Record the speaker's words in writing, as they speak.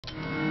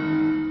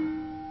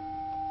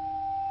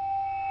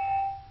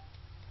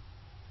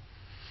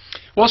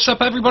What's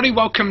up everybody,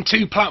 welcome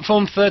to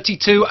Platform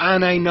 32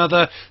 and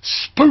another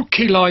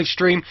spooky live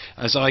stream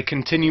as I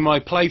continue my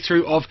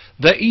playthrough of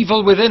The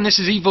Evil Within. This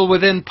is Evil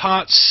Within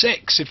Part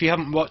 6. If you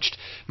haven't watched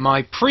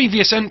my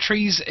previous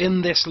entries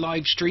in this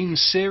live stream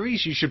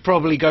series, you should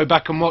probably go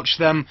back and watch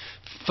them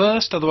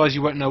first, otherwise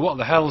you won't know what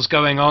the hell's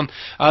going on.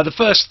 The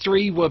first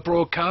 3 were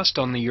broadcast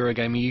on the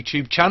Eurogamer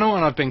YouTube channel,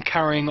 and I've been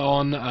carrying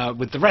on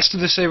with the rest of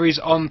the series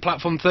on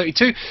Platform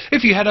 32.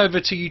 If you head over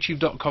to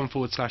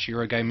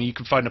youtube.com/Eurogamer, you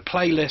can find a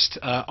playlist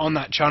on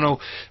that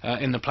channel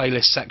in the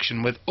playlist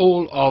section with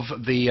all of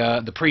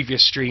the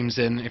previous streams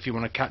in, if you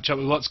want to catch up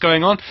with what's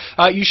going on.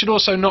 You should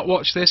also not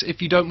watch this if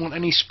you don't want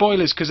any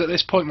spoilers, because at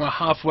this point we're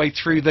halfway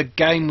through the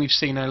game. We've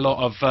seen a lot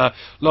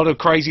of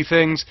crazy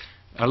things,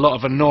 a lot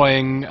of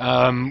annoying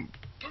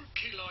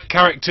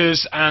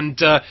characters,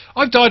 and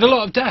I've died a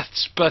lot of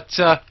deaths, but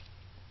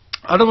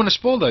I don't want to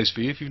spoil those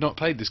for you if you've not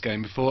played this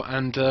game before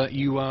and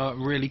you are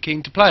really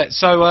keen to play it.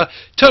 So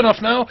turn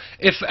off now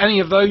if any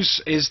of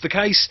those is the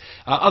case.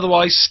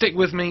 Otherwise, stick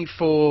with me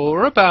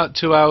for about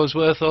 2 hours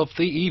worth of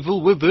The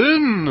Evil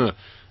Within.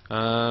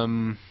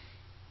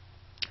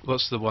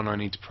 What's the one I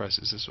need to press?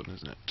 It's this one,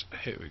 isn't it?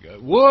 Here we go.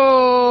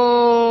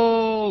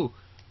 Whoa!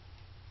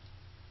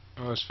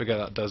 I always forget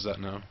that does that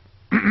now.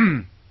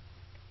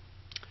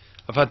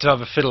 I've had to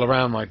have a fiddle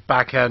around my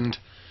back end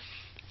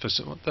for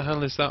some... What the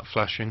hell is that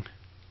flashing?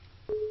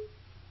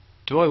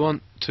 Do I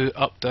want to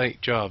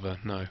update Java?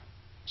 No.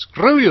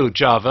 Screw you,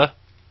 Java!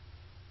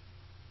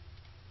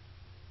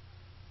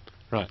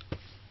 Right.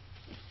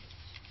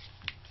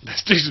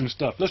 Let's do some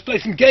stuff. Let's play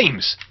some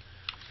games!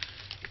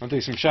 I'll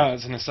do some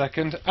shoutouts in a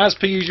second. As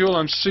per usual,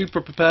 I'm super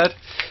prepared.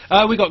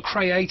 We've got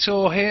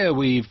Creator here,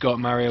 we've got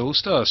Mario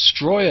Allstar,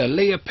 Stroyer,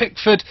 Leah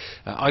Pickford,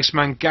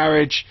 Iceman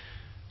Garage,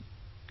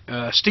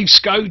 Steve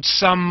Scode,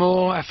 Sam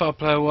Moore, FR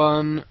Player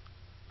 1,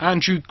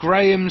 Andrew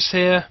Graham's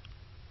here.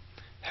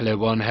 Hello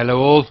one, hello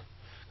all.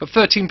 Got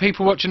 13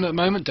 people watching at the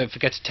moment, don't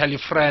forget to tell your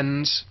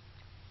friends.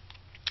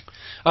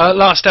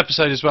 Last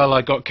episode as well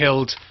I got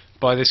killed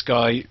by this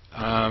guy,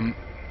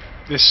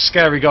 this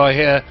scary guy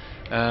here.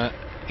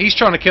 He's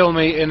trying to kill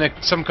me in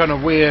some kind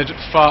of weird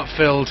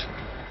fart-filled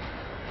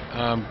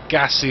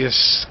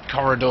gaseous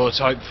corridor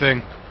type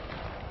thing.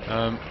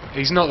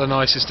 He's not the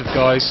nicest of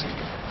guys.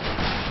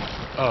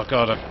 Oh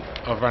god,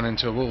 I've ran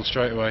into a wall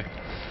straight away.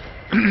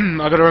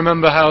 I've got to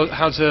remember how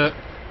to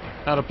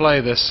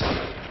play this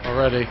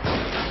already.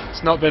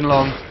 It's not been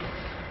long.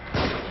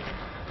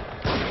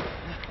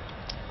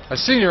 I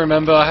seem to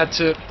remember I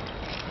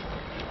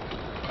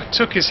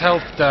took his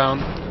health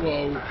down.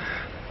 Whoa.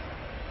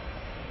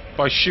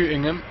 By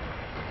shooting him.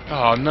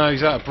 Oh no,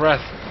 he's out of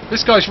breath.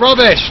 This guy's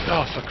rubbish!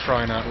 Oh, for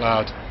crying out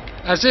loud.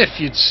 As if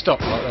you'd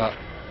stop like that.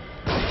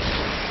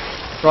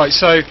 Right,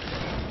 so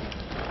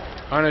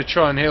I'm going to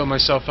try and heal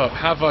myself up.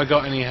 Have I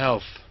got any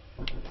health?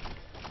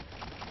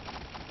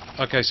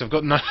 Okay, so I've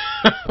got no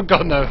I've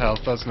got no health.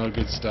 That's not a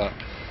good start.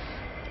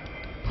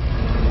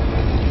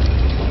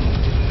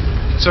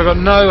 So I've got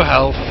no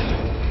health.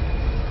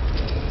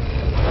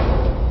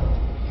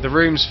 The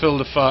room's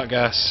filled of fart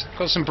gas.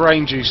 Got some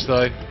brain juice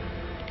though.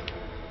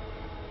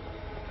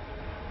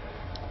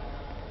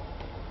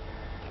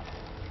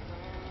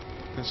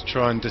 Let's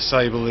try and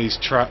disable these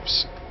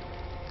traps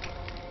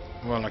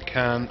while I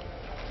can.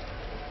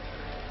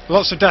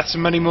 Lots of deaths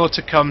and many more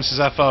to come, says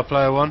FR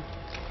Player 1.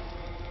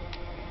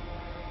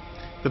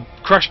 The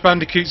Crash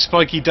Bandicoot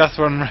Spiky Death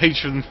Run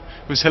rage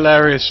was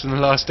hilarious from the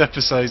last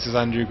episode, says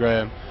Andrew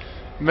Graham.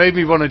 Made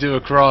me want to do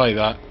a cry,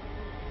 that.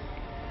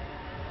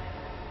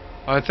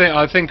 I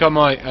think I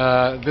might,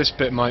 this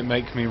bit might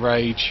make me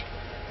rage,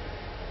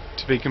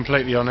 to be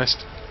completely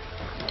honest.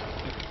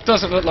 It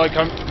doesn't look like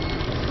I'm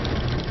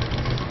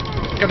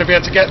going to be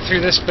able to get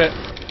through this bit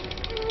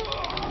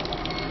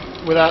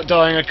without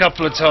dying a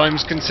couple of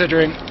times,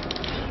 considering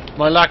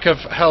my lack of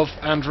health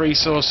and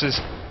resources.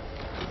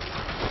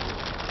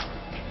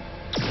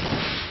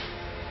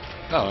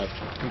 Oh,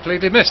 I've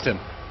completely missed him.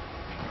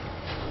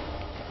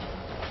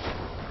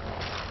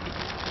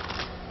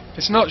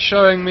 It's not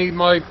showing me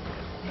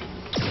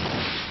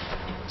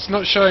It's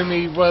not showing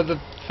me where the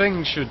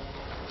thing should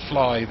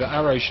fly, the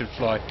arrow should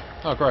fly.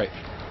 Oh, great.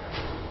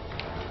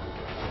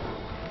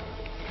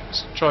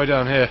 Let's try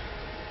down here.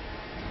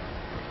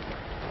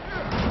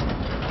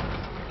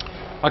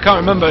 I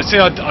can't remember. See,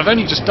 I've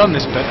only just done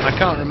this bit, and I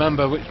can't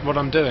remember what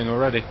I'm doing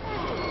already.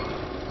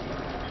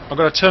 I've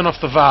got to turn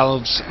off the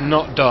valves,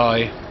 not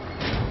die.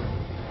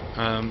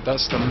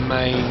 That's the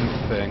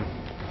main thing.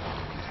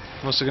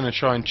 I'm also going to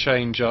try and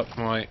change up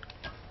my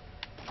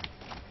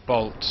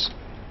bolts.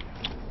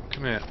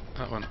 Come here,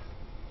 that one.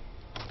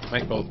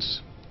 Make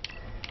bolts.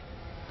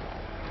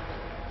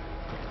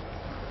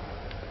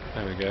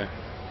 There we go.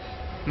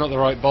 Not the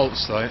right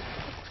bolts though.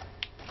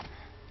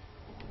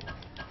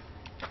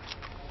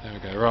 There we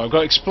go. Right, I've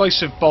got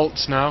explosive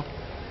bolts now.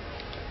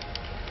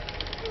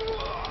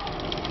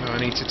 Now I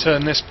need to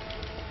turn this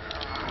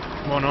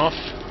one off.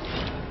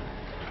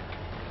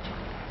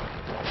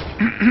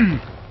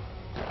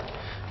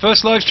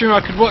 First live stream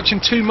I could watch in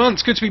 2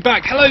 months. Good to be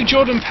back. Hello,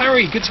 Jordan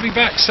Perry. Good to be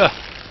back, sir.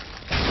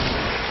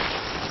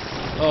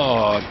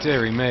 Oh,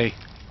 dearie me.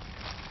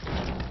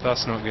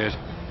 That's not good.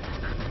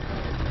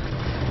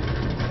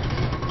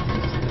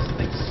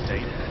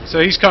 So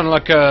he's kind of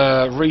like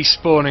a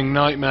respawning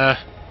nightmare.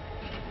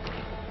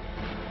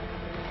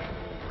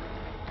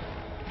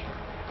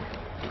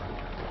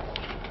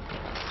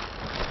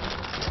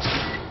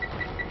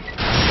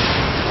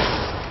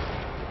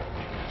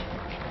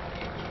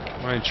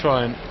 I'm going to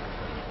try and...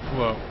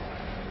 Whoa.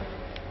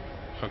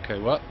 Okay,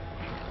 what?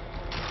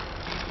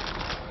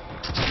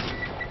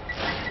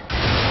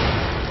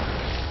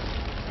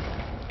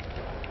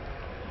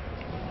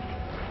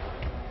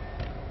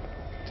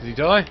 Did he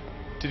die?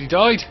 Did he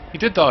die? He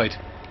did die.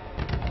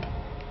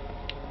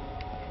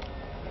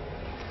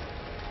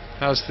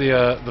 How's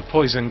the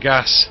poison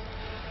gas?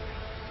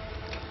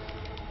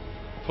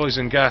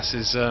 Poison gas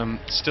is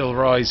still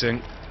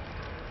rising.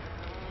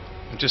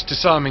 I'm just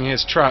disarming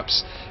his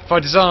traps. If I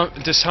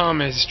disarm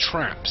his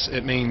traps,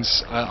 it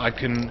means I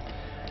can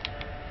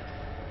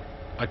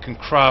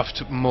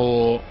craft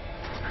more.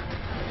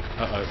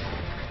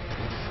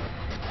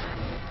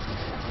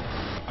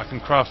 I can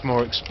craft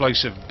more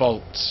explosive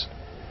bolts,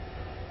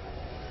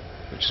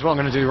 which is what I'm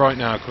going to do right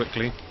now,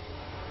 quickly.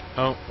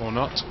 Oh, or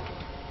not.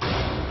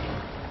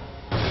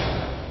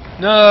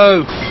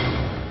 No!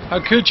 How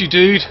could you,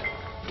 dude?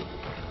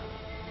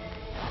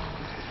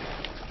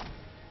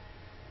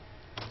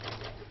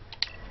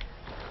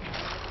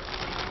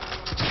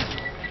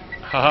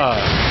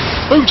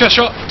 Haha. Boom, chest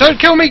shot! Don't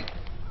kill me!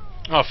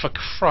 Oh, for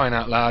crying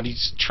out loud, he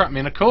just trapped me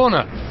in a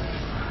corner.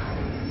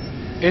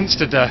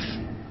 Insta-death.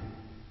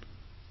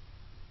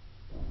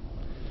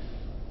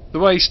 The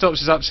way he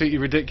stops is absolutely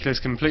ridiculous,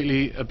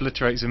 completely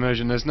obliterates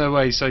immersion. There's no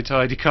way he's so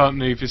tired he can't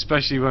move,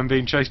 especially when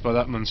being chased by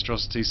that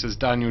monstrosity, says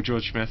Daniel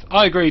George Smith.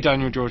 I agree,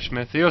 Daniel George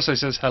Smith. He also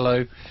says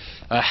hello.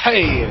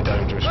 Hey,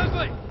 Daniel George Smith.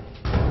 Leslie!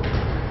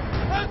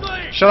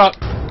 Leslie! Shut up!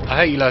 I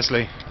hate you,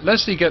 Leslie.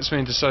 Leslie gets me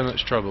into so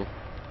much trouble.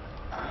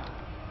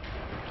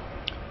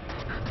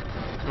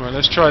 Alright,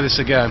 let's try this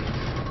again.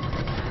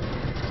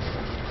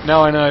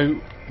 Now I know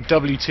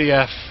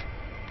WTF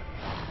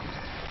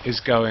is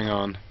going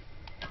on.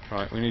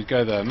 Right, we need to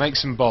go there. Make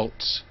some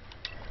bolts.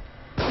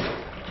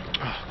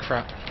 Oh,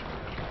 crap.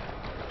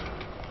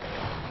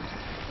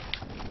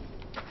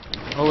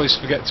 Always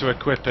forget to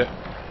equip it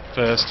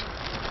first.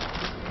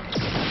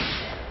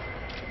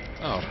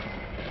 Oh.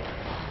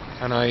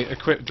 And I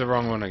equipped the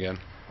wrong one again.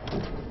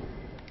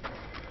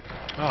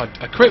 Oh,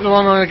 I equipped the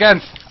wrong one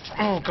again!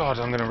 Oh god,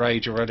 I'm gonna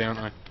rage already, aren't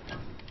I?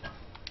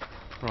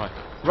 Right.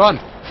 Run!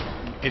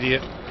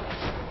 Idiot.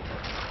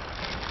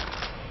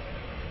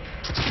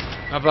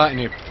 Have that in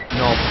you,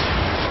 knob.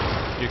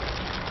 You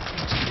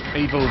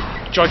evil,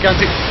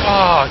 gigantic...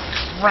 Ah,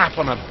 oh, crap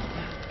on a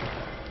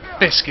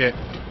biscuit.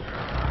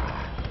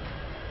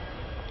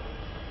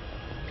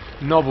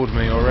 Nobbled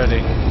me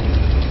already.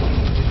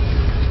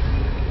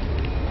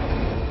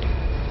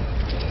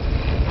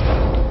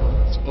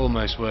 It's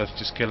almost worth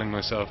just killing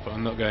myself, but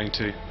I'm not going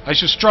to. I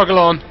shall struggle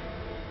on.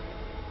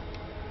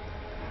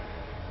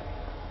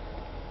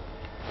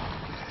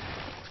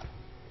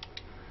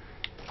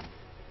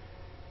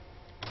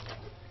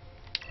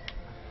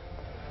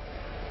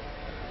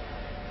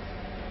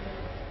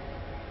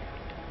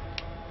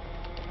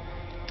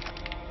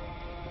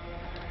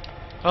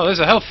 Oh, there's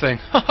a health thing.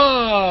 Ha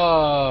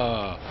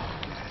ha!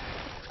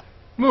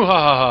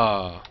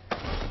 Moo-ha-ha-ha!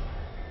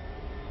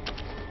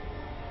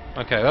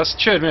 Okay, that's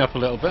cheered me up a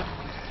little bit.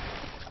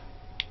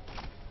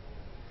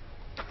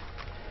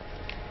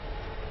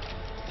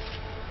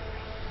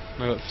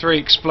 I've got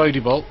 3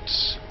 explodey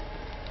bolts.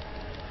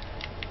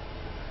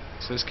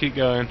 So let's keep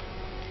going.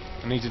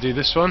 I need to do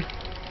this one.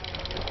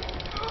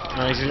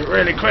 I need to do it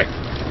really quick.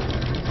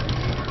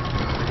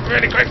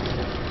 Really quick.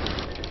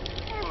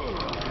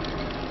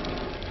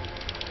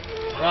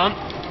 Run.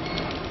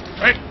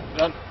 Right,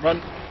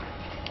 run.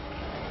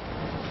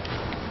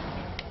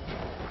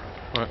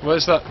 Right,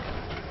 where's that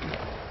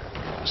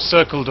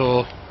circle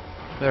door?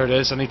 There it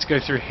is. I need to go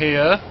through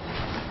here.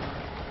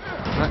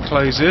 That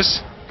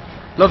closes.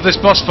 Love this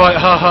boss fight,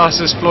 haha,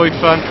 says Floyd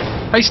Fun.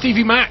 Hey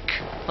Stevie Mac!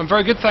 I'm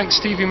very good, thanks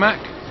Stevie Mac.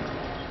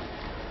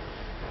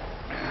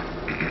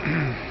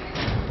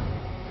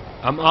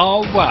 I'm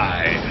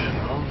alright.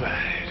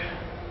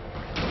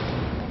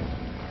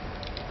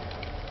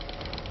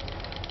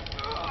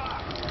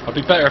 I'll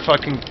be better if I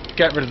can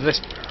get rid of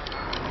this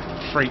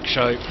freak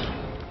show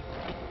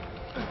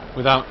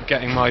without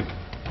getting my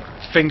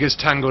fingers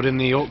tangled in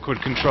the awkward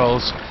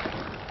controls.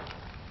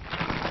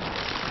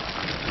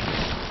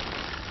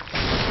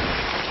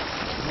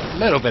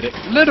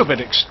 Little bit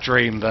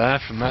extreme there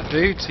from that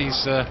dude.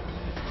 He's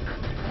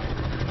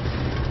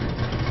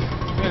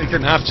really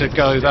didn't have to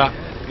go that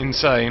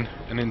insane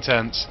and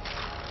intense.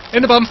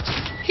 In the bum.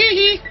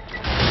 Hee hee.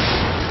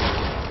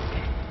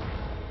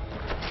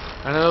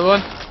 Another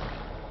one.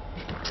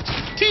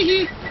 Tee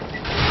hee.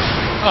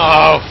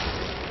 Oh.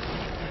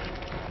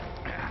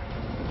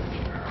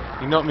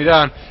 You knocked me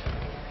down.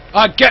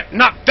 I get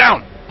knocked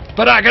down,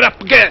 but I get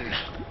up again.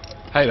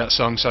 I hate that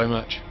song so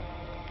much.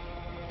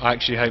 I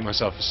actually hate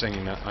myself for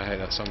singing that. I hate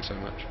that song so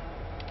much.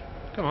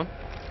 Come on.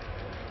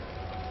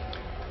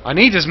 I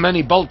need as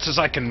many bolts as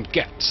I can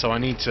get, so I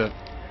need to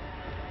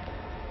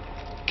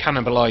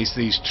cannibalise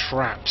these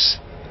traps.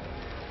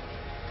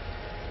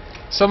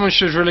 Someone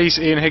should release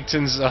Ian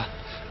Higton's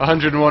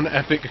 101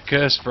 epic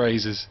curse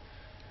phrases.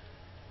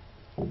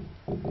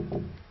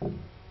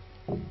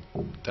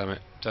 Damn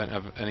it, don't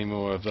have any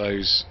more of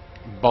those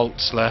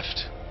bolts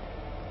left.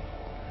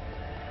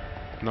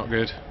 Not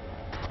good.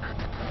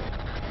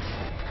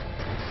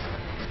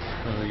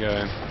 Where are we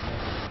going?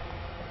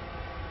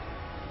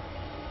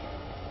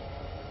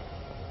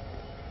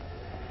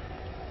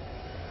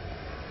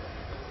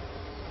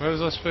 Where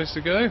was I supposed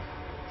to go?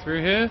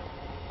 Through here?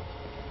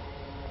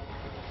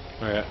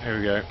 Oh yeah, here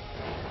we go.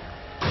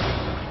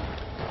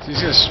 So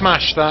he's going to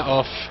smash that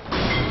off.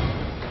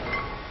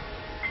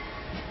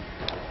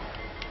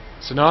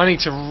 So now I need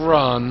to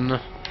run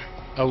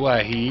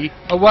away.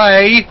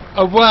 Away!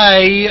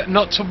 Away!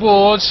 Not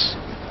towards!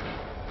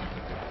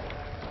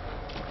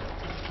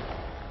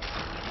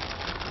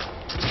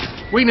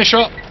 Wiener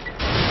shot!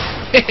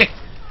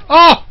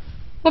 Oh!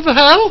 What the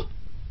hell?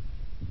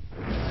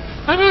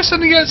 How did I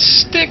suddenly get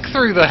stick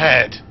through the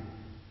head?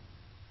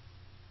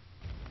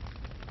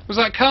 Was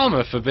that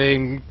karma for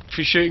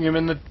shooting him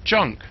in the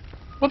junk?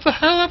 What the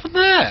hell happened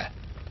there?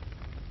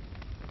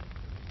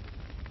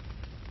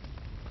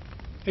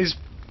 His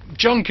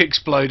junk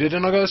exploded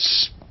and I got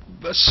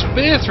a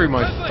spear through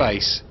my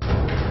face.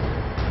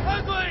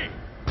 Ugly!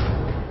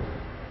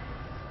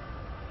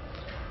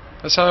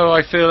 That's how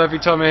I feel every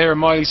time I hear a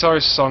Miley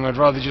Cyrus song. I'd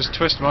rather just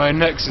twist my own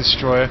Nexus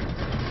destroyer.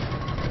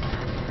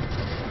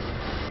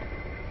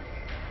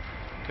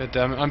 God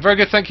damn it. I'm very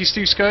good, thank you,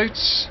 Stu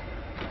Scotes.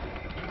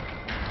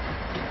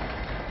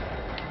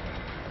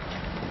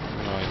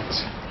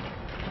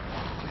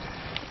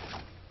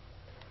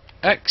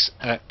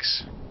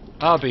 XX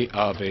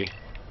RB.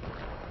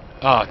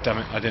 Ah, damn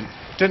it! I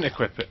didn't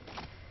equip it.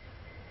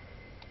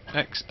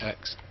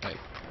 XXA.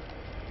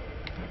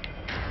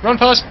 Run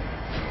fast!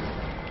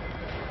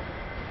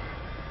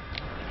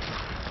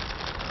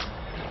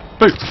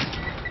 Boo!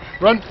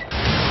 Run!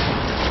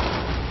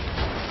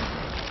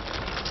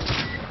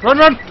 Run!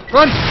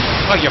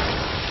 Oh, you!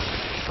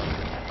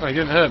 Oh, he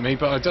didn't hurt me,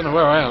 but I don't know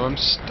where I am. I'm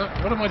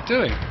stuck. What am I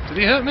doing? Did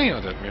he hurt me?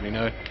 I don't really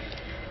know.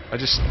 I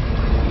just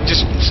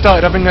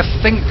started having a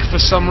think for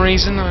some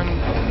reason. I'm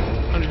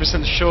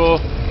 100% sure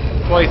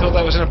why he thought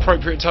that was an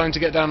appropriate time to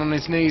get down on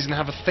his knees and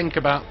have a think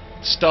about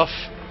stuff.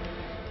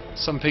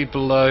 Some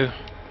people, though,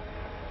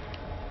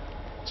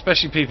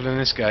 especially people in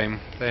this game,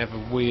 they have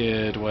a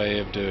weird way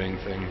of doing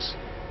things.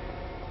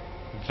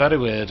 Very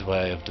weird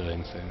way of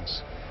doing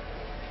things.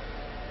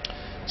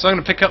 So I'm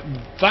going to pick up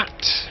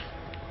that.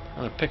 I'm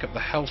going to pick up the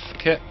health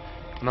kit,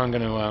 and I'm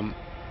going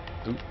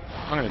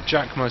to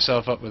jack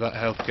myself up with that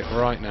health kit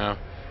right now.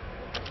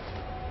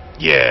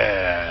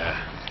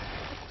 Yeah!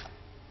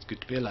 It's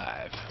good to be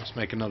alive. Let's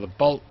make another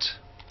bolt.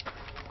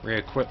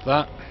 Re-equip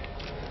that.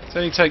 It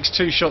only takes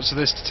 2 shots of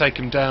this to take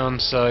him down,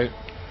 so...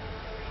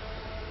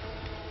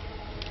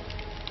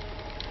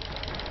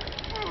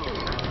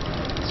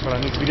 that's what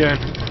I need to be doing.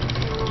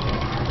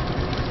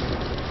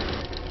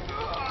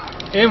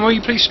 Ian, will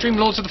you please stream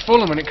Lords of the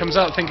Fallen when it comes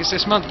out? I think it's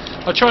this month.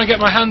 I'll try and get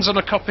my hands on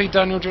a copy,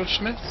 Daniel George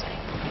Smith.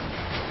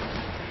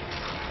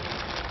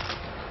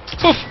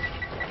 Poof!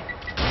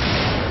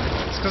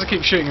 It's because I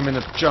keep shooting him in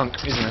the junk,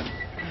 isn't it?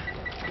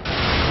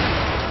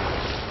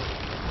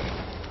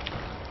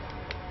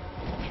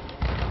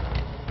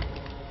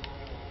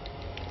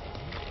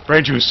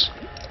 Brain juice.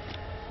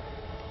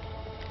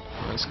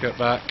 Let's get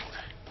back.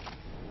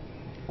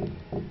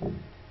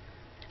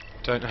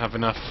 Don't have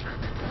enough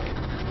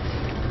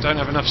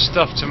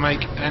stuff to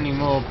make any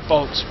more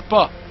bolts,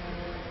 but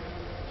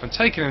I'm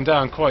taking him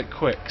down quite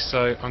quick,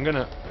 so I'm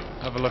gonna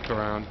have a look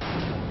around.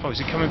 Oh, is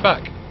he coming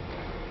back?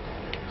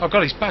 Oh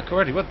god, he's back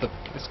already. What the?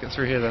 Let's get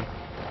through here then.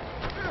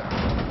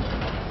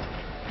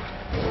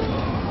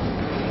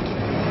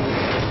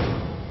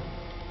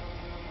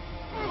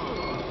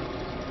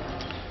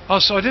 Oh,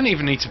 so I didn't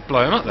even need to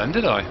blow him up then,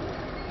 did I?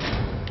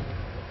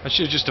 I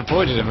should have just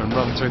avoided him and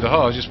run through the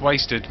hole. I just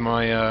wasted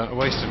my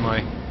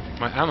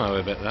ammo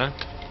a bit there.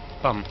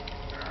 Bum.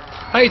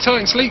 Hey,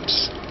 Titan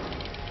sleeps.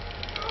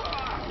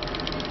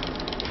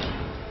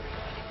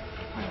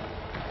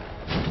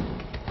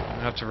 I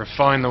have to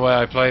refine the way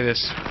I play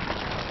this.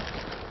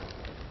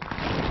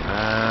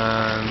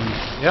 And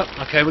yep,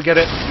 okay, we get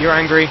it. You're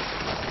angry.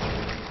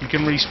 You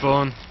can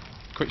respawn.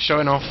 Quit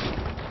showing off.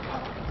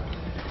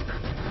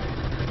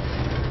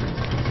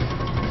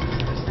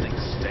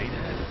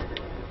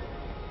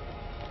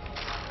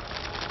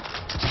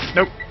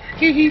 Nope.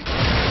 Hee hee.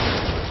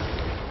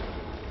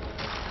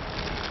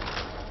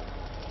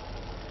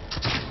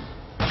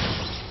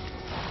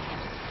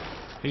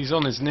 He's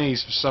on his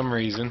knees for some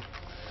reason.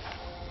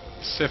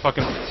 Let's see if I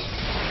can...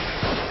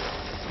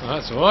 oh,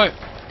 that's alright.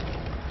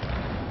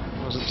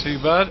 Wasn't too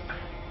bad.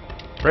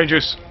 Brain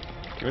juice.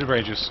 Give me the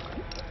brain juice.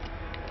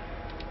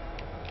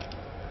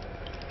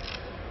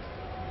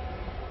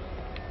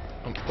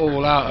 I'm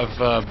all out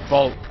of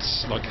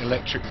bolts, like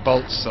electric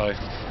bolts, so...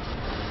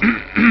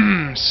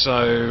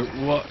 so,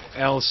 what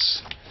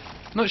else?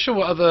 I'm not sure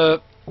what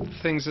other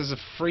things. There's a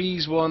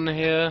freeze one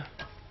here.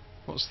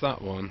 What's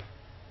that one?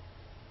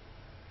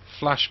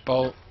 Flash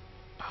bolt,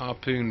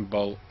 harpoon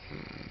bolt.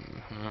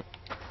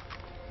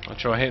 I'll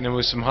try hitting him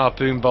with some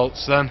harpoon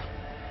bolts then.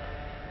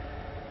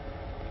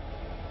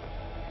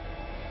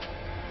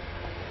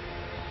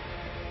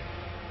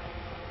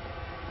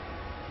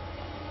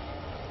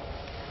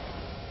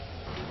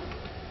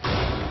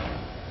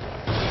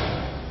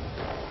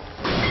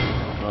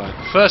 Right,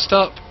 first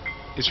up,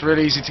 it's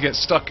really easy to get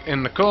stuck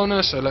in the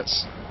corner, so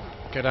let's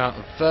get out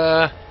of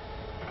there.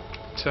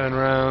 Turn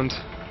around.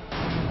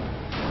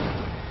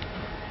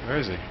 Where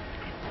is he?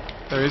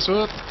 There he is.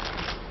 What?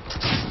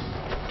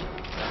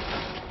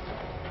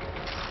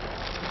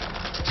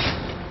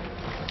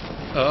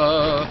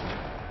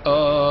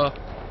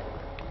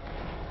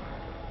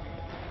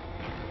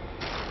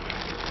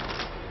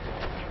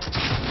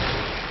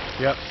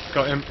 Yep,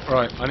 got him.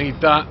 Right, I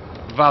need that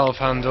valve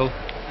handle.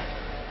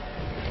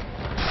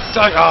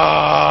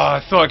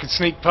 I thought I could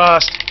sneak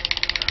past.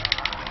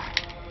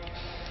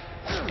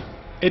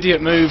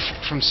 Idiot move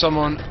from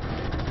someone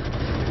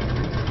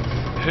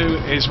who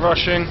is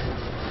rushing.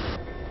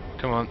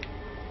 Come on.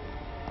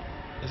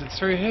 Is it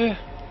through here?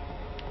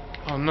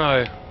 Oh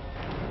no.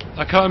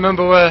 I can't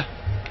remember where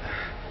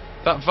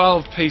that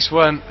valve piece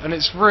went, and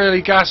it's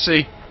really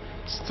gassy.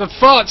 The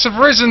farts have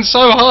risen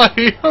so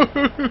high.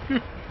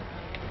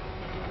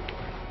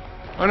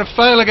 I'm gonna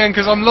fail again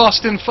because I'm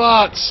lost in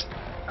farts.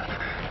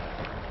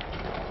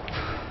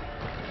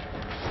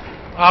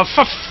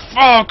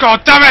 Oh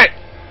god damn it!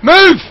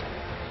 Move!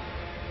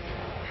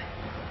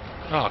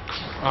 Oh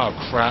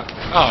crap.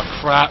 Oh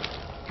crap.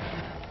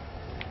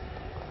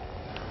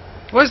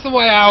 Where's the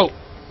way out?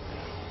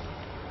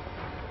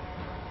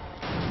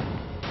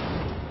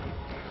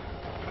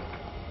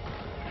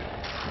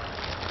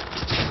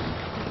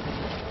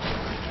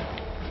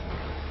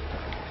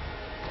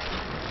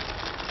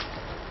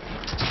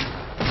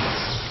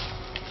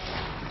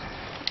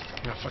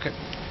 Oh, fuck it.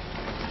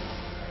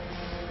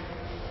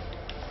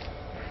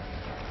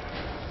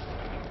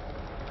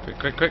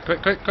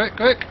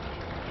 Quick.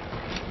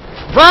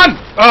 Run!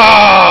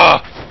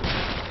 Ah!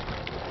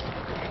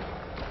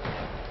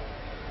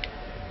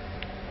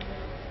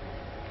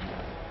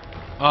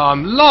 Oh,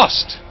 I'm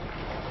lost!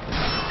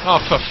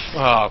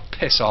 Oh,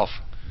 piss off.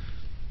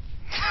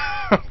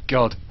 Oh,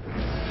 God.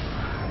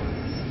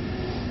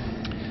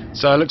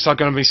 So it looks like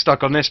I'm going to be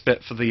stuck on this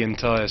bit for the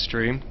entire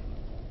stream.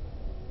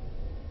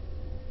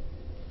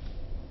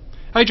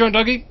 Hey, Drunk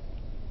Doggy.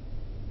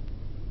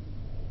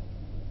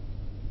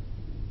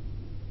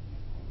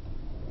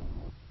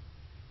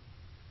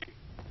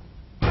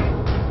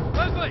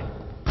 Leslie!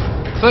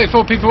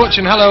 34 people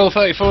watching. Hello, all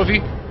 34 of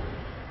you.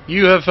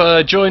 You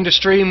have joined a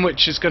stream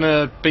which is going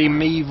to be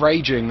me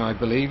raging, I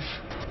believe.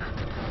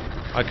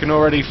 I can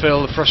already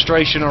feel the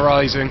frustration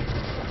arising.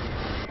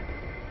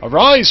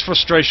 Arise,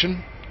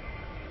 frustration!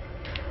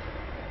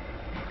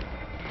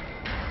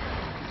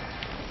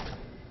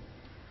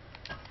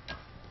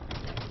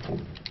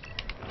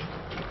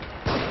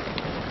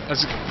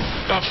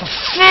 Oh, for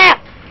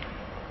fuck!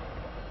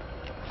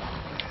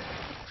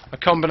 A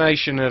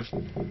combination of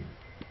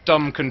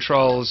dumb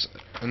controls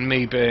and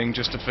me being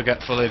just a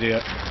forgetful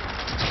idiot.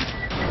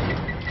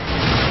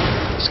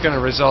 It's going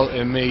to result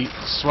in me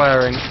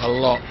swearing a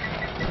lot.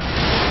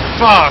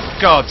 For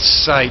God's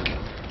sake!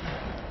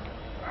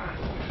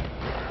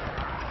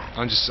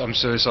 I'm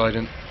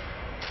suiciding.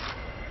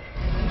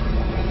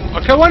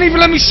 Okay, won't even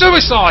let me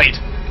suicide!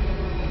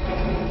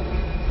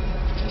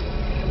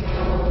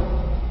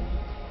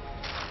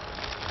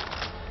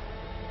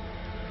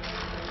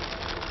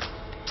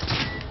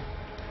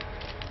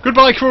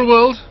 Goodbye, cruel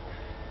world!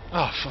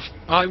 Oh,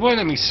 it won't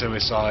let me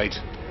suicide.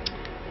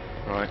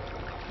 Right,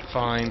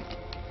 fine.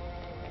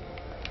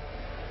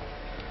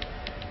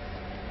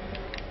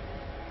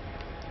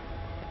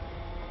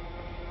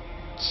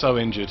 So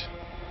injured.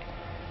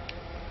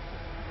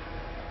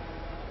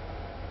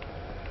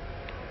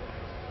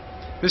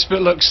 This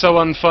bit looks so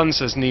unfun,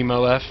 says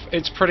Nemo F.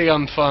 It's pretty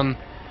unfun.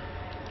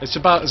 It's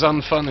about as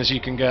unfun as you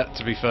can get,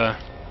 to be fair.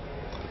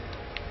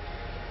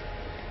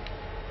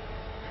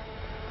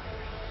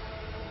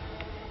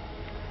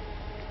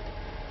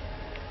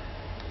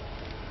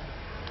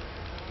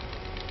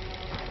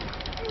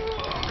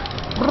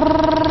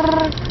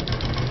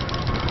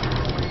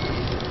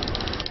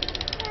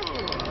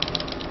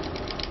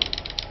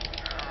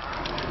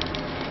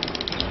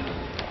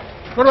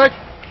 Run away!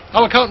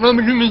 Oh, I can't run!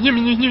 Go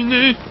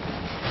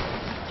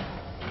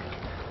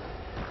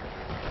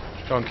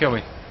on, kill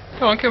me.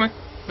 Go on, kill me.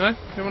 No? You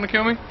don't want to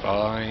kill me?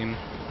 Fine.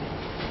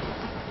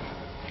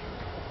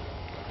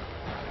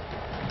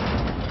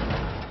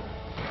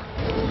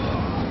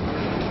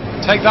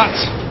 Take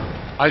that!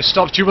 I've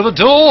stopped you with a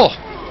door!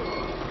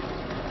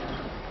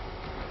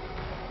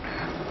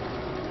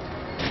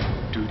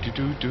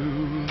 Do.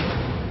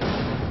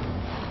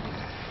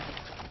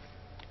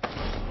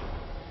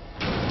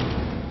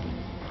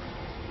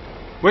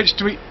 Which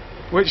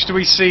do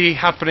we see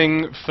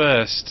happening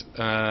first?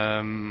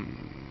 Oh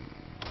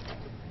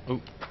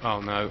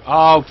no!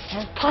 Oh,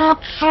 for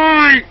God's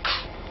sake!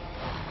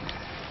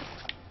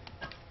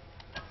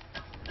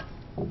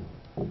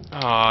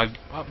 I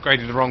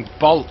upgraded the wrong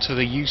bolt to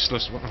the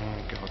useless one.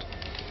 Oh god.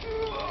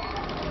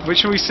 Which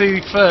shall we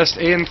see first?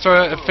 Ian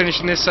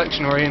finishing this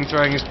section, or Ian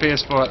throwing his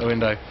PS4 out the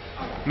window?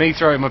 Me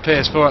throwing my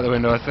PS4 out the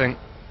window, I think.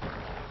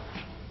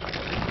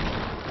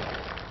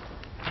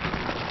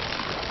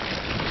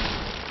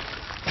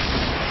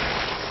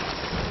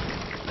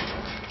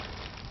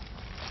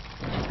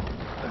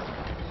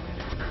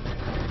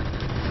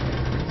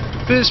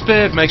 This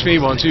bit makes me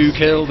want to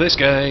kill this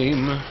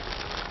game.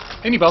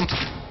 Any bump.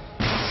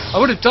 I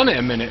would have done it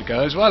a minute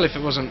ago as well if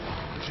it wasn't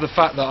for the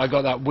fact that I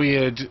got that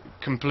weird,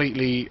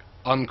 completely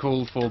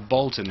uncalled for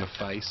bolt in the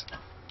face.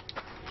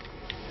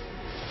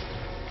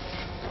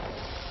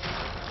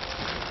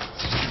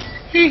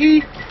 Hee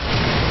hee.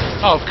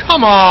 Oh,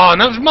 come on!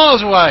 That was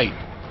miles away!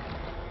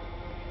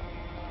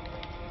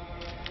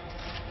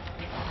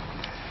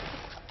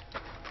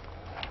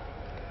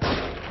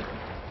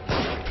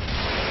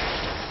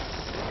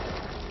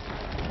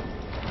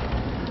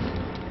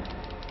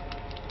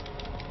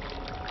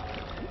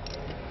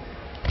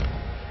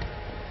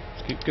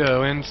 Keep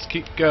going, just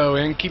keep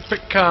going, keep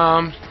it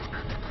calm.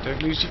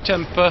 Don't lose your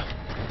temper.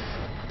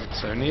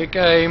 It's only a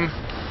game.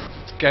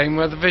 It's a game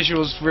where the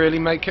visuals really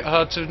make it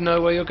hard to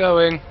know where you're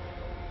going.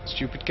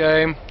 Stupid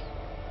game.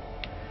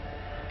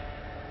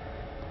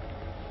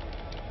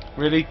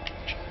 Really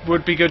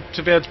would be good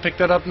to be able to pick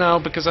that up now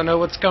because I know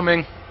what's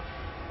coming.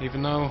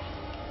 Even though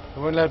it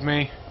won't let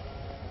me.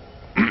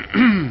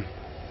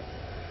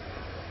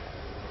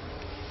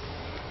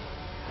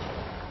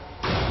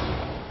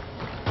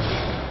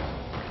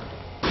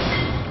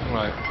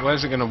 Right,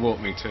 where's it going to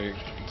walk me to?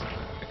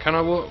 Can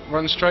I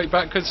run straight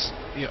backwards?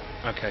 Yeah,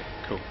 okay,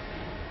 cool.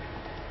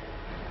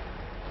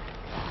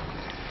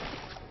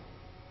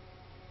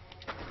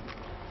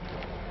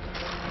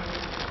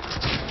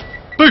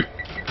 Boo!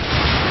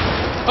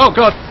 Oh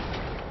god!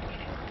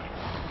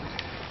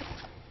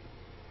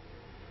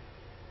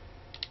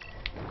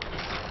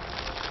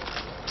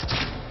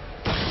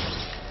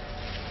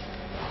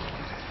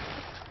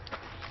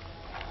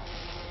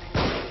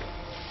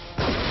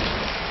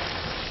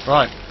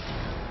 Right.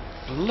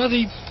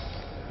 Bloody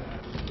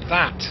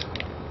that.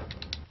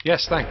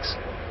 Yes, thanks.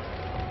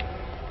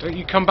 Don't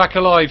you come back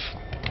alive.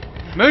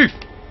 Move!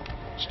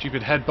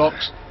 Stupid head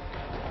box.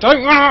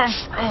 Don't run off!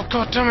 Oh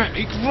god damn it,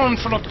 he can run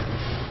for like...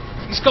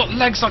 He's got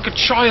legs like a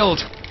child.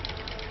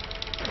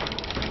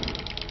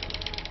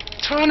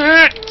 Turn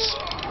it!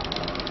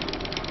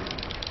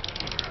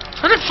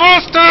 Turn it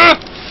faster!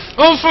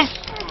 Oh for...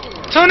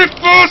 Turn it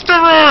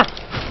faster!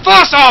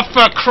 Faster! Oh,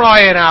 for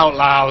crying out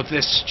loud,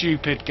 this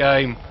stupid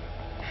game.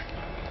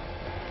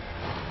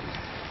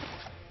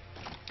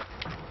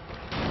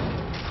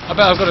 I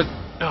bet I've got to...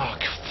 Oh,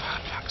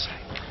 for fuck's sake.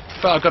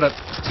 I bet I've got to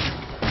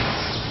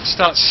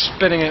start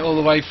spinning it all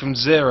the way from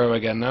zero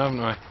again now,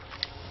 haven't I?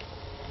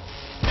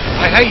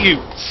 I hate you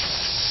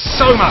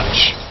so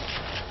much.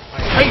 I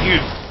hate you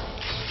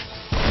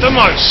the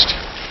most.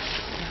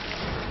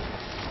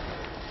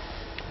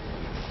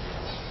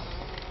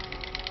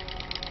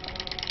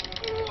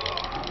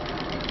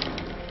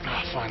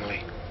 Ah,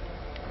 finally.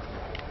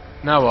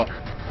 Now what?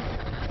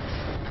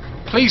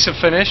 Please have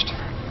finished.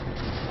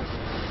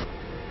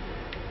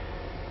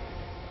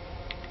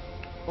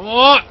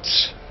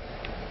 What?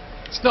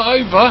 It's not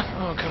over.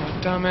 Oh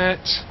god damn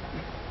it.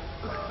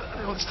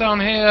 What's down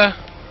here?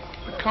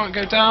 I can't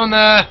go down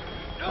there.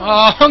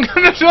 Oh, I'm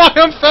gonna die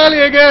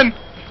unfairly again.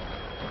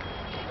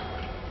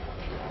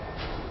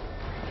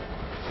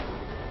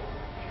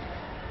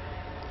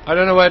 I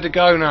don't know where to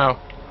go now.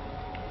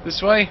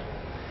 This way?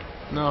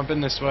 No, I've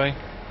been this way.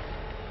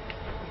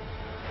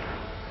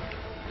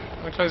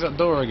 Can I close that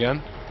door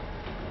again?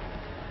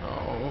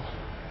 Oh.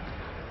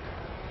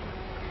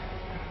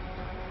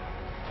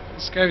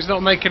 This game's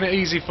not making it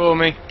easy for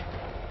me.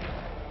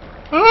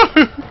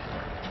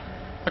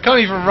 I can't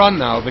even run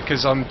now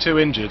because I'm too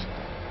injured.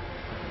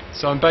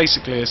 So I'm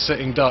basically a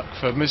sitting duck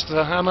for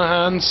Mr.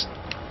 Hammerhands.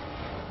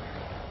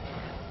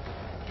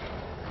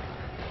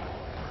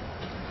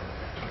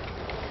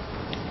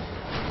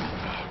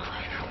 Oh,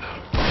 crying out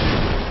loud.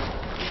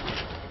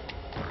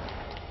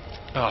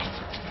 Oh.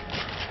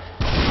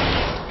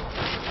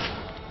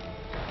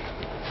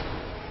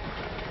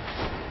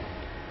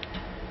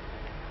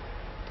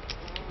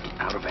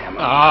 Out of ammo.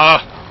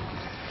 Ah!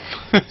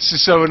 This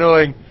is so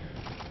annoying.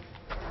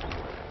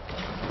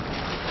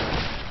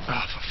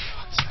 Ah, for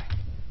fuck's sake.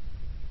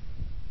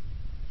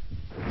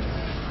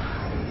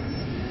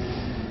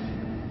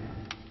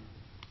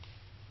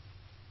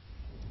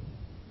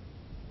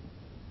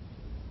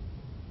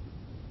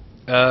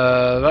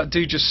 That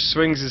dude just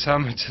swings his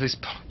hammer until his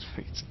butt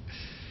beats.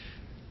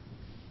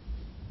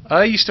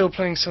 Are you still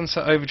playing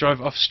Sunset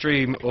Overdrive off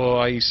stream, or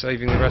are you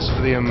saving the rest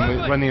for the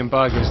when the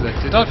embargo is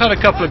lifted? I've had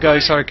a couple of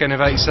goes, Hurricane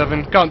of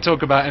 87. Can't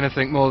talk about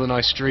anything more than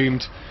I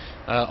streamed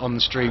on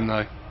the stream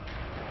though.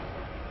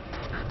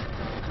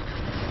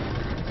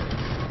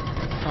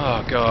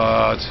 Oh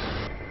god.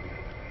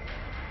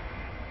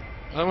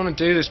 I don't want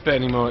to do this bit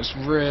anymore, it's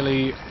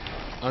really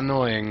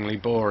annoyingly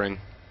boring.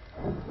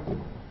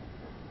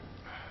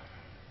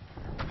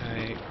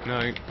 Hey,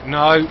 no,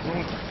 no!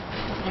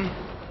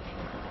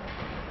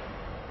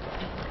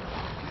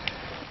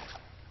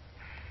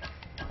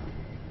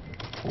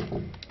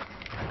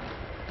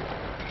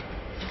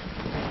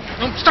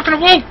 I'm stuck in a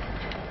wall!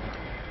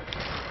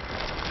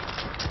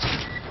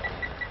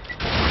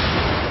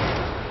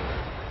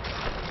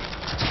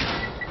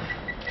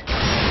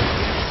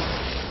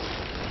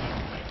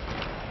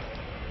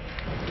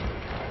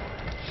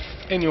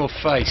 In your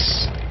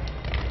face.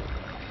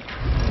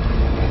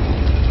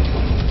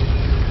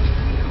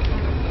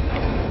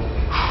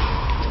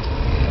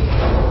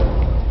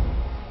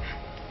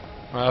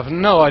 I have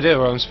no idea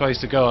where I'm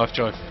supposed to go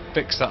after I've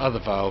fixed that other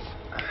valve.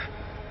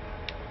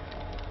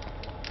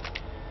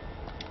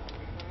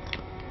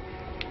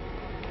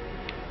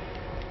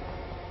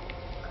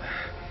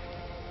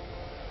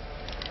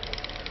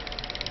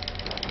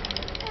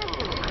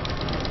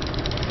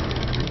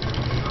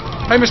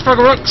 Hey, Miss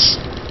Froggerooks!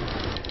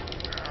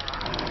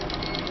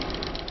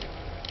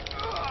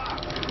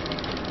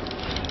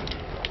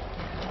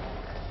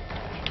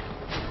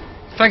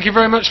 Thank you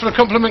very much for the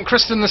compliment,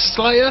 Kristen the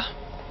Slayer.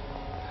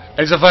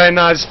 It's a very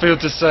nice feel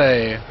to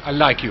say. I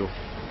like you.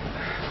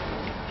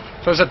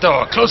 Close that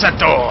door. Close that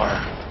door!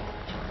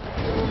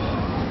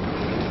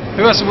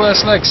 Who has the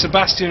worst legs,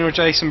 Sebastian or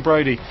Jason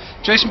Brody?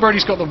 Jason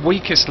Brody's got the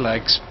weakest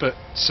legs, but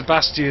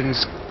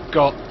Sebastian's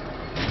got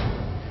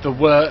the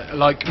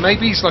like,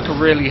 maybe he's like a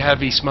really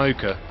heavy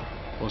smoker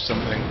or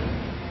something,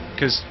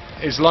 because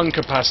his lung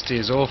capacity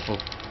is awful.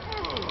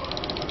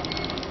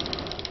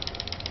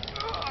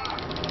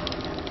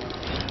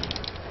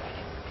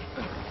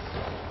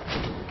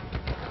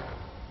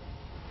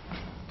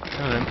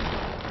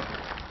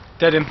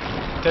 Dead him.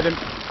 Dead him.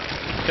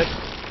 Dead.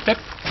 Dead.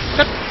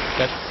 Dead.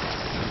 Dead.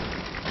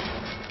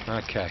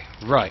 Okay,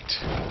 right.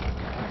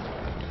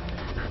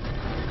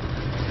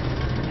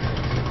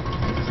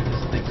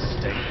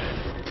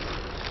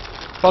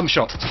 Bomb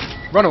shot.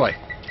 Run away.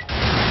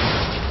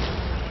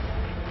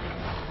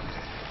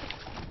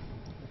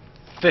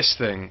 This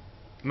thing.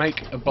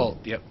 Make a bolt.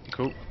 Yep,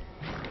 cool.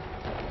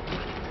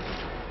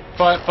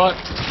 Fire, fire.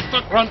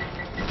 Fuck, run.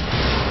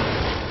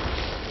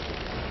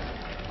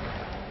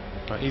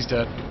 Right, he's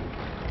dead.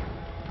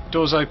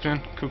 Doors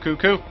opening. Cool, cool,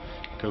 cool.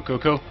 Cool, cool,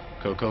 cool.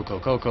 Cool, cool, cool,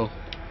 cool, cool.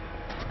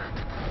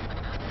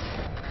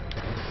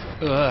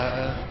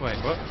 Wait,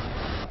 what?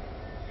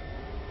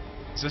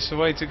 Is this the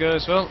way to go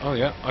as well? Oh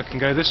yeah, I can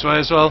go this way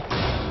as well.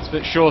 It's a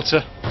bit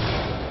shorter.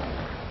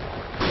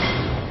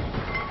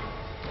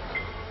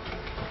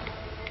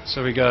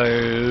 So we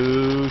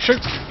go...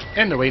 shoot!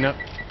 In the wiener.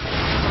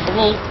 A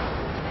wall.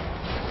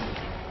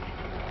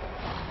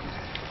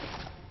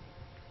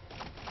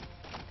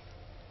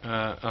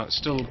 Oh, it's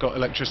still got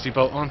electricity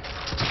bolt on.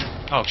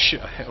 Oh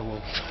shit, I hit a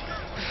wall.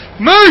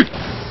 Move!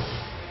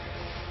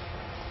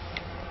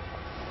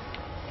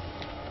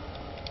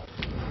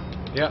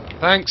 Yeah,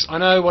 thanks, I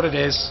know what it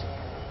is.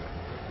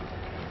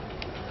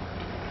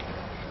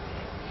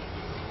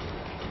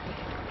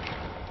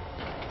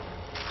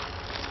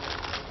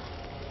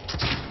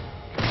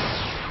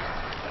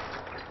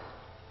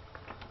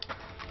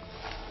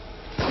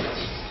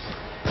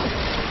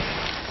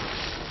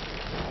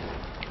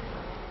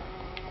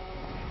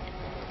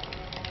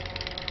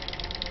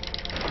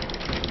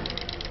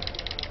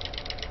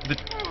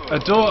 A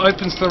door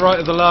opens to the right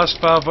of the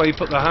last valve where you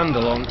put the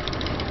handle on.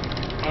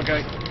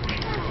 Okay.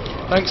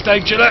 Thanks,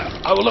 Dave Gillette.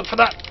 I will look for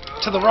that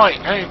to the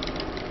right. Hey.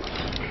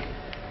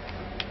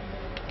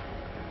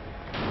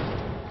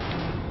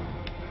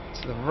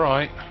 To the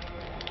right.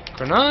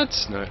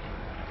 Grenades? No.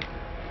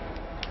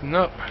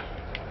 No.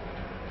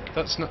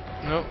 That's not.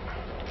 No.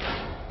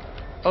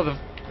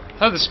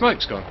 Oh, the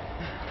smoke's gone.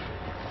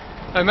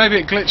 Oh, maybe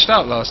it glitched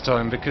out last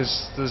time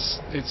because the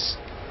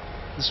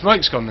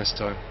smoke's gone this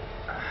time.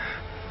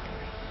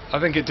 I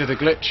think it did a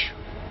glitch.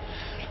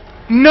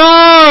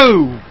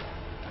 No!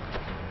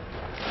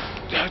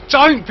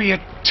 Don't be a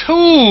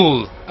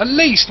tool! At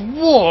least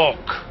walk!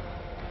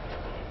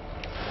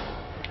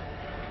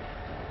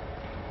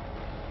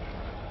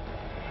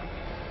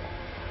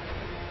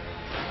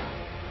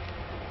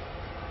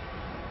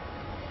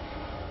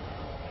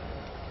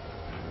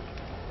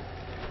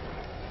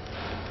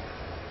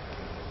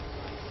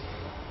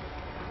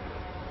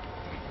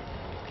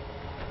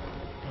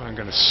 I'm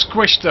gonna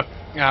squish the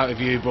out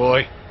of you,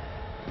 boy.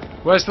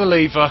 Where's the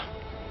lever?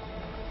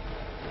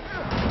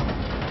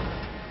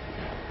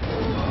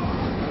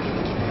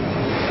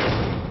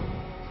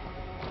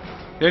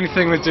 The only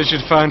thing with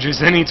Digital Foundry is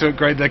they need to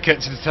upgrade their kit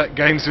to detect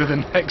games with a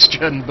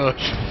next-gen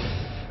bush.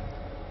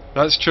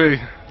 That's true.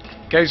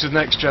 Games with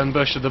next-gen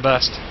bush are the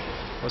best.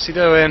 What's he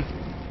doing?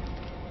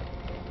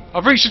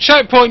 I've reached a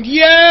checkpoint! Yay!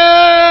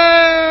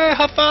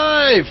 High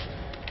five!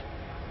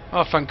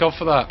 Oh, thank God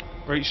for that.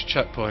 Reached a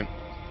checkpoint.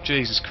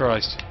 Jesus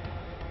Christ.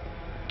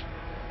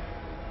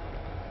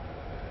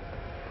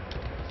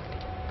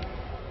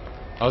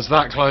 I was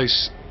that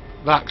close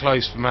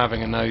from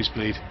having a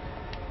nosebleed.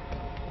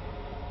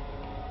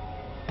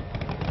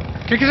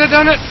 Kick his head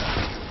down it!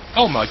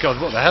 Oh my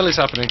God, what the hell is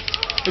happening?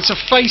 It's a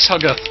face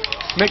hugger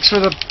mixed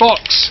with a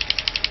box.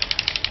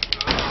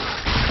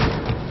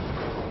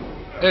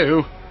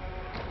 Ew.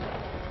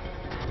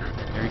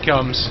 he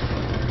comes.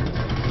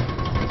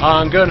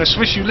 I'm gonna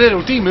squish you,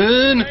 little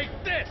demon.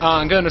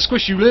 I'm gonna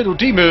squish you, little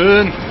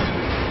demon.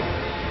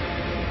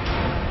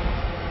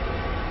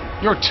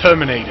 You're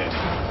terminated.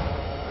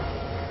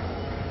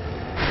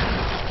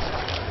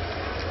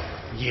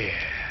 Yeah.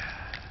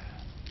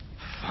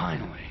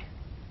 Finally.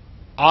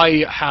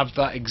 I have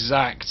that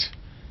exact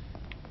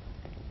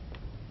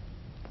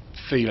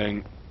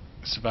feeling,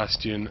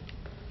 Sebastian.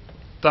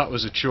 That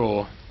was a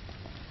chore.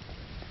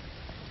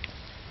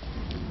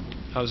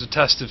 That was a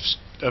test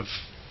of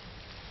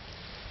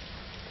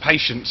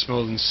patience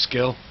more than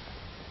skill.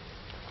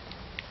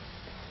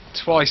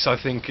 Twice I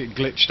think it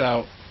glitched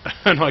out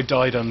and I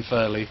died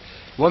unfairly.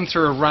 One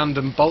through a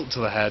random bolt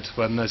to the head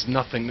when there's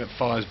nothing that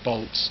fires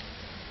bolts.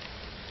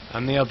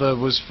 And the other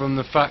was from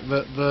the fact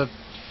that the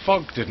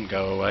fog didn't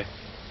go away.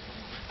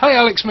 Hey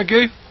Alex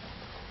Magoo!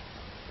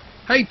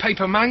 Hey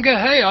Paper Manga!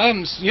 Hey, I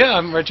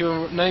haven't read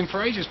your name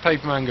for ages,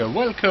 Paper Manga.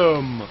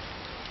 Welcome!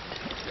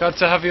 Glad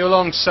to have you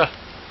along, sir.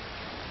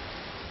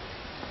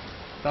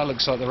 That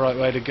looks like the right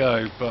way to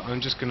go, but I'm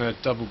just going to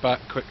double back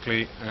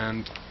quickly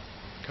and...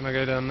 Can I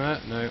go down there?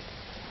 No.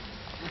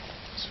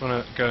 Just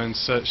want to go and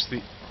search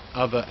the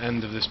other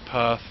end of this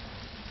path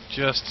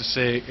just to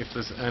see if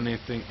there's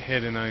anything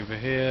hidden over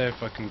here,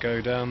 if I can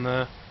go down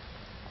there.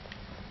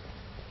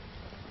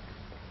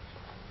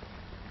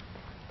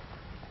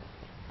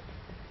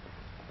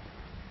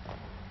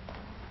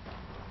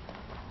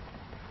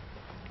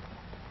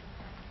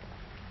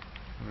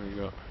 What have we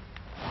got?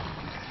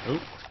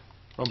 Oh,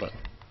 wrong button.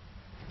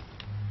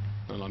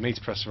 Not like me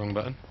to press the wrong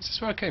button. Is this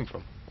where I came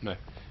from? No.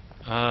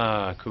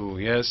 Ah, cool.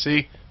 Yeah,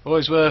 see?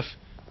 Always worth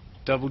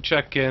double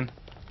checking.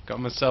 Got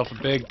myself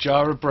a big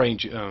jar of brain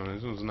juice. Oh,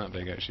 it wasn't that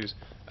big actually. It's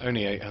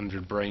only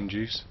 800 brain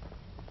juice.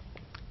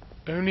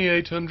 Only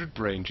 800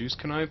 brain juice.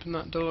 Can I open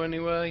that door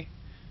anyway?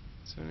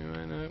 Is there any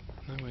way? No.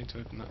 No way to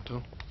open that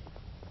door.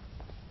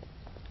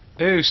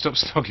 Ew, stop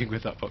snogging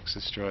with that box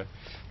destroyer.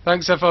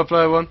 Thanks, FR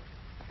Player 1.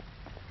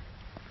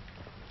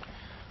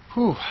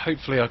 Whew,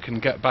 hopefully I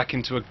can get back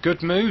into a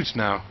good mood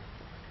now.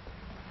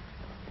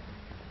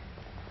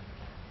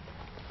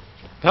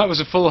 That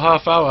was a full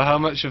half hour. How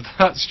much of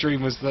that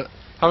stream was that?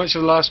 How much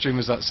of the last stream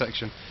was that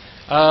section?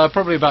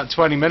 Probably about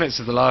 20 minutes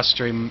of the last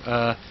stream,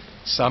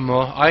 some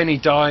more. I only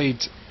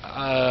died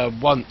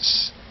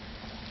once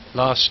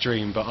last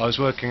stream, but I was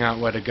working out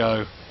where to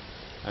go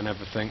and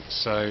everything,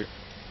 so it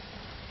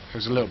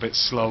was a little bit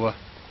slower.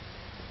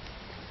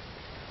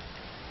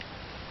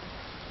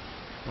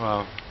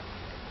 Wow.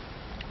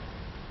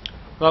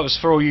 That was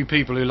for all you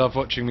people who love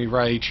watching me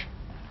rage.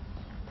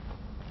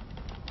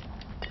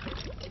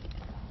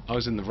 I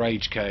was in the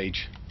rage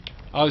cage.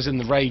 I was in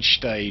the rage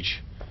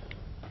stage.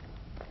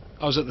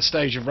 I was at the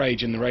stage of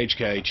rage in the rage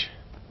cage.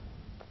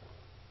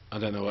 I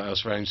don't know what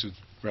else rhymes with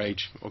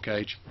rage or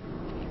cage.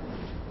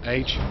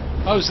 Age.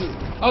 I was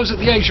at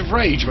the age of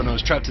rage when I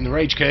was trapped in the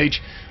rage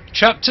cage.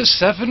 Chapter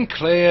 7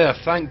 clear.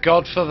 Thank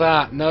God for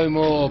that. No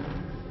more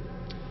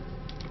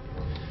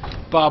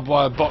barbed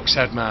wire box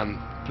head man,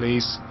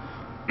 please.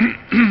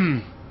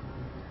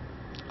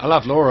 I'll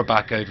have Laura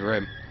back over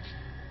him.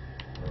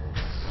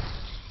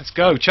 Let's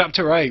go,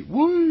 Chapter 8.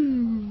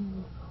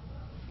 Woo!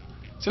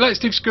 So let's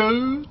do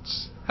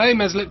scoots. Hey,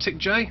 Mesliptic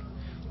J.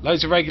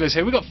 Loads of regulars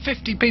here. We've got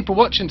 50 people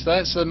watching today.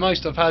 It's the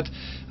most I've had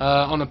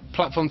on a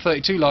Platform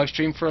 32 live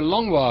stream for a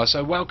long while.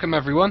 So welcome,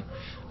 everyone.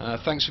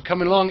 Thanks for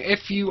coming along.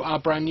 If you are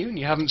brand new and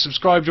you haven't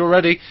subscribed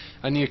already,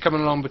 and you're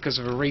coming along because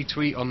of a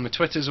retweet on the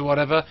Twitters or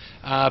whatever,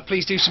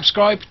 please do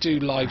subscribe. Do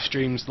live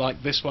streams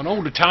like this one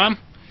all the time.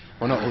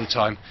 Well, not all the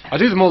time. I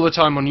do them all the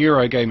time on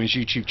Eurogamer's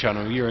YouTube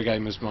channel.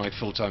 Eurogamer's my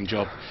full-time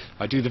job.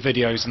 I do the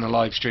videos and the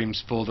live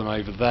streams for them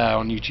over there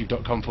on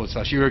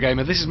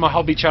youtube.com/Eurogamer. This is my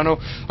hobby channel.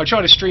 I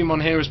try to stream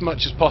on here as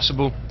much as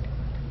possible.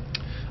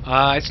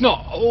 It's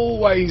not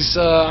always,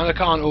 and I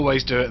can't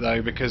always do it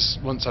though, because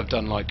once I've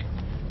done like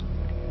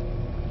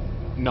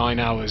 9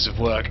 hours of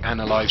work and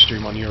a live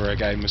stream on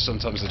Eurogamer,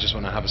 sometimes I just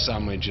want to have a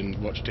sandwich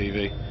and watch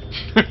TV.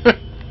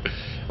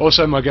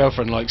 Also, my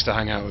girlfriend likes to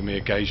hang out with me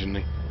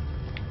occasionally.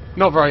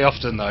 Not very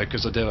often though,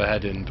 because I do a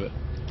head in, but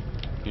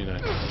you know.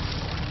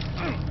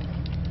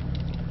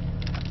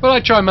 Well, I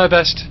try my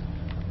best,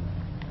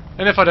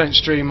 and if I don't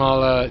stream,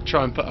 I'll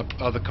try and put up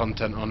other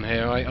content on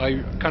here.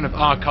 I kind of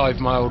archive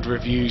my old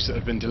reviews that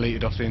have been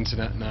deleted off the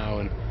internet now,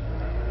 and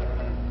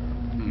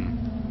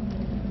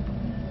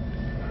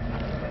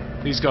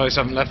these guys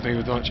haven't left me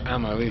with much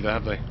ammo either,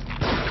 have they?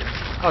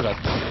 Oh god!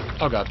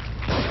 Oh god!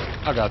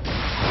 Oh god!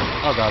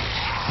 Oh god!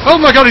 Oh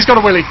my god! He's got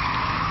a willy!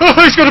 Oh,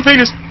 he's got a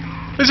penis!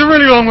 It's a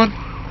really long one.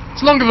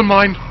 It's longer than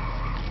mine.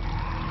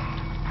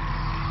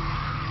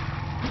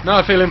 Now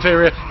I feel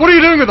inferior. What are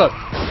you doing with that?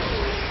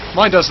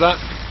 Mine does that.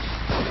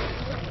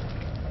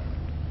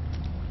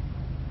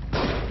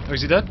 Oh,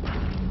 is he dead?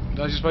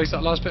 Did I just waste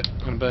that last bit? I'm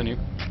going to burn you.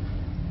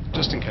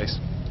 Just in case.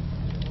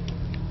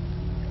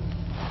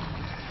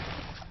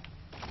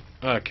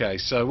 Okay,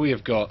 so we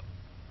have got...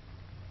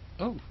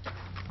 Oh.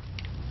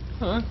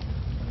 Alright.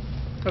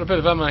 Got a bit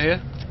of ammo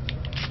here.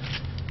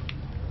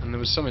 And there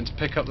was something to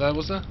pick up there,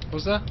 was there?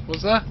 Was there?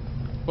 Was there?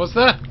 Was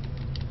there?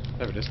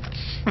 There it is.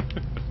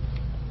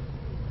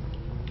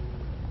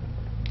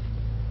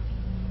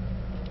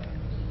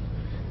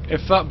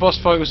 If that boss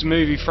fight was a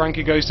movie,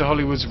 Frankie Goes to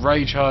Hollywood's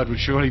Rage Hard would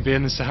surely be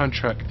in the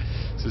soundtrack.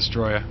 Says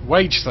Destroyer.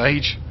 Wage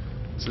Sage,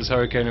 says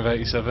Hurricane of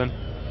 87.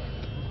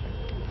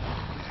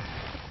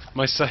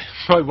 My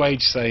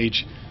wage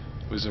sage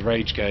was a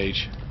rage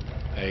gauge.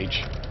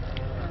 Age.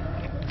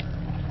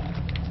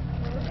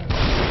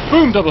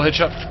 Boom, double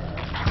headshot.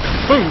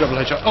 Boom, double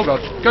headshot. Oh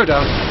god, go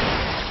down.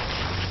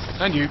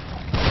 And you.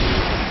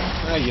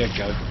 There you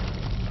go.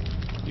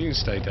 You can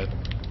stay dead.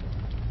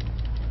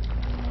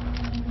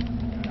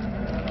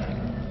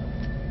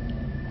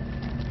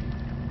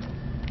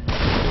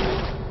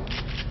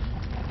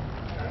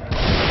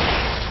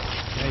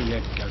 There you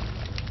go.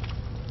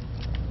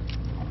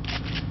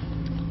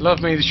 Love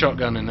me the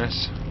shotgun in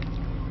this.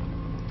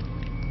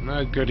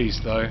 No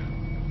goodies though.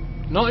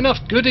 Not enough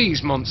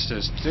goodies,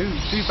 monsters. Do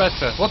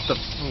better. What the?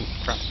 Oh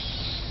crap!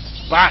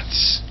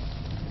 Bats.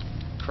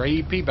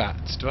 Creepy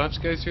bats. Do I have to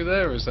go through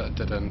there, or is that a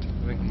dead end?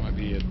 I think it might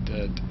be a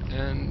dead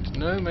end.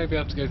 No, maybe I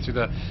have to go through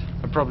there.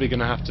 I'm probably going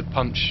to have to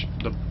punch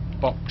the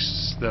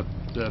box. The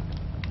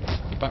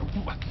back.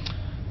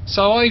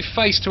 So I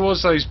faced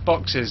towards those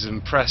boxes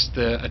and pressed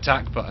the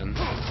attack button,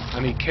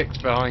 and he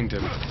kicked behind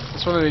him.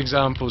 It's one of the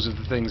examples of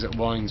the things that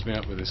winds me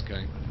up with this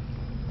game.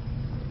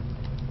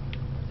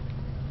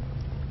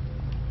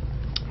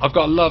 I've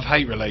got a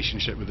love-hate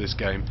relationship with this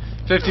game.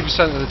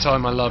 50% of the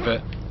time I love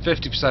it,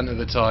 50% of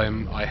the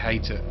time I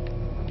hate it.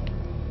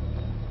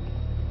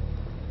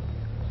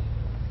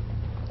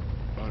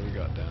 What have we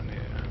got down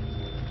here?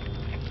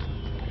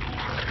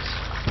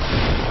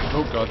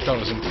 Oh god, that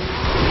wasn't...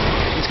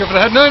 Let's go for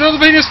the head. No, not the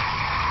penis!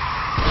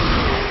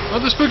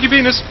 Not the spooky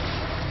penis!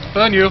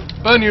 Burn you,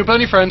 burn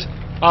your friend.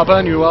 I'll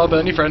burn you, I'll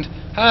burn your friend.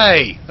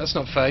 Hey! That's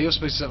not fair, you're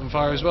supposed to set on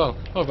fire as well.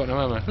 Oh, I've got no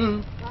ammo.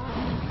 Ooh.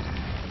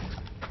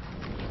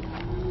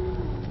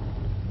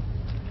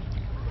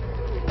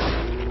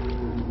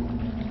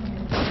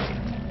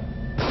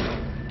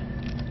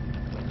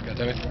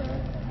 Damn it.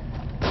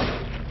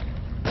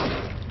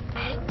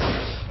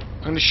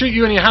 I'm going to shoot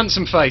you in your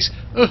handsome face.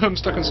 Oh, I'm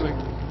stuck on something.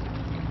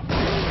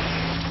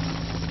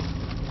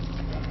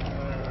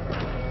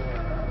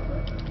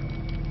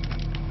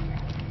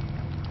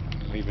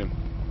 Leave him.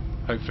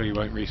 Hopefully he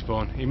won't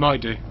respawn. He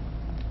might do.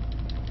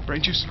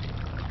 Brain juice.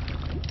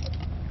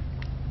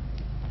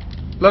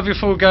 Love your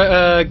full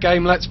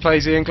game Let's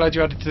Plays, Ian. Glad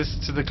you added this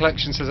to the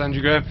collection, says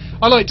Andrew Graham.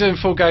 I like doing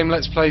full game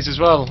Let's Plays as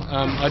well.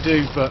 I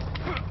do, but...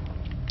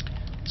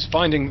 it's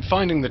finding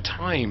the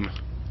time.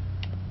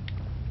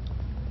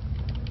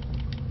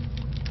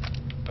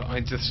 But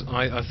I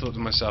thought to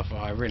myself, oh,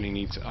 I really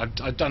need to.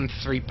 I've done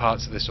 3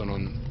 parts of this one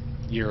on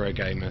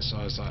Eurogamer, so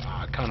I was like,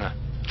 oh,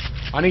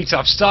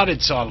 I've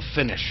started, so I'll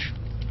finish.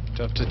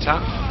 Do I have to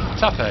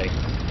tap A?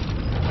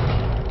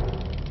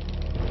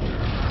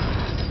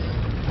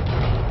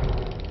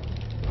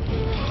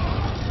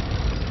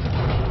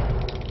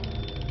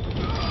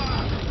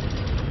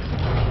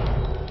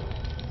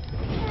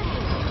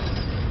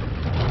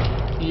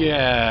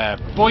 Yeah,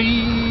 boy!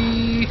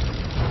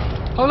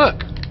 Oh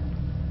look!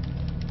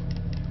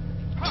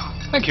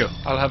 Thank you,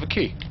 I'll have a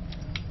key.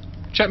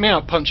 Check me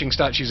out punching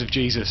statues of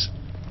Jesus.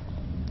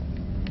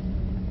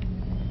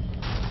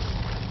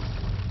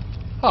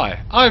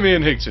 Hi, I'm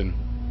Ian Higton.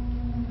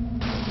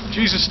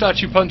 Jesus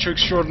statue puncher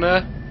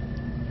extraordinaire.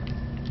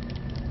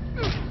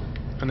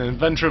 And an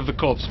inventor of the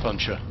corpse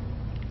puncher.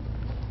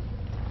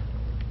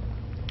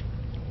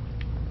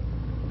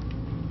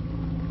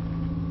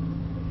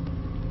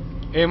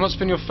 Ian, what's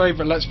been your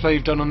favourite Let's Play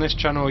you've done on this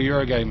channel or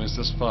Eurogamers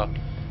thus far?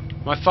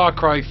 My Far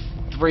Cry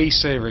 3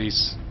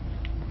 series.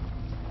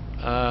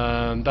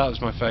 That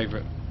was my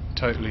favourite.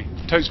 Totally.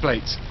 Totes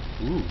plates.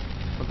 Ooh,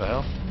 what the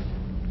hell?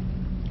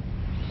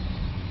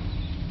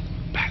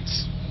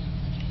 Bats.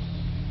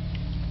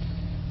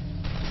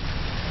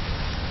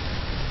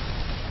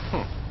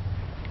 Huh.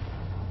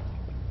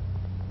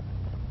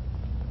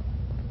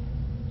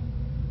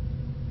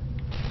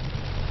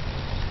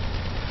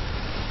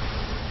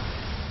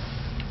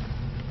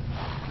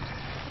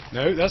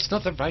 No, that's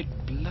not the right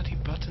bloody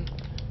button.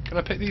 Can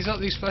I pick these up,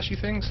 these flashy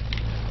things?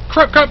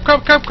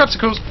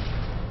 Crapsicles!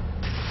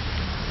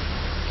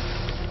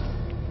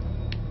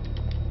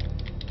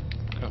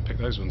 Can't pick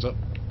those ones up.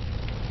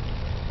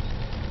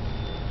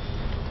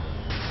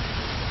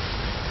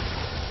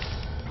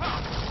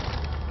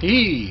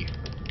 Eee!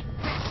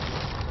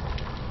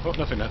 Oh,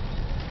 nothing there.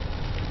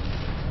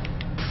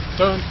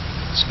 Don't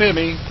spear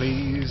me,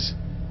 please.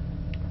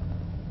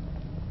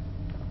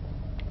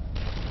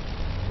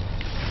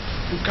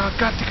 God,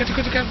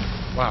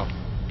 wow.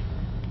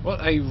 What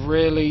a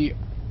really,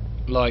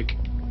 like...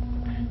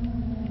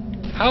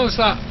 how is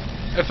that...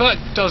 if that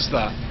does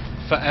that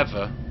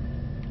forever...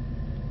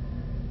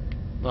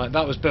 like,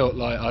 that was built,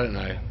 like, I don't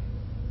know...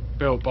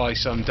 built by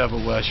some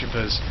devil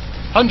worshippers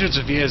hundreds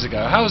of years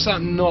ago. How has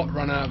that not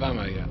run out of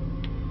ammo yet?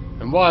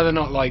 And why are they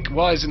not, like...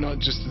 why is it not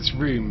just this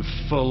room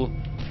full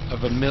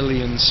of a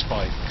million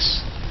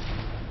spikes?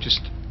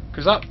 Just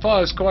Because that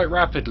fires quite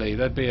rapidly.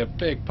 There'd be a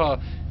big part.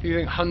 Do you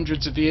think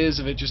hundreds of years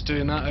of it just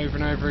doing that over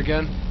and over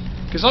again?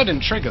 Because I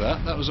didn't trigger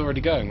that. That was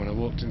already going when I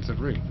walked into the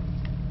room.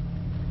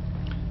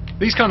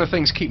 These kind of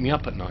things keep me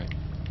up at night.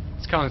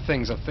 It's kind of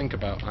things I think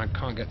about and I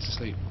can't get to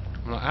sleep.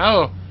 I'm like,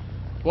 oh,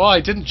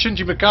 why didn't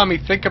Shinji Mikami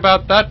think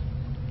about that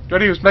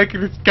when he was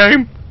making this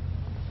game?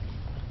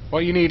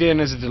 What you need in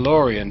is a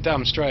DeLorean.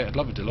 Damn straight, I'd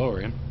love a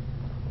DeLorean.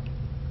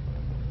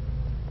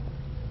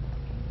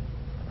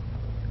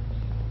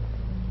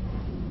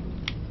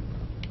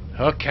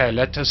 Okay,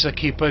 let us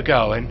keep her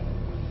going.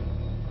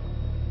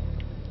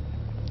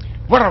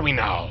 Where are we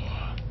now?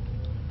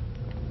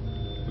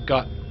 We've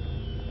got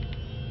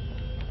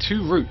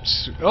 2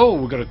 routes. Oh,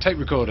 we've got a tape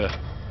recorder.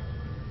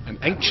 An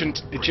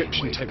ancient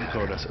Egyptian tape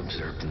recorder.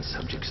 Observed in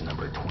subjects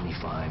number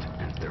 25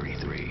 and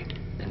 33.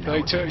 And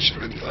 32. It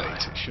should have been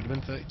 32. Should have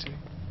been 32.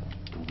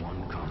 The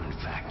one common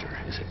factor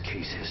is a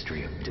case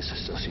history of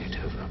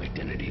dissociative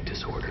identity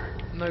disorder.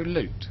 No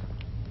loot.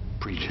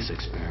 Previous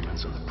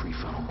experiments on the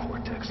prefrontal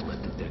cortex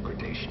led to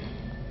degradation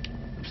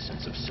of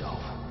sense of self,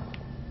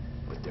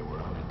 but there were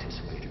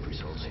unanticipated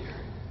results here.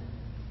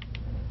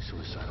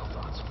 Suicidal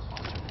thoughts,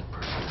 alternate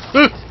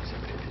personalities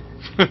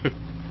exhibited.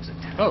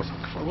 Oh,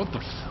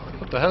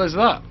 what the hell is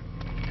that?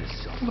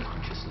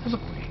 Self-consciousness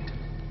waned.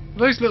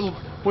 Those little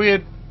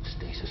weird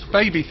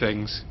baby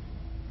things.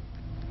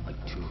 Like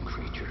 2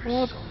 creatures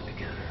What sewn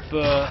together.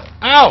 the...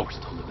 Ow!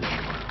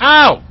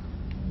 Ow!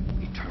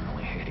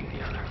 Eternally hating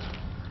the other.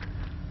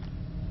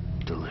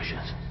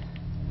 Delicious.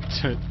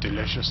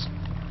 Delicious.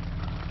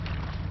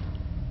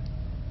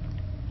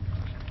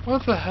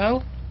 What the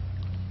hell?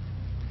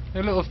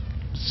 They're little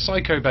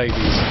psycho babies.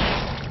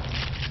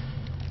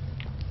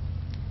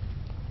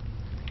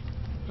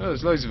 Oh,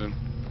 there's loads of them.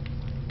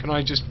 Can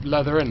I just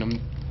leather in them?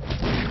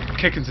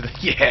 Kick into the...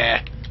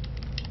 Yeah!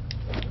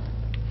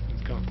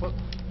 What?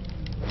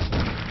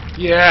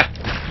 Yeah!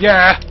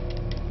 Yeah!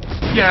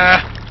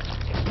 Yeah!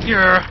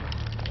 Yeah!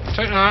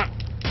 Take that!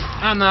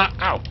 And that!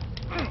 Ow!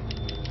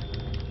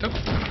 Nope.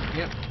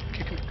 Yep.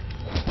 Kick him.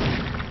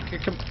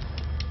 Kick him.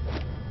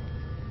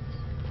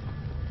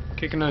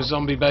 Kicking those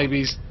zombie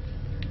babies.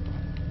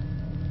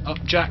 Up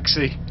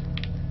Jaxie.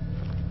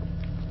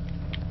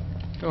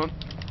 Go on.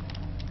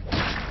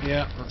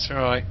 Yeah, that's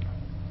alright.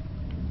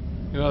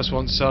 Who else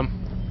wants some?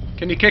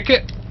 Can you kick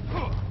it?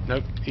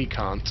 Nope, he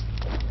can't.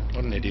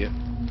 What an idiot.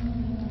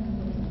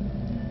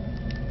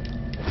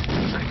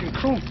 I can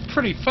crawl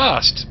pretty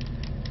fast.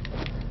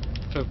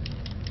 For...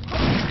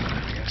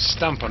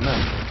 Stamp on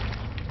them.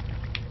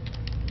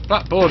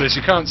 Flat borders,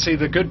 you can't see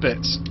the good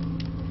bits.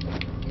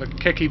 The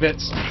kicky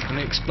bits and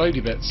the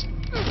explodey bits.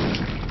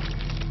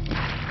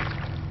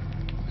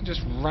 I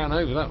just ran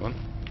over that one.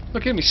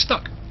 Look at me,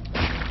 stuck.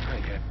 There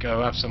you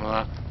go, have some of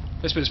that.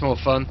 This bit's more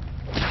fun.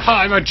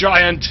 I'm a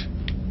giant!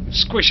 I'm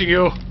squishing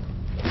you!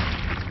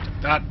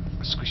 That,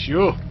 squish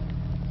you!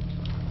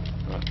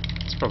 Right,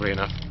 it's probably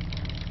enough.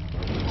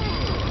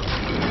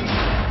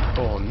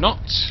 Or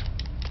not.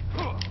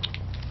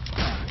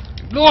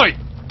 Lloyd!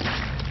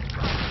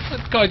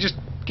 That guy just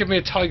gave me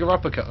a tiger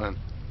uppercut then.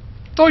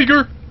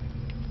 Tiger!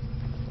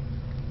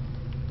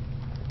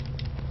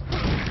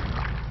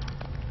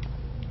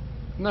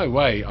 No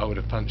way I would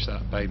have punched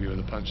that baby with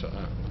a punch like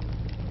that.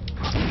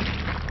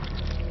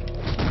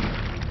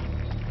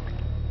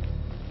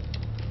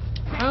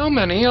 How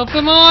many of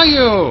them are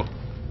you?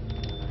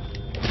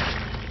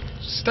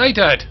 Stay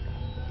dead.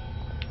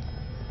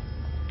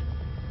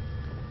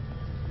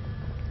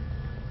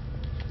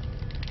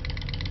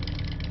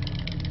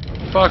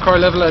 Far Cry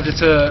level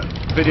editor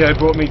video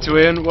brought me to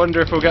Ian.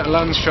 Wonder if we'll get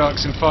land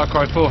sharks in Far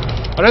Cry 4.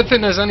 I don't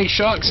think there's any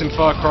sharks in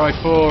Far Cry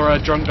 4,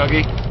 Drunk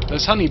Duggy.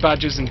 There's honey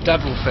badgers and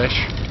devilfish,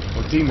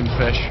 or demon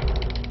fish.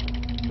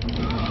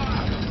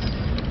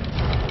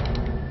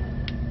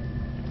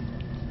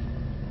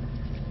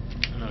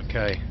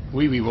 Okay,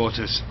 wee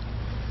waters.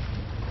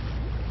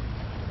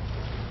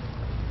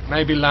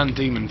 Maybe land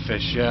demon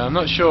fish, yeah. I'm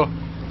not sure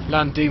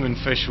land demon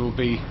fish will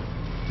be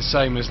the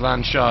same as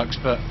land sharks,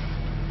 but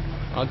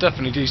I'll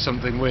definitely do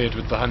something weird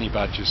with the honey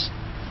badgers.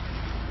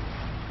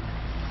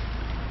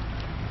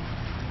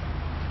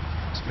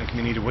 It's making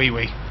me need a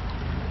wee.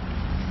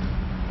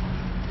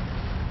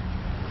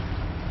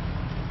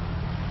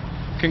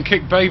 Can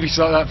kick babies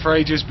like that for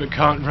ages but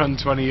can't run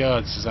 20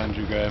 yards, says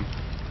Andrew Graham.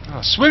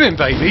 Oh, swimming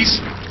babies!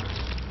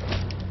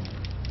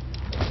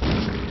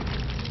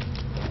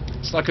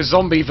 It's like a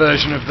zombie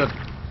version of the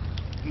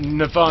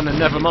Nirvana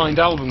Nevermind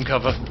album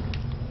cover.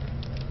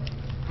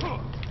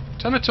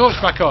 Turn the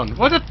torch back on.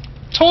 Why the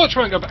torch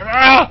won't go back?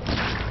 Ah!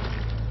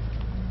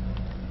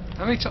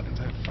 How many times?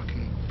 Don't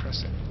fucking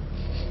press it.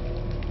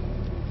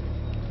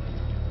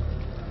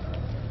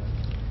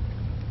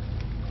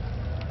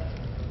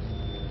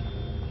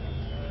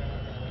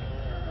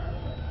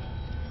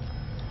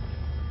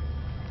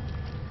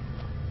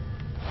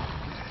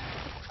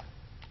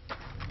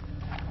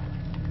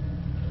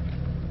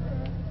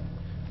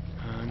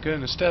 I'm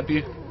going to stab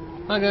you.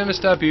 I'm going to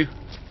stab you.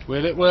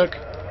 Will it work?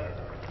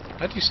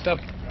 How do you stab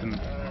them?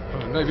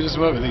 Oh, maybe it doesn't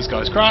work with these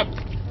guys. Crap!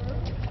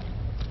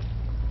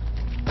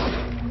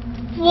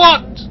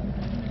 What?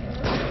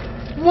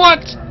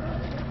 What?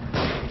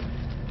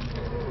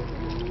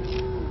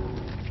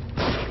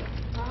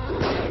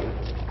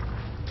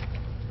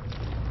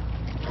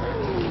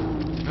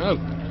 No.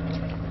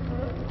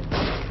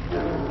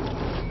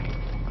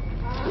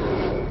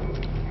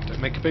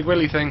 Don't make a big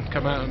willy thing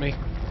come out of me.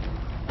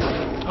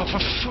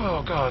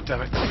 Oh, God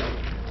damn it.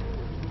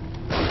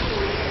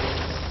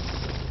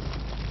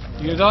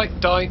 You gonna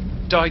die?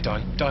 Die, die,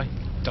 die, die,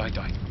 die,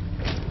 die.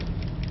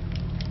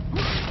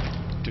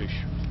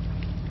 Douche.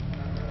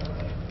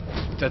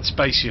 Dead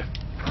space you.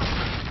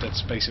 Dead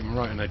space him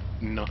right in the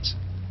nuts.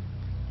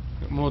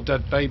 Got more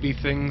dead baby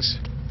things.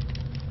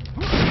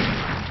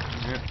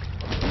 Yeah.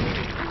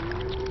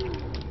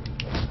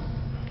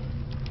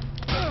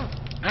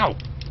 Ow!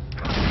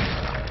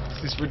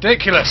 This is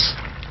ridiculous!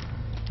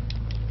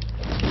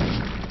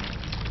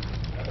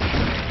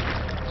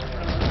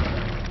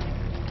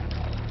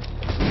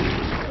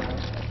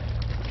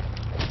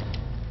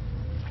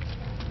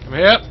 Come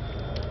here!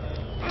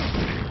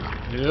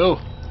 You!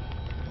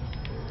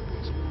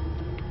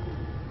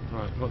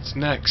 Right, what's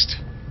next?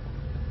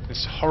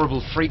 This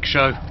horrible freak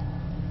show.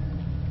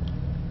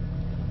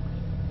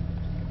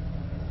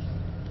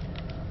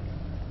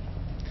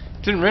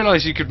 Didn't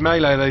realise you could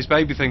melee those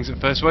baby things at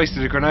first.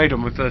 Wasted a grenade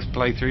on my first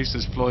playthrough,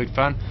 says Floyd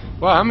Fan.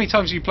 Wow, how many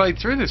times have you played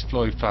through this,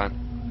 Floyd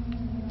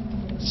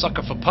Fan?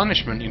 Sucker for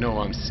punishment, you know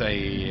what I'm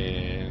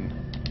saying.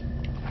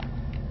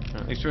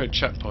 At least we're at a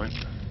checkpoint.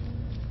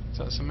 Is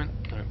that something?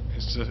 No,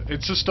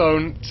 it's a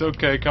stone. It's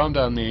okay, calm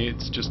down there.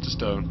 It's just a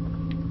stone.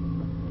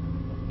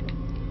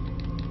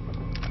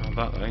 How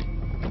that way?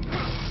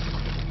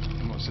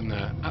 And what's in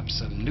there?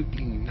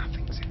 Absolutely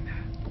nothing's in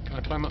there. Can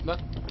I climb up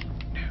that?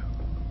 No.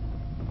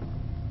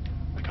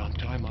 I can't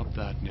climb up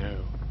that,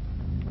 no.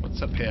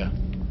 What's up here?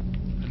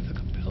 Anything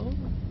up here?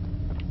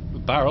 The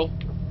barrel?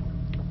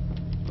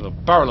 The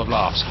barrel of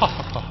laughs. Ha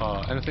ha ha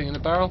ha. Anything in the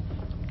barrel?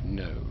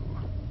 No.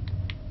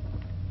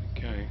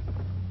 Okay.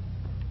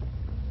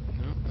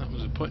 No, that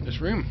was a pointless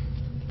room.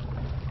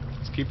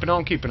 Let's keep it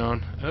on, keep it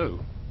on. Oh.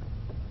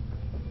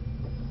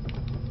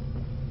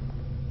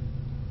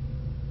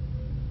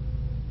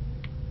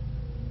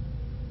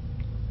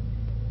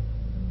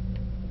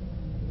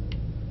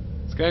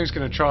 This game's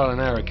going to trial and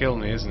error kill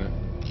me, isn't it?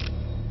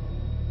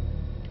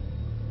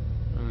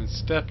 I'm going to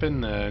step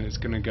in there and it's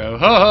going to go,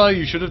 ha ha,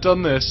 you should have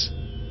done this.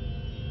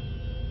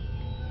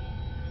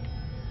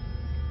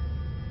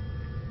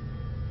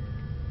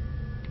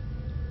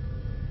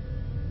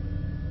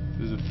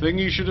 There's a thing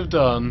you should have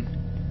done,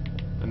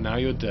 and now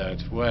you're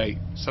dead. Wait,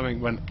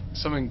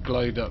 something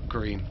glowed up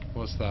green.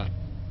 What's that?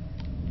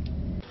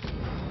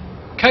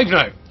 Cave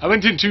note! I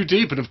went in too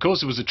deep and of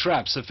course it was a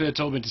trap. Sophia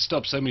told me to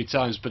stop so many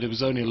times, but it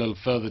was only a little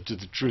further to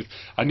the truth.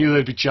 I knew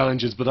there'd be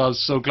challenges, but I was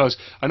so close.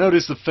 I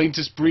noticed the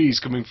faintest breeze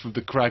coming from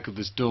the crack of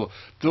this door.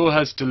 The door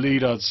has to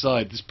lead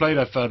outside. This plate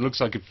I found looks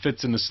like it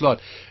fits in the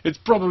slot. It's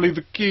probably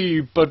the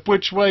key, but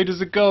which way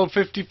does it go?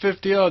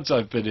 50-50 odds.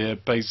 I've been here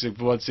pacing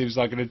for what seems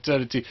like an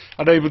eternity,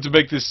 unable to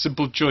make this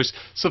simple choice.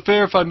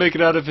 Sophia, if I make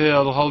it out of here,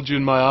 I'll hold you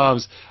in my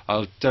arms.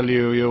 I'll tell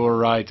you you were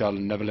right. I'll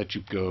never let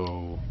you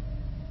go.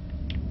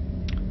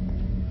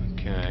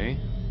 Okay.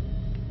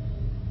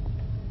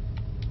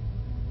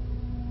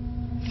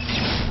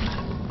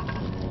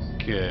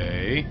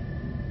 Okay.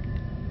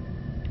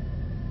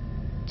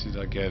 Did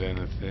I get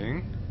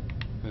anything?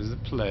 There's the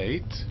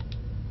plate.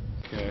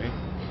 Okay.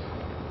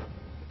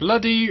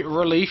 Bloody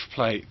relief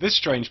plate. This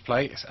strange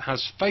plate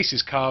has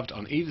faces carved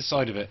on either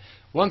side of it.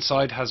 One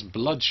side has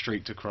blood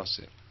streaked across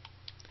it.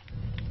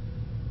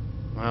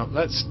 Well,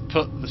 let's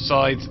put the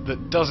side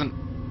that doesn't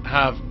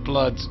have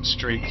blood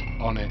streaked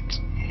on it.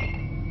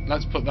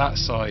 Let's put that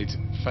side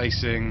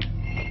facing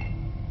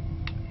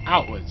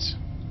outwards.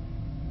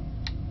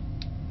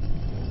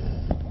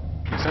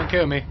 Please don't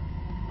kill me.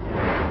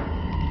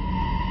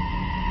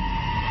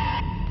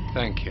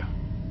 Thank you.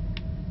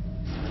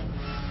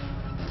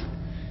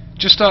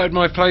 Just started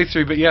my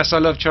playthrough, but yes, I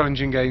love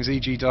challenging games,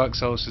 e.g. Dark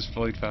Souls, as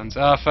Floyd fans.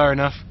 Ah, fair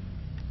enough.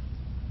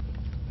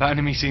 That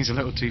enemy seems a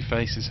little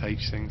two-faced as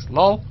H things.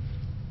 LOL.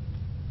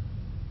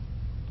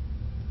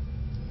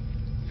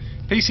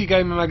 PC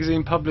Gamer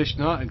Magazine published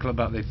an article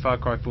about the Far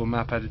Cry 4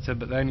 map editor,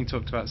 but they only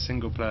talked about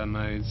single-player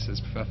modes as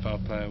FR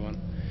Player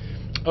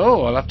 1.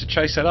 Oh, I'll have to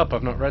chase that up.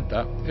 I've not read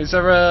that. Is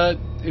there a?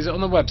 Is it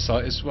on the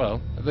website as well?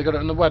 Have they got it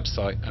on the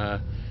website?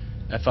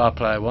 FR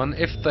Player 1.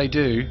 If they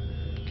do,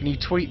 can you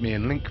tweet me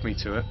and link me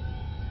to it?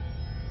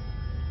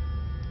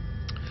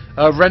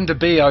 Render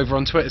B over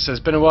on Twitter says,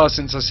 "Been a while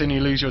since I've seen you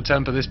lose your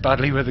temper this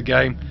badly with a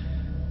game."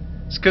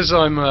 It's because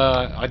I'm.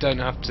 I don't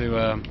have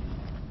to.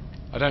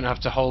 I don't have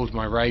to hold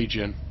my rage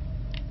in.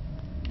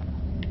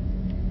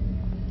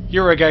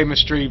 Eurogamer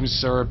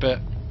streams are a bit.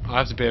 I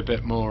have to be a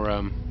bit more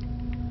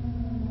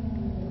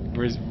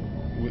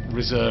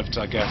reserved,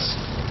 I guess.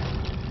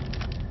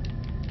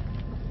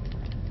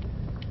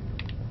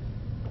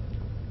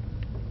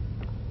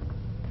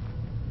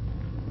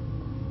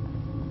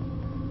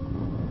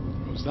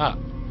 What was that?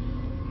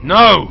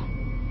 No!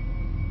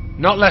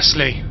 Not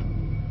Leslie!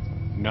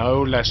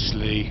 No,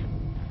 Leslie.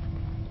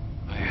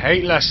 I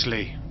hate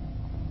Leslie.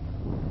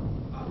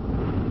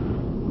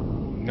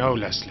 No,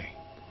 Leslie.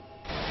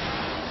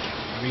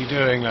 What are you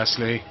doing,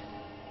 Leslie?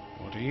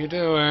 What are you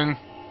doing?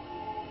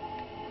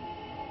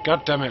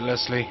 God damn it,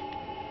 Leslie.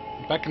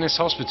 I'm back in this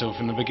hospital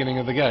from the beginning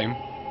of the game.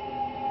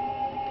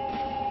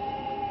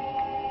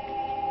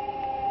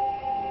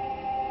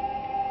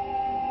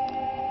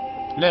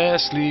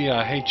 Leslie,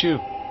 I hate you.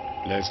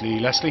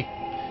 Leslie.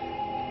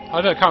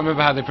 I can't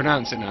remember how they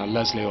pronounce it now,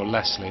 Leslie or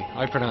Leslie.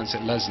 I pronounce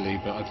it Leslie,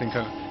 but I think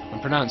I'm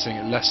pronouncing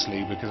it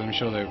Leslie because I'm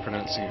sure they were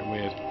pronouncing it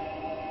weird.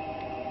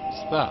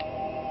 What's that?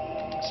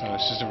 So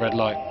it's just a red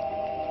light.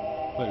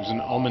 But it was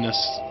an ominous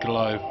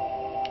glow.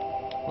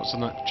 What's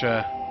on that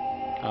chair?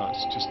 Oh,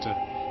 it's just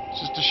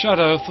a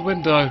shadow of the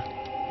window.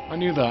 I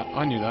knew that.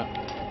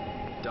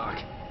 Doc,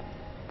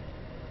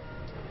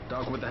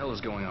 what the hell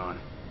is going on?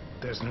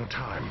 There's no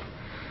time.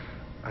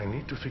 I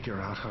need to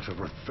figure out how to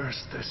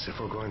reverse this if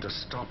we're going to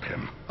stop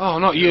him. Oh,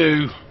 not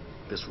you,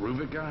 This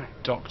Ruvik guy?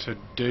 Dr.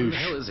 Who Douche. the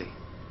hell is he?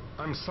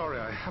 I'm sorry,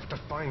 I have to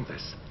find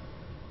this.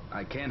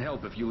 I can't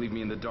help if you leave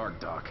me in the dark,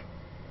 Doc.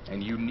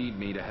 And you need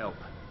me to help.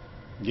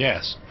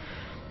 Yes.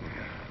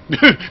 We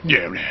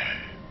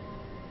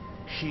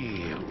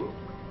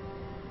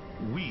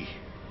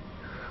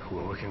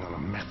were working on a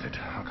method.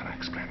 How can I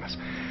explain this?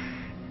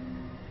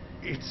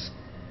 It's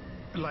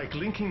like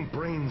linking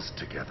brains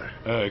together.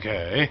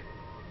 Okay.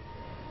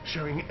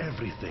 Sharing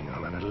everything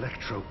on an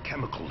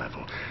electrochemical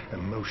level.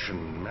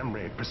 Emotion,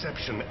 memory,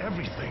 perception,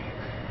 everything.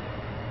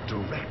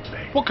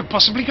 Directly. What could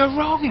possibly go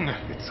wrong?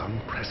 It's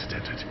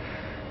unprecedented.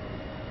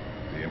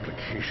 The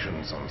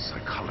implications on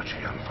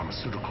psychology, on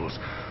pharmaceuticals,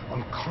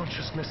 on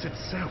consciousness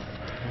itself.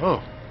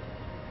 Oh.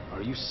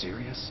 Are you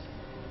serious?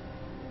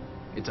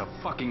 It's a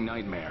fucking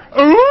nightmare.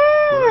 What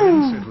I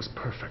Ooh. said was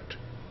perfect.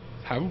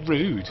 How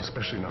rude.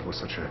 Especially not with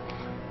such a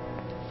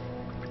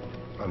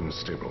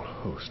unstable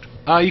host.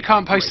 You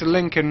can't post a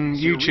link in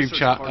So your YouTube research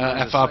chat,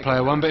 partner is a FR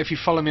Player 1, psychopath. but if you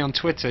follow me on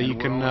Twitter, And you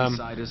we're can all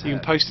inside his you can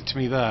head. post it to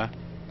me there.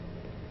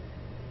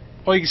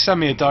 Or you can send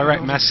me a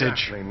direct Not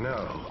message Exactly,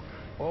 no.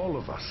 All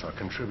of us are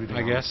contributing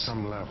I guess. on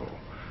some level.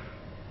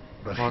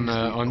 But On, he's the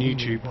on only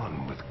YouTube.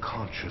 one with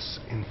conscious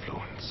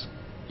influence.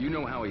 You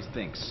know how he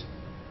thinks.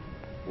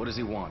 What does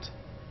he want?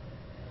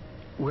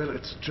 Well,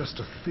 it's just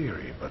a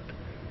theory, but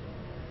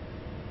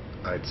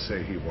I'd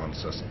say he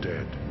wants us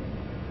dead.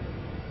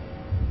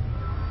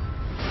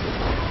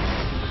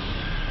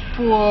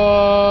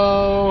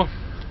 Whoa!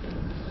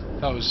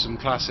 That was some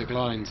classic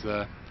lines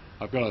there.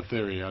 I've got a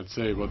theory. I'd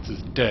say what's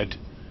is dead.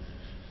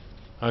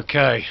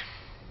 Okay.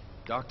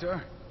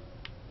 Doctor?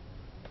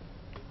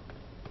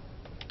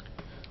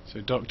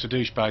 So Dr.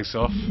 Douchebag's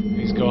off.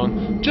 He's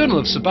gone. Journal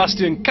of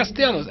Sebastian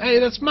Castellanos. Hey,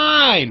 that's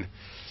mine!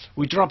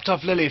 We dropped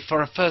off Lily for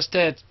her first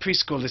day at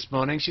preschool this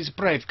morning. She's a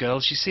brave girl.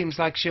 She seems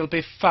like she'll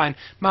be fine.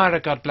 Myra,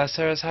 God bless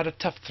her, has had a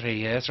tough 3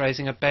 years.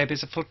 Raising a baby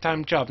is a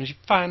full-time job, and she's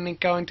finally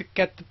going to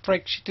get the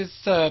break she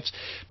deserves.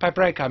 By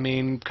break, I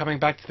mean coming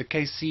back to the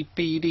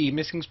KCPD,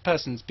 Missing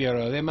Persons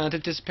Bureau. The amount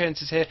of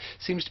disappearances here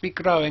seems to be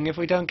growing. If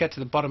we don't get to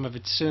the bottom of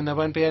it soon, there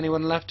won't be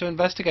anyone left to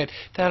investigate.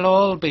 They'll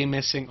all be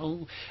missing.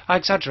 Oh, I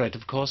exaggerate,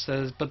 of course,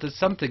 but there's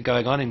something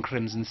going on in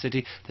Crimson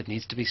City that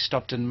needs to be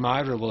stopped, and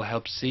Myra will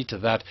help see to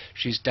that.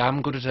 She's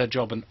damn good at her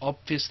job and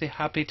obviously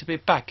happy to be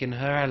back in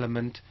her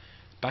element.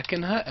 Back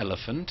in her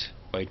elephant?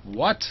 Wait,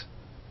 what?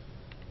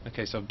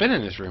 Okay, so I've been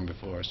in this room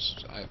before,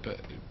 but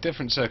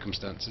different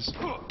circumstances.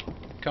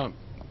 Can't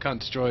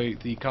destroy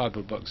the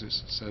cardboard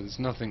boxes, so there's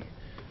nothing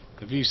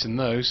of use in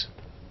those.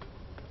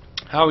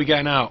 How are we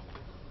getting out?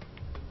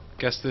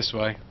 Guess this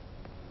way.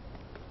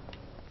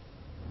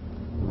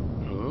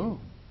 Oh.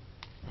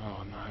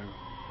 Oh no.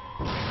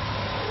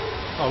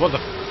 Oh, what the...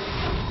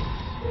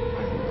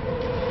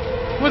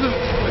 Where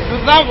the...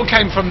 That one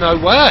came from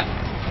nowhere!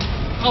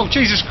 Oh,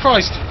 Jesus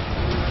Christ!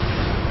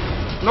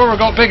 Laura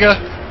got bigger!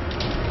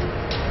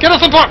 Get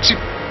off the box, you...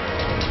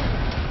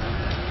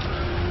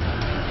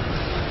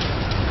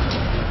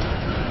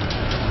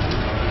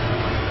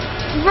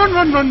 Run!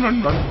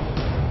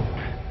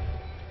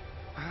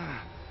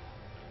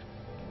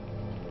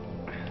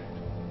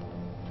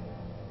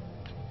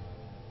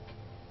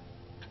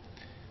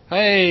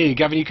 Hey,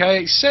 Gavin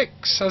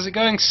UK86, how's it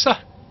going, sir?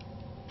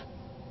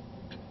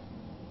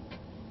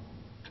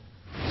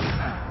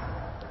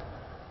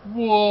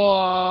 What?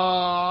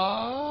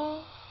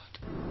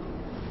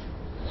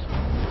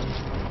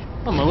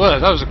 Oh my word,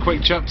 that was a quick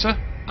chapter.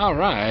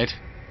 Alright.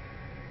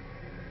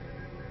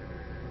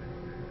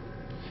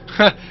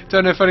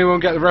 Don't know if anyone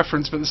get the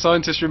reference, but the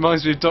scientist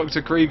reminds me of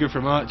Dr. Krieger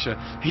from Archer.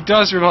 He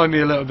does remind me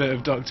a little bit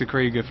of Dr.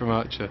 Krieger from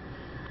Archer.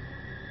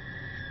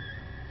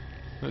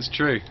 That's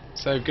true.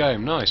 Save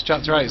game. Nice.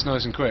 Chapter 8 is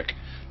nice and quick.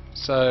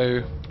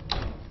 So,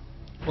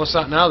 what's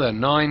that now then?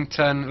 9,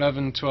 10,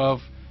 11, 12,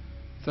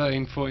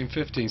 13, 14,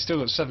 15. Still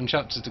got 7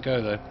 chapters to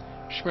go though.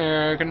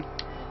 Schmergen.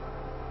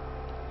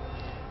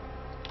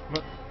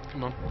 What?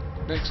 Come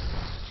on. Next.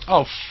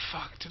 Oh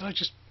fuck, did I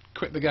just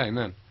quit the game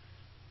then?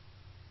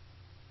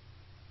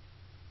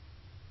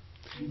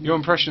 Your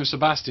impression of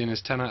Sebastian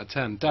is 10 out of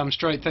 10. Damn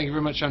straight, thank you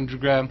very much, Andrew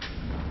Graham.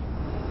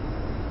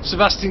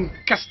 Sebastian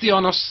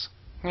Castellanos.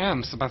 Yeah,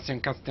 I'm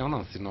Sebastian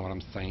Castellanos, you know what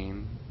I'm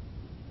saying.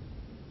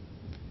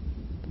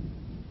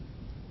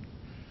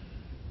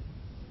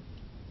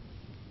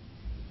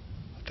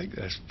 I think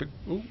there's...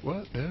 Oh,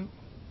 what? No.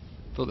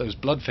 Thought there was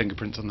blood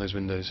fingerprints on those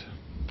windows.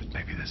 But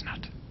maybe there's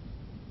not.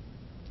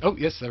 Oh,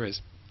 yes, there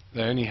is.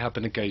 They only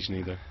happen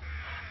occasionally, though.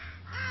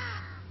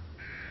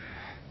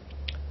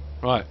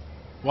 Right.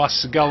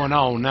 What's going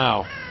on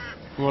now?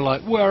 We're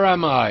like, where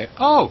am I?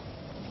 Oh!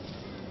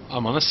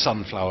 I'm on a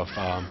sunflower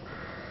farm.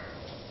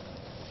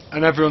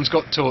 And everyone's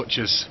got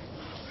torches.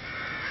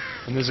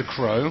 And there's a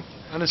crow.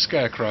 And a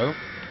scarecrow.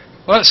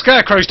 Well, that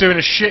scarecrow's doing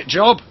a shit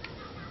job!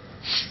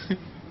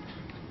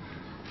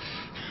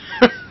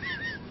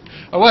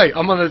 Oh wait,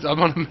 I'm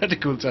on a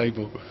medical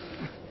table.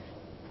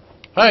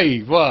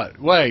 Hey, what?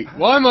 Wait,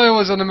 why am I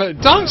always on a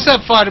Don't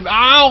set fire to me!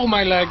 Ow,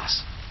 my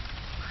legs!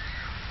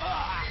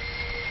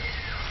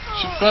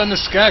 Should burn the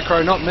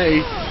scarecrow, not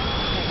me.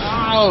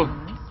 Ow!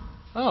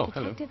 Oh,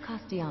 hello. Detective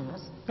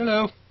Castellanos.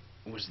 Hello.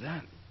 Was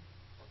that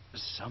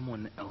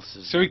someone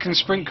else's... So he can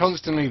sprint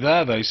constantly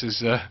there, though,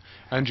 says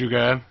Andrew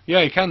Graham.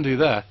 Yeah, he can do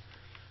there.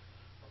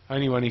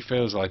 Only when he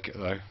feels like it,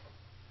 though.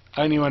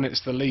 Only when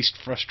it's the least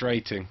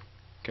frustrating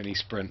can he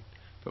sprint.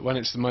 But when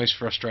it's the most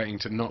frustrating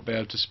to not be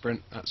able to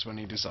sprint, that's when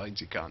he decides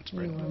he can't You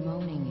sprint. were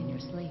moaning in your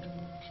sleep.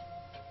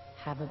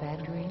 Have a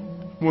bad dream?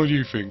 What do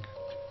you think?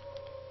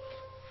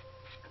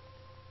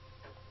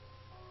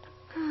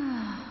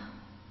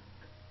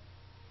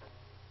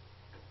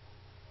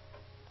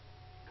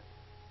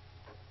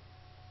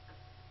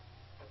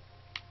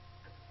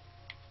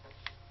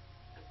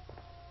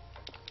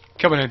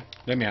 Come on in,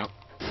 let me out.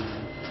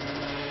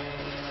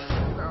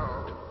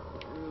 No,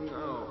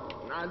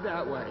 not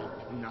that way.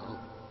 No.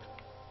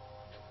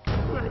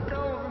 Let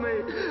go of me!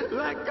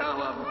 Let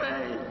go of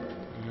me!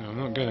 Yeah, I'm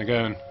not gonna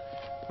go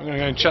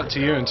and chat to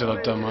you until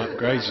I've done my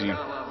upgrades, you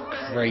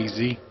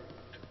crazy.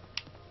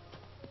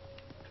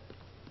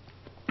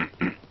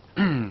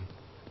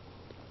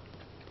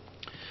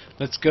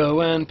 Let's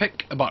go and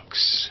pick a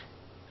box.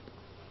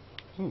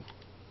 Ooh,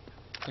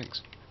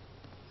 thanks.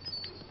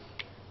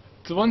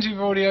 The ones you've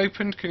already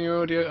opened, can you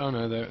already... Oh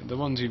no, the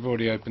ones you've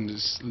already opened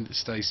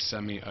stay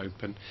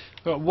semi-open.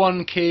 We've got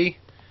one key.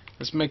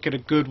 Let's make it a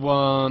good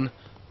one.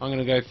 I'm going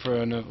to go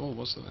for another... Oh,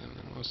 what's that?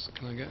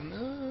 Can I get...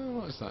 No,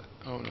 what is that?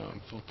 Oh no, I'm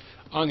full.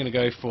 I'm going to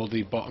go for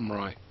the bottom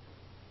right.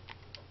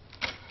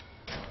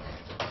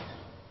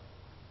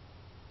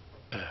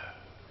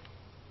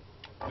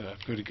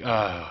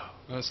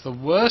 That's the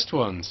worst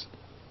ones.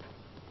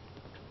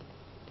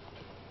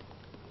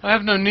 I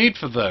have no need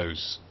for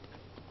those.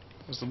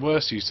 That's the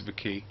worst use of a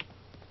key.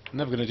 I'm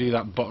never going to do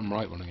that bottom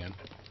right one again.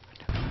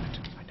 I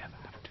never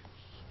have to.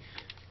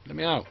 Let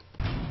me out.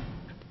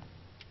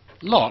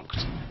 Locked?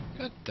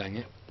 God dang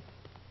it.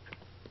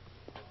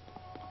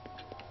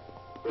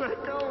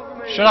 Let go of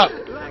me! Shut up!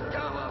 Let go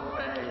of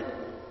me!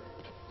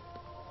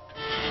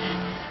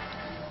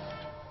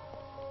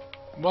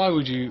 Why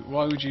would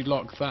you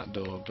lock that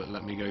door but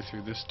let me go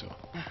through this door?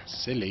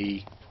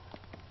 Silly.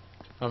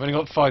 I've only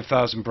got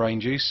 5,000 brain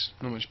juice.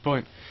 Not much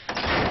point.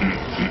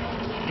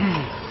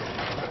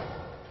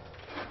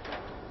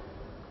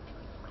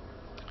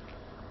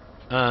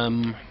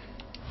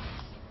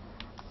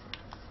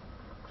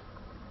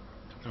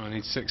 I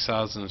need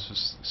 6,000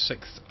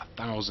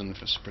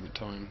 for sprint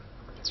time.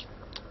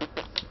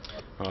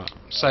 Right,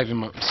 saving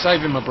my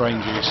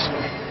brain juice.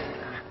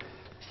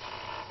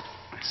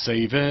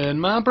 Saving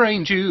my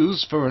brain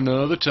juice for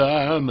another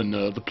time,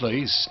 another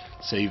place.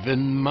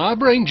 Saving my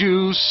brain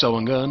juice, so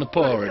I'm gonna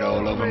pour it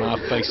all over my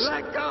face.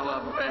 Let go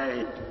of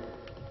me!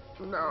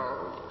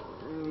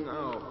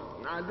 No,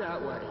 not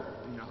that way.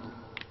 No.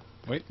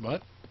 Wait,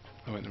 what?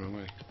 I went the wrong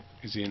way.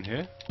 Is he in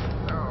here?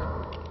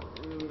 No,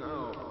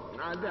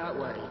 not that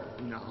way.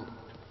 No.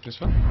 This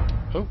one?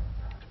 Oh,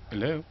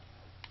 hello.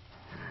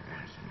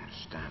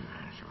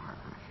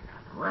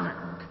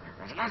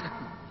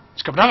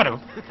 It's coming out of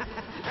him.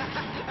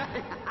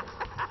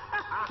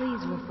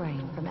 Please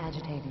refrain from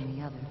agitating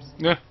the others.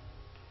 Yeah.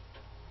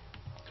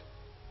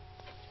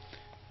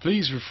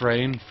 Please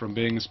refrain from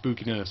being a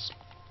spooky nurse.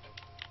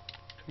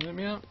 Let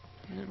me out.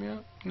 Let me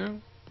out. No.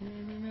 Let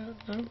me out.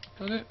 No.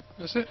 That's it.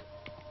 That's it.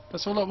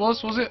 That's all that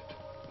was it?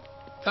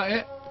 That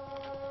it?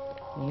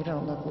 You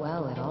don't look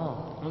well at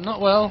all. I'm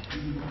not well.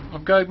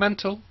 I'm going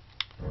mental.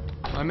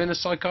 I'm in a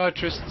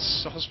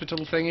psychiatrist's hospital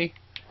thingy.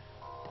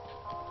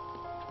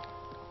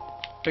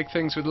 Big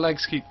things with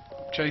legs keep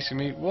chasing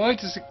me. Why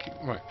does it keep...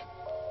 Right.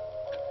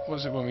 What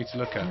does it want me to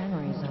look at?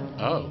 Memories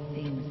are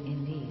vague things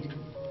indeed.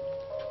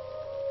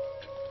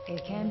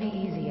 It can be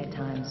easy at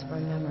times for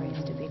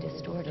memories to be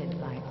distorted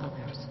by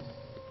others.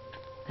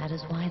 That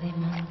is why they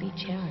must be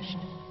cherished.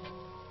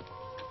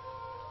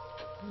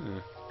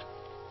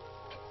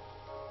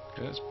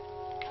 Yeah, it's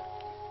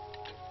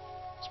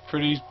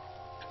pretty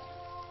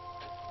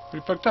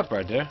fucked up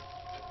right there.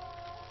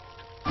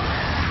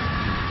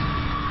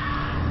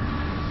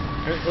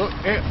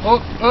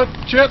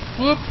 Chip,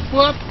 whoop,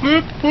 whoop,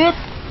 whoop, whoop,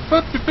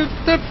 whoop, whoop,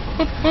 whoop,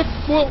 whoop,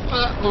 whoop,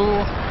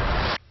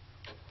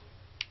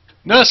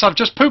 Nurse, I've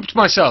just pooped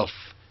myself.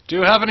 Do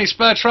you have any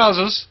spare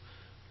trousers?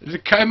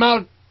 It came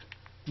out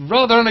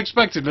rather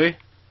unexpectedly.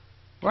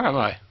 Where am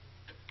I?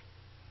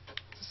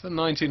 It's the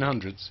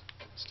 1900s.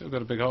 Still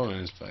got a big hole in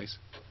his face.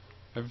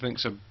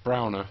 Everything's a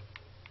browner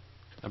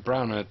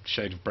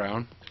shade of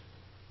brown.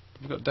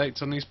 Have we got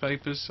dates on these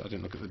papers? I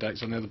didn't look at the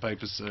dates on the other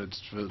papers, so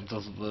it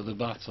doesn't really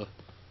matter.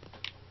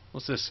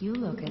 What's this? You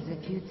look as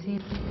if you'd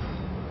seen...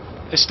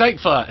 Estate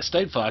fire.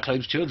 Estate fire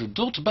claims children.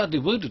 Daughter badly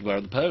wounded where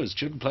the parents.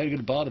 Children playing in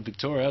a barn at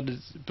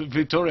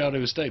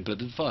Victoriano estate,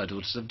 but in fire.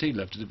 Daughter 17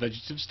 left in a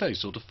vegetative state.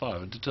 Sort of fire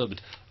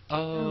undetermined.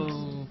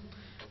 Oh,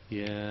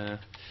 yeah.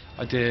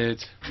 I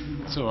did.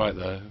 It's alright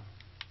though.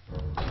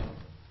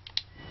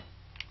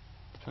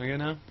 Can I go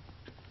now?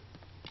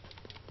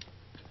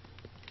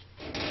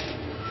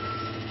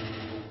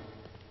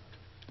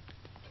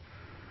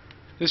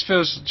 This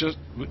feels just...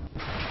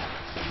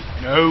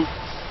 No!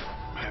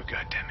 Oh,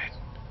 god damn it.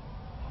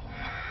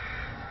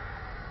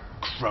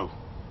 Crow.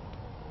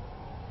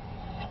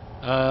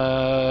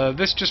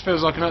 This just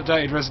feels like an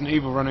updated Resident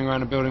Evil running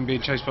around a building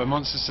being chased by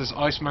monsters. Says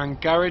Iceman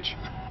Garage.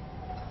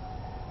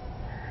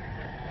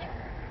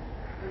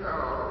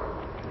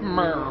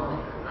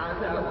 No.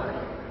 Not that way.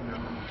 No.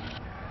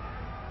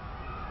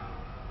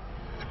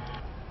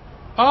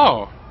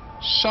 Oh!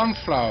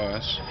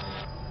 Sunflowers.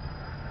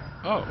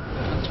 Oh.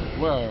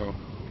 Whoa.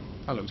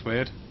 That looks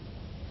weird.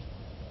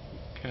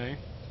 Okay.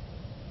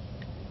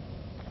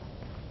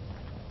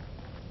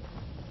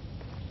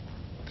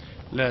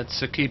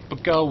 Let's keep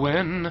a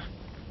going.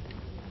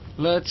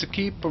 Let's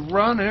keep a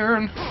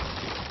running.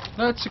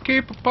 Let's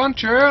keep a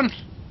punching.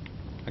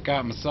 I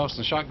got myself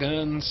some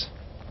shotguns.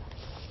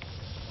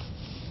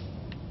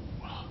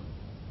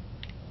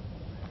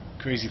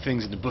 Crazy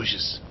things in the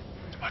bushes.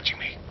 They're watching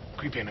me,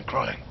 creeping and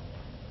crawling.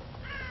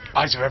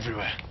 Eyes are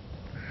everywhere.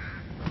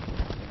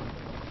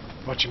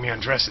 Watching me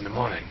undress in the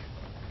morning.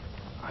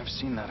 I've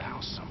seen that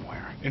house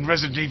somewhere. In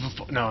Resident Evil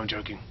 4. No, I'm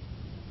joking.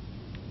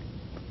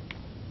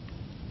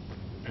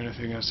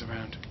 Anything else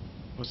around?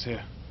 What's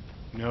here?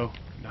 No,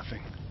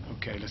 nothing.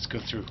 Okay, let's go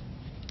through.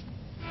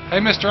 Hey,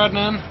 Mr.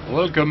 Adnan.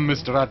 Welcome,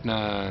 Mr.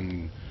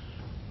 Adnan.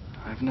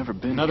 I've never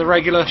been Another here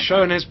regular before.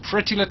 showing his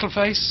pretty little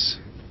face.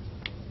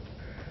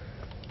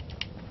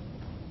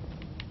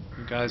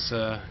 You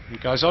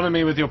guys honour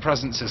me with your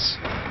presences.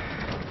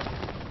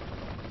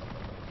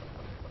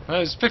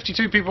 There's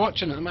 52 people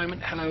watching at the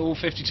moment. Hello, all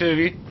 52 of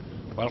you.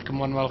 Welcome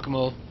one, welcome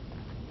all.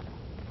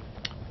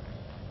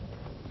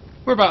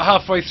 We're about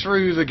halfway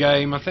through the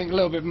game. I think a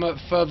little bit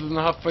further than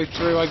halfway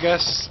through, I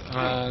guess.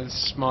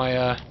 This is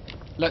my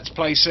Let's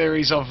Play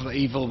series of The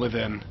Evil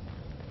Within,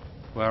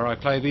 where I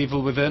play The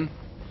Evil Within,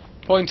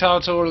 point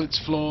out all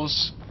its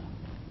flaws,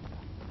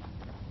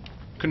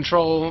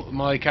 control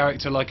my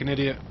character like an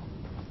idiot,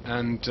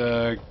 and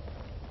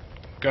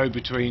go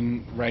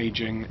between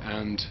raging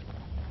and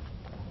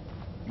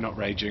not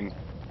raging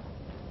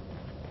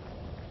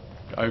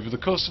over the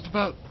course of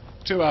about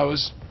 2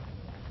 hours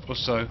or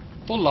so,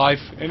 or live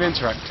and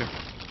interactive.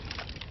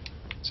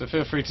 So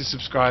feel free to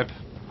subscribe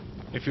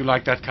if you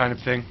like that kind of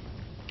thing.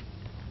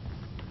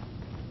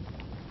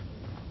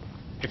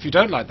 If you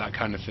don't like that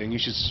kind of thing, you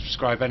should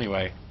subscribe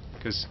anyway,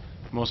 because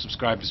more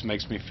subscribers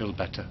makes me feel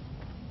better,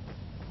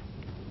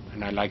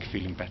 and I like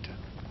feeling better.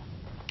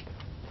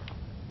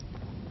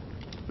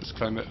 Let's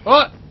climb it.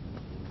 What?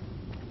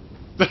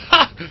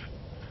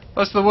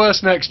 That's the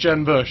worst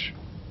next-gen bush.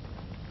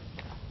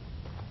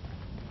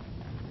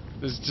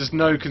 There's just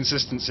no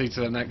consistency to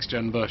the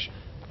next-gen bush.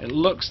 It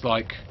looks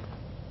like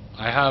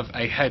I have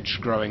a hedge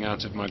growing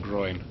out of my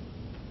groin.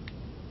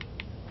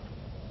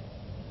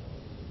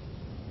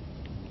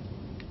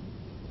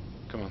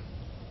 Come on.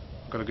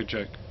 I've got a good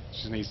joke. It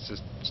just needs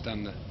to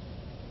stand there.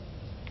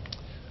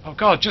 Oh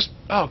god, just...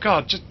 Oh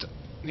god, just...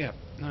 Yeah,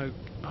 no...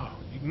 Oh,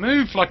 you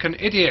move like an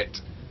idiot!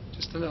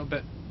 Just a little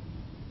bit.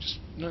 Just...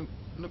 No,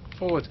 look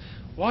forward.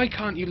 Why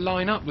can't you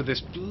line up with this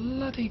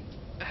bloody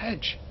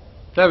hedge?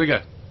 There we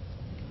go.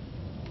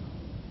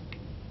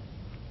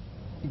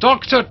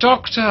 Doctor,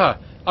 doctor!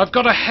 I've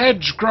got a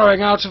hedge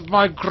growing out of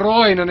my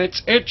groin and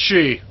it's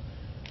itchy.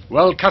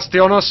 Well,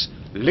 Castellanos,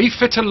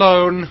 leave it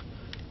alone.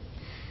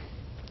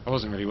 It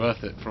wasn't really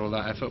worth it for all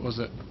that effort, was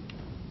it?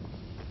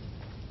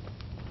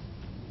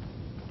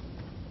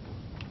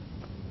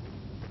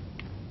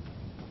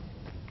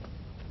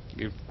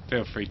 You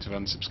feel free to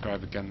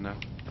unsubscribe again now.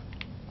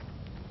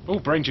 Oh,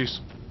 brain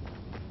juice.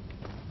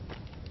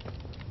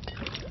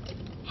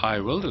 I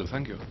will do,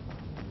 thank you.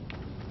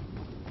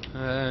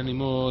 Any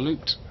more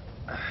loot?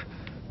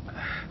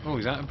 Oh,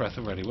 he's out of breath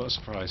already, what a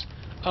surprise.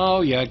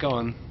 Oh yeah, go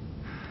on.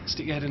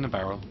 Stick your head in the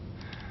barrel.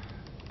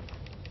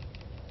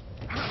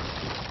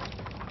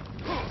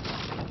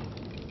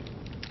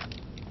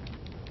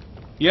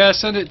 Yeah,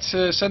 send it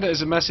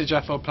as a message,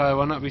 FL Player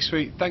One, that'd be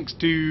sweet. Thanks,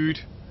 dude.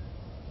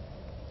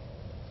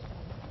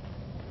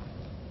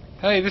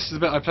 Hey, this is the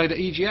bit I played at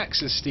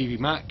EGX as Stevie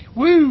Mac.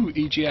 Woo!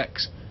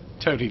 EGX.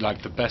 Totally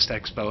like the best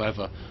expo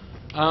ever.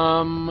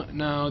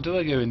 Now, do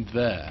I go in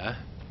there?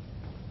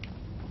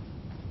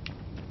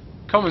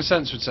 Common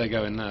sense would say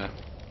go in there.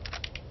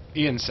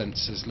 Ian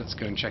senses. Let's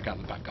go and check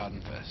out the back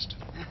garden first.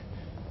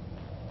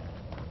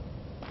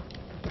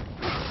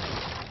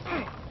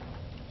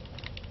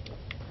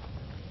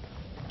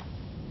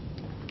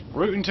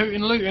 Rootin'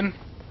 tootin' lootin'.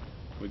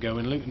 We're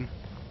going lootin'.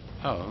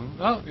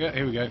 Oh, yeah,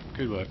 here we go.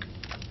 Good work.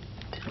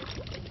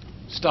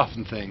 Stuff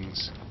and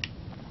things.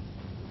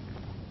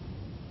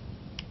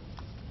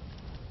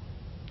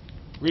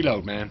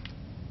 Reload, man.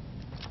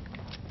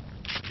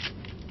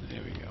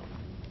 There we go.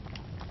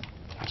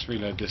 Let's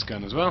reload this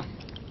gun as well.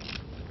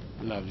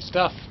 Lovely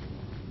stuff.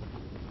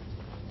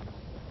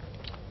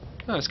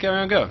 Oh, let's carry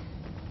on go.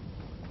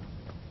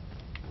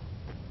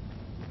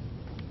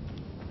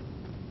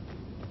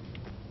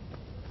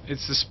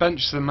 It's the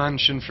Spencer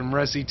Mansion from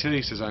Resi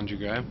 2, says Andrew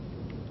Graham.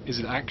 Is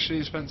it actually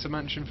a Spencer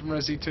Mansion from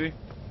Resi 2?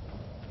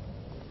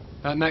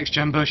 That next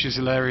gen bush is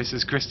hilarious,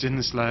 says Christian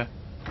the Slayer.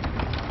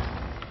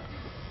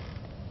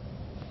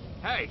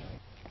 Hey!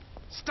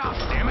 Stop,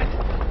 damn it!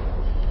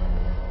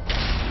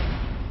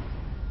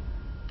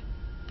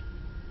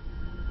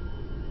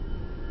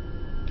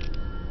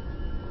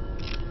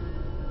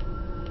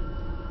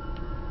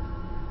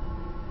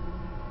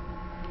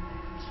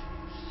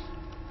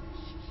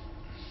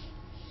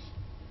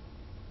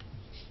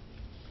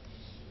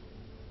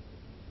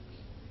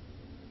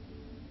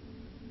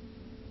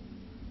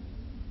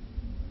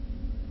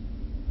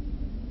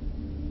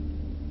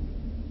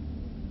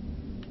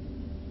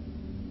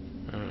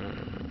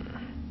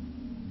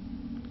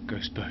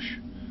 Ghost bush.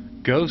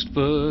 Ghost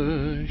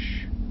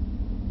bush.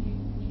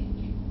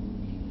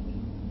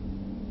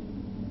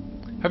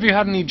 Have you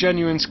had any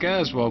genuine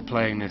scares while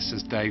playing this,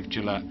 says Dave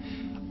Gillette?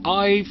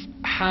 I've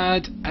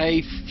had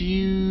a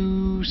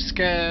few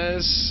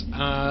scares,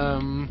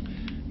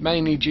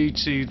 mainly due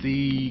to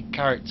the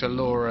character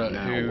Laura,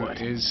 who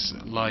is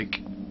like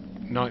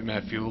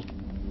nightmare fuel.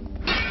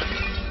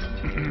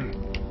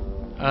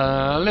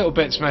 Little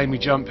bits made me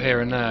jump here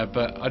and there,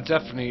 but I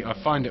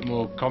find it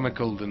more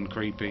comical than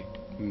creepy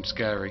and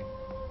scary.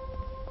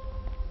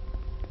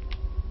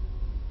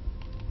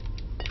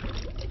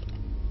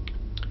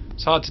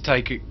 It's hard to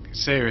take it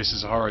serious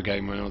as a horror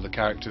game when all the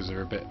characters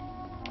are a bit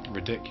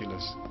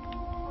ridiculous.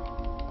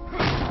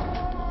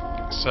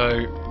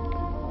 So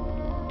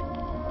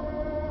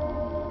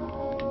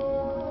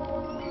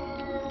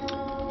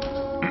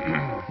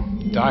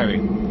diary.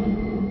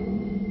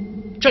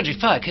 Tragic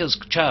fire kills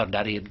child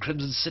daddy in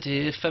Crimson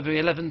City,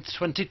 February 11th,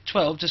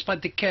 2012,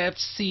 despite the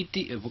KFCs?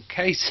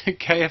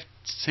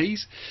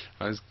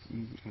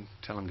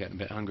 Tell I'm getting a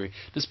bit hungry.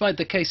 Despite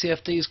the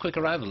KCFD's quick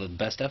arrival and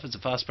best efforts, a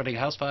fast-spreading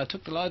house fire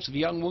took the lives of a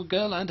young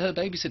girl and her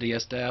babysitter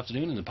yesterday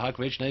afternoon in the Park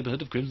Ridge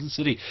neighborhood of Crimson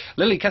City.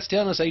 Lily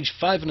Castellanos, age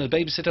 5, and her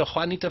babysitter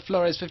Juanita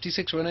Flores,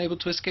 56, were unable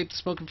to escape the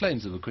smoke and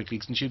flames that were quickly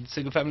consumed the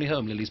single-family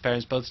home. Lily's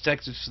parents, both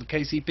detectives for the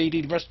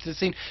KCPD, rushed to the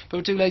scene, but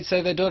were too late to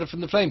save their daughter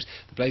from the flames.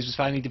 The blaze was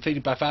finally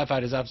defeated by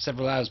firefighters after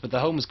several hours, but the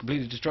home was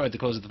completely destroyed. The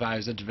cause of the fire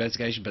is under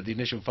investigation, but the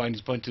initial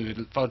findings point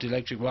to faulty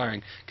electric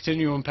wiring.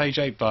 Continue on page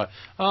 8 by...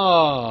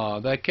 Ah,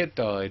 their kid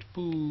died.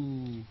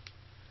 Boo.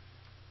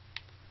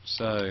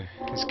 So,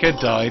 his kid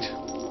died.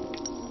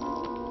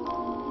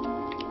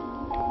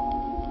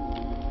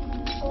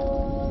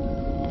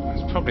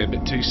 It's probably a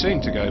bit too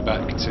soon to go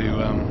back to here.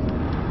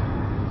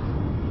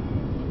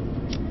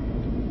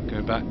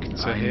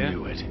 I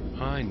knew it.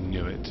 I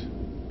knew it.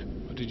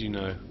 What did you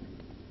know?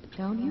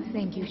 Don't you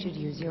think you should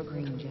use your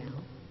green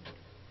gel?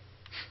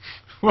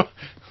 What?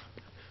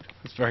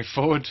 That's very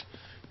forward,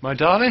 my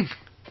darling.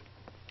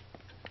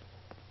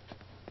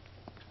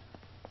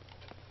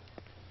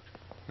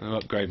 I'll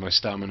upgrade my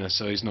stamina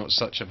so he's not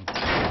such a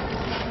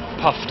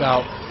puffed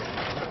out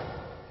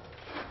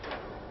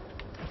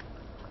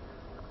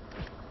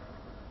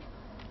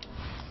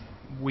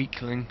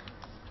weakling.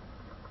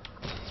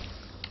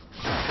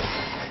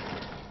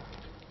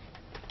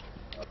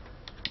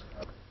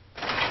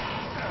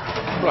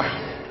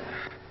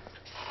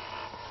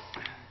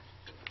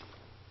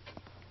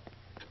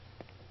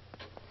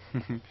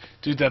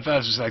 Dude, that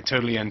verse was like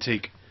totally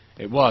antique.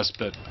 It was,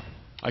 but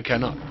I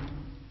cannot.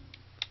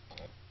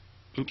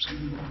 Oops.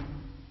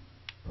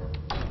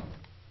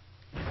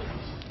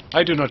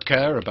 I do not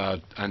care about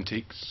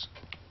antiques.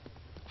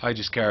 I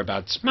just care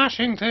about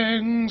smashing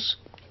things.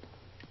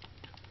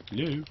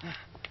 Hello.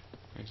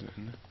 Is it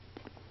in there?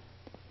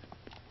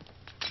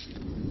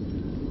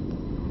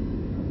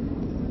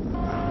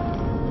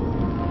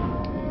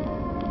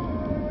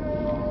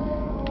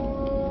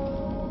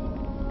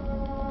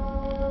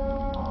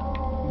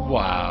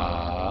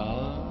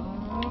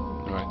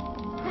 Wow. Right.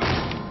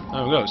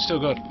 Oh, we go. Still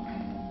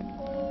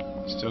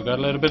got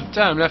a little bit of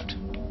time left.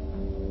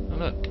 Oh,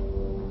 look.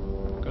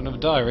 Got another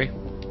diary.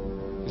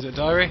 Is it a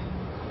diary?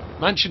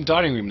 Mansion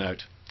dining room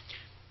note.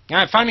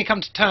 I finally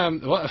come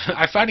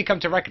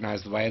to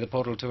recognise the way of the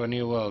portal to a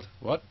new world.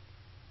 What?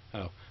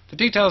 Oh. The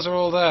details are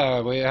all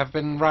there. We have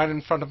been right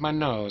in front of my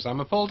nose.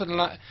 I'm appalled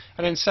and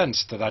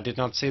incensed that I did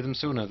not see them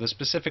sooner. The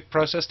specific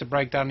process to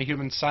break down the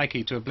human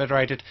psyche, to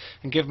obliterate it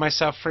and give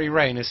myself free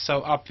rein is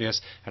so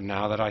obvious. And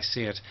now that I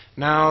see it,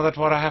 now that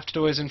what I have to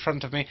do is in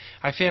front of me,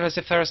 I feel as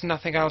if there is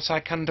nothing else I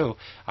can do.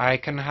 I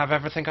can have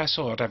everything I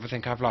sought,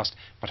 everything I've lost,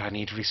 but I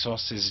need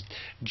resources.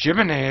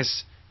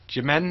 Jimenez.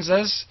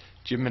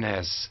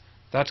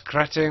 That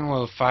cretin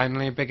will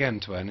finally begin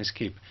to earn his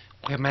keep.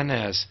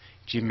 Jimenez.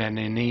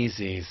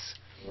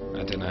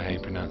 I don't know how you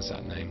pronounce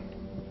that name.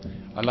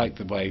 I like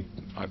the way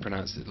I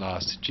pronounced it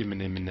last.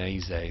 Jiminy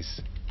Menezes.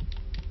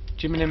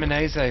 Jiminy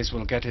Menezes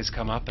will get his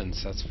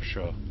comeuppance, that's for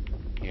sure.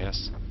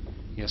 Yes.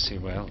 Yes, he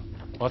will.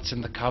 What's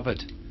in the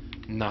cupboard?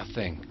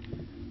 Nothing.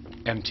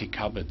 Empty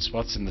cupboards.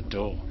 What's in the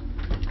door?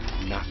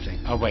 Nothing.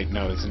 Oh, wait,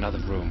 no, there's another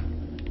room.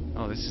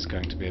 Oh, this is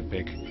going to be a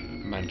big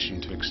mansion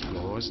to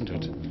explore, isn't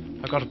it?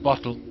 I got a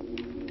bottle.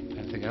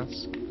 Anything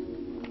else?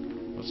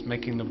 What's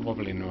making the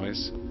wobbly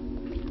noise?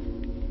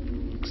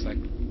 Looks like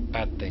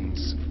bad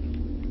things.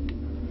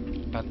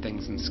 Bad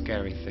things and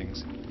scary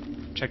things.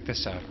 Check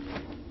this out.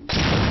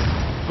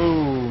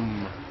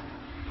 Boom!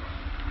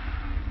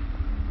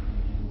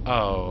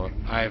 Oh,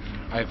 I've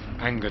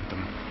angered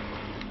them.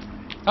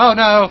 Oh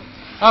no!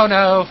 Oh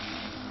no!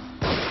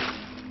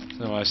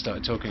 So I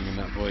started talking in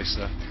that voice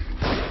there.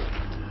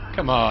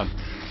 Come on.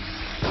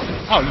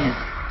 Oh, you...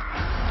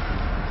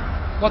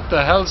 What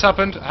the hell's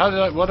happened?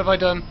 What have I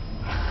done?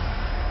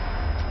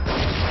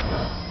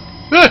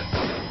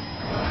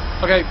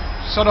 Okay,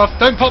 sod off.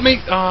 Don't pop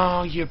me!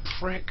 Oh, you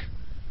prick.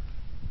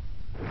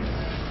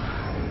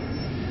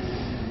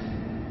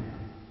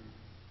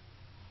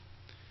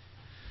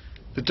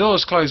 The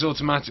doors close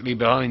automatically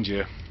behind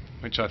you,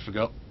 which I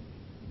forgot.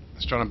 I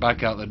was trying to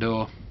back out the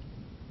door.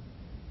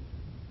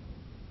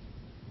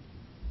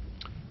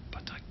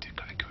 But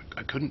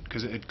I couldn't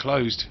because it had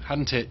closed,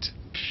 hadn't it?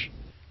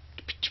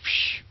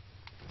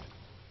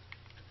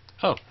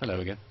 Oh,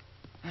 hello again.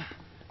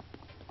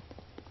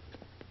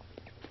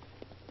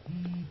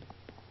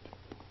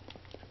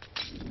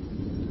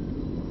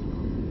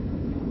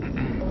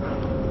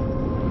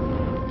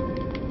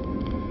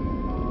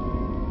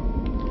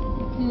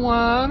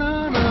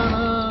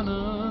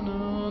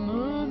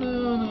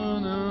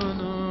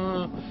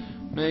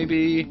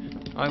 Maybe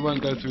I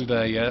won't go through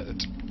there yet,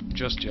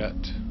 just yet.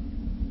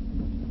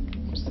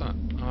 What's that?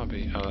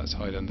 RB. Oh, that's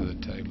hide under the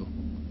table.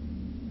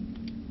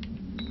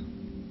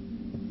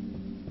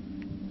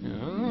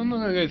 Yeah, I'm not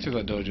going to go through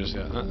that door just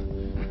yet. I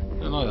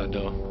don't like that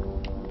door.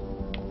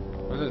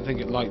 I don't think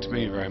it liked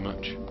me very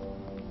much.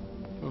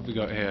 What have we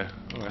got here?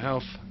 Oh,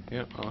 health.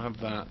 Yep, I'll have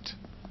that.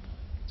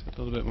 It's a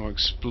little bit more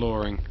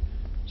exploring.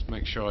 Just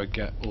make sure I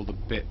get all the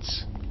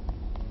bits.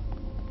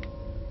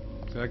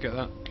 Did I get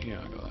that?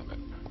 Yeah, I got that bit.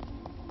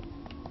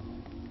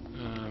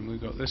 We've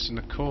got this in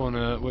the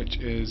corner, which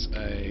is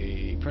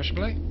a pressure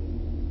plate.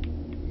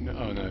 No,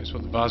 oh no, it's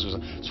what the vase was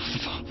on.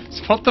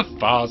 It's what the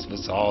vase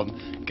was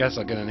on. Guess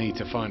I'm going to need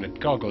to find a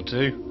cog or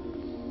two.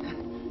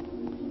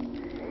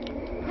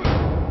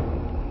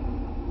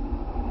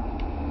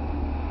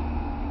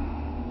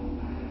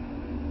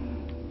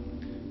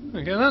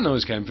 Okay, that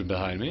noise came from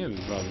behind me. It was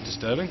rather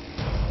disturbing.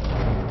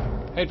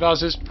 Hate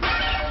vases.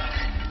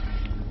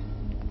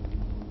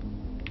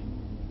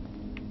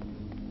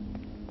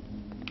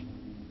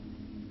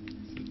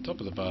 It's the top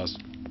of the vase.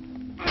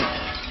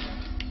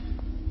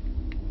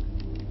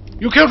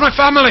 You killed my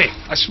family!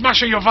 I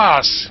smash your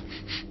vase!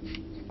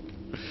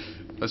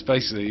 That's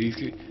basically,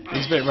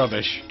 he's a bit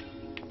rubbish.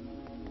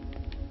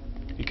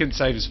 He couldn't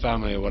save his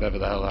family or whatever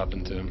the hell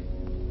happened to him.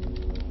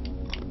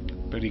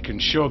 But he can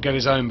sure get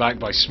his own back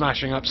by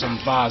smashing up some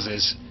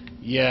vases.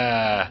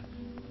 Yeah.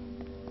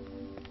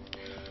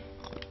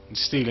 And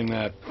stealing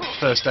their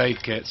first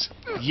aid kits.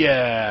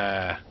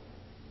 Yeah.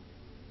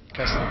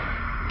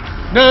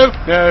 No,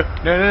 no,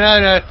 no, no, no,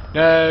 no,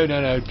 no,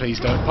 no, no, please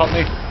don't pop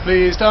me.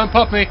 Please don't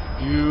pop me.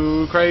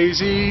 You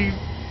crazy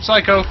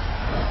psycho.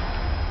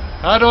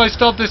 How do I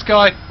stop this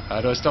guy?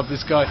 How do I stop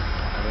this guy?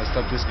 How do I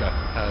stop this guy?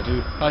 How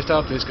do I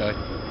stop this guy?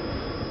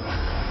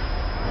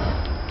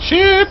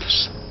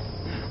 Chips!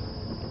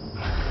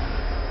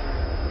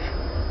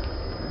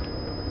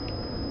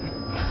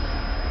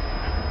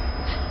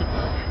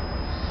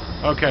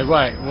 Okay,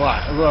 wait,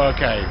 what? Well,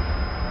 okay.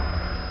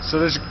 So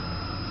there's...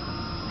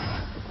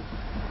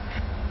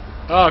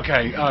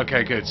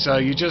 Okay, good. So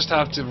you just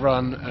have to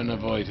run and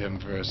avoid him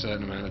for a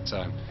certain amount of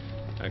time.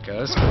 Okay,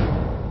 that's good.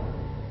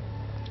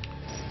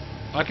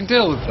 I can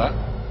deal with that.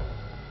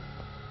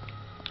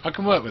 I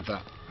can work with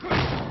that.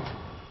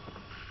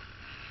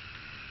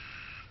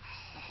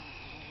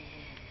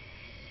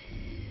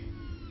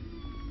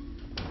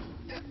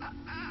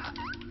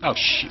 Oh,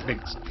 shit, big...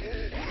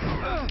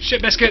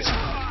 Shit biscuits!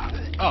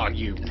 Oh,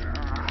 you...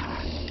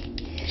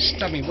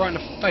 Stabbed me right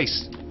in the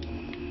face.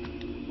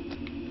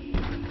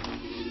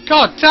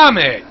 God damn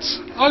it!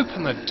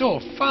 Open the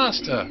door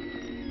faster!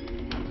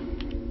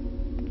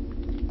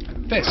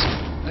 Like this.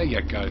 There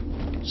you go.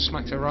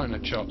 Smacked her right in the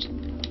chops.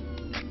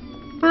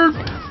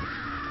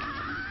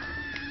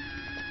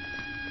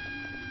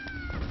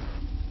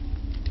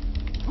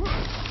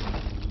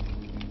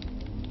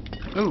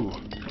 Ooh.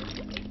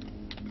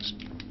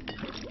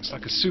 It's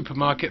like a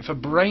supermarket for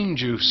brain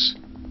juice.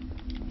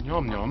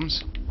 Yum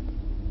yums.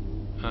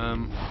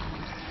 Am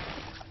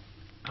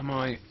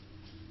I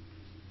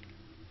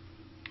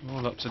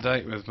all up to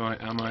date with my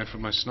ammo for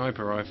my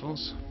sniper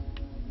rifles?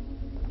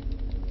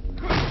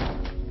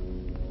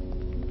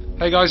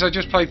 Hey guys, I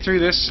just played through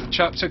this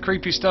chapter.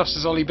 Creepy stuff,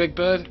 says Ollie Big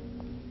Bird.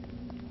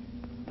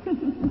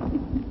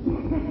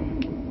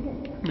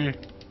 Meh.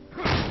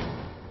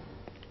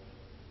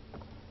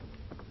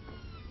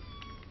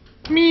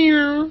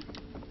 Meow.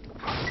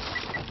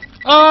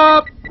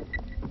 Up.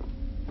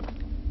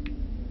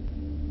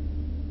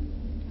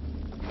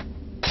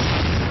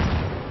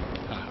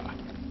 Haha.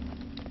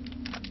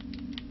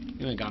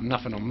 You ain't got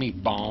nothing on me,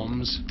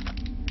 bombs.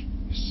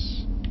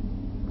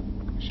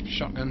 Some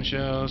shotgun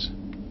shells.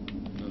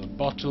 Another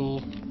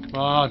bottle. Come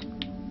on.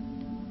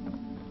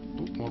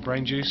 Ooh, more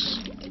brain juice.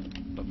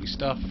 Lovely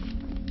stuff.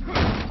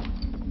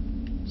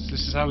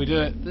 This is how we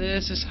do it.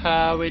 This is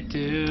how we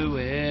do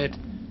it.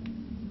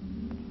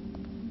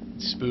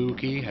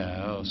 Spooky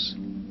house.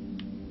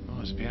 Oh,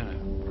 there's a piano.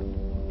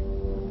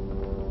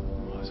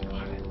 Oh, there's a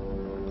violin.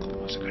 Oh,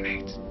 there's a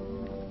grenade.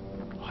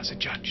 Oh, there's a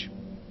judge.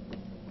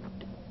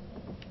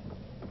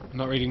 I'm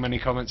not reading many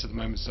comments at the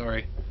moment,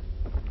 sorry.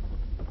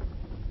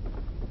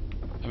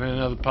 I'm in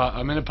another part.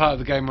 I'm in a part of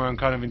the game where I'm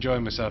kind of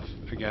enjoying myself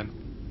again.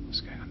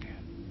 What's going on here?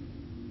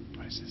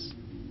 What is this?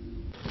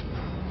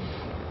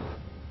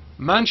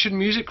 Mansion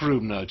music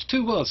room notes.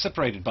 Two worlds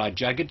separated by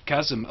jagged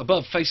chasm.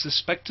 Above, faceless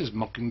spectres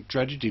mocking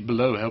tragedy.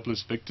 Below,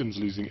 helpless victims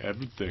losing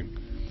everything.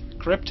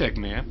 Cryptic,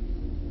 Mia.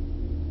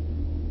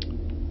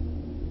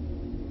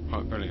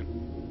 Oh, brilliant.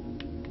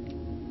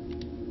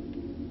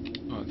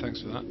 Alright,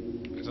 thanks for that.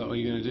 Is that all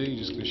you're going to do? You're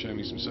just going to show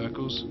me some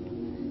circles?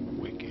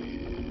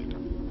 Wicked.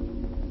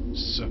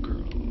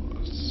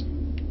 Circles.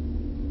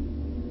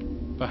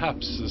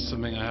 Perhaps there's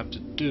something I have to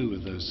do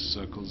with those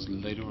circles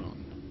later on.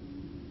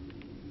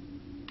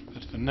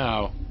 But for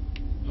now...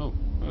 Oh,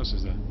 what else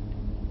is there?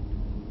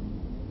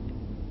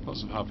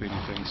 Lots of harpoony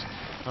things.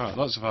 Alright,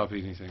 lots of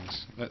harpoony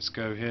things. Let's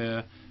go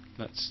here.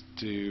 Let's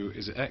do...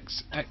 Is it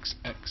X? X,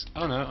 X.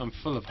 Oh no, I'm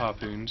full of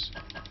harpoons.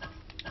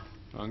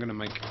 I'm going to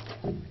make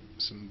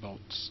some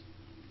bolts.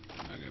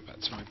 I'll go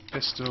back to my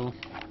pistol.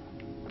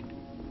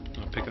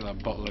 I'll pick up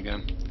that bottle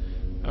again.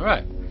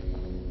 Alright.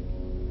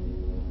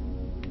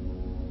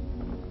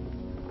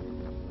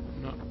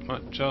 Not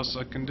much else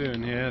I can do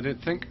in here, I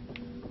didn't think.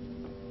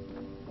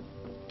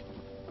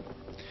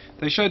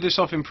 They showed this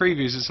off in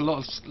previews. It's a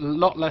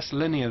lot less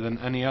linear than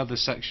any other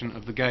section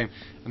of the game,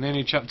 and the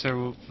only chapter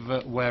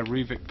where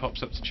Ruvik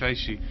pops up to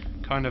chase you,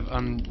 kind of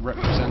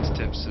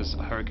unrepresentative, says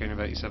Hurricane of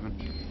 87.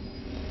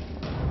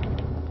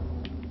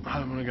 I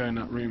don't want to go in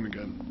that room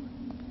again.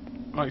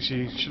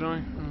 Actually, should I?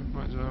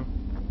 Might as well.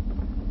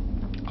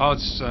 I'll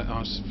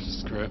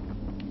screw it.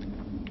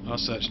 I'll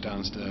search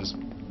downstairs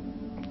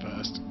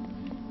first.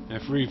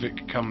 And if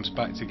Ruvik comes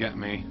back to get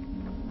me,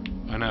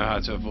 I know how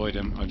to avoid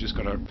him. I've just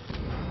got to.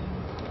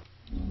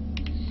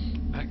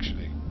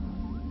 Actually,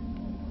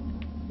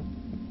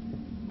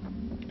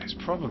 it's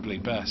probably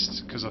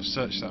best because I've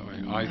searched that way.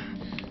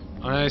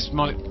 I know this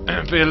might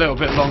be a little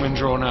bit long and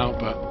drawn out,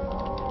 but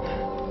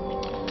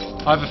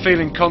I have a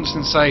feeling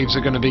constant saves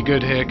are going to be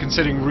good here,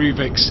 considering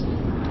Ruvik's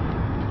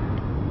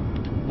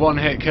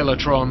one-hit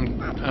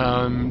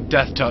Killatron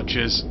death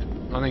touches.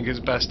 I think it's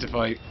best if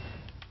I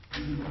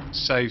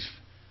save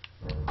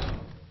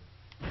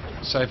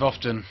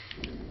often.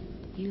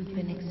 You've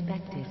been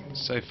expected.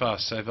 Save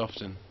fast, save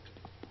often.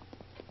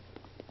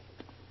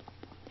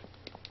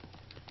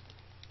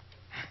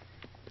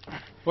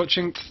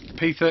 Watching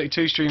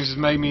P32 streams has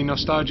made me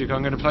nostalgic.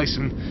 I'm going to play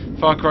some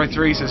Far Cry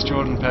 3, says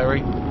Jordan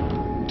Perry.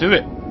 Do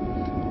it!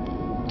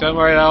 Don't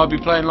worry, I'll be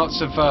playing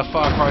lots of Far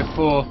Cry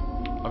 4.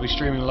 I'll be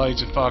streaming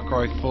loads of Far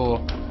Cry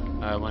 4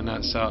 when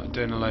that's out,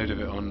 doing a load of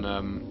it on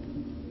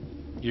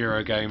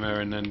Eurogamer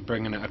and then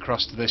bringing it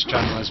across to this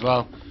channel as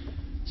well.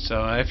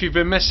 So if you've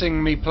been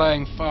missing me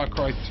playing Far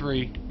Cry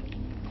 3,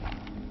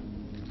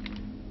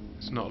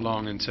 it's not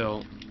long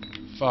until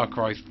Far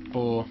Cry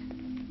 4.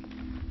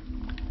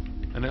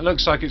 And it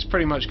looks like it's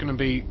pretty much going to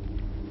be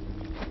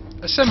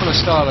a similar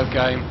style of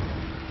game,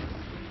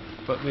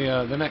 but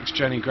the next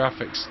gen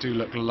graphics do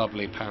look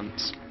lovely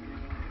pants.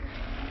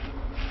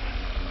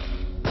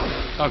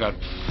 Oh god.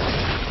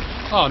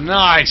 Oh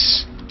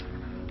nice!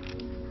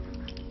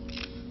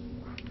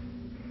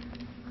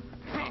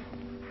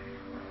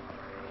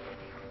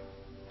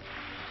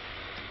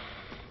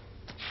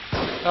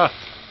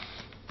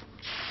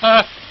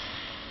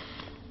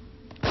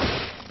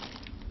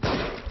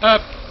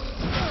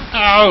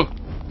 Ow!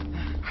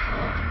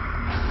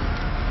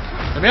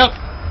 Let me up!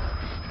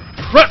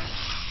 Run!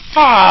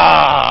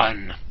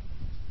 Fun!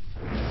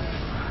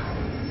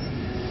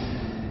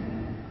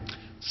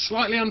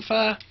 Slightly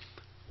unfair.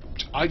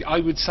 I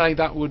would say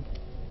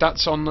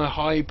that's on the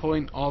high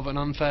point of an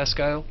unfair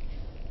scale.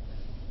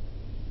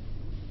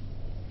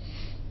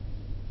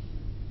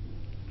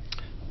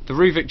 The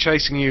Ruvik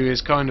chasing you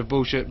is kind of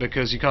bullshit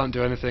because you can't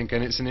do anything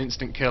and it's an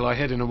instant kill. I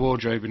hid in a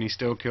wardrobe and he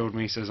still killed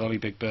me, says Ollie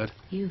Big Bird.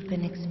 You've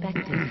been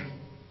expected.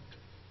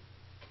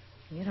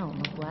 You don't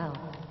look well.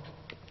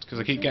 It's because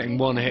I keep getting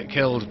one hit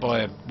killed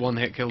by a one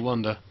hit kill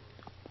wonder.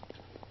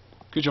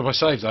 Good job I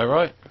saved though,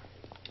 right?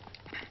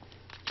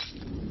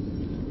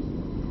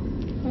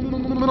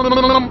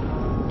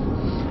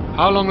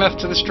 How long left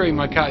to the stream?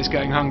 My cat is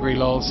getting hungry,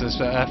 lol, says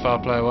FR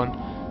Player 1.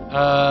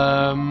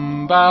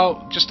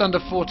 About just under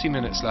 40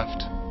 minutes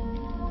left.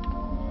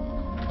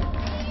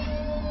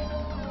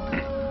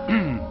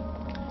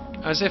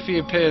 As if he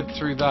appeared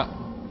through that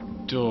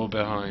door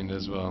behind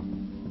as well.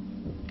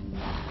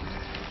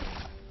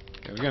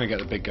 Okay, we're going to get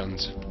the big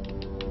guns.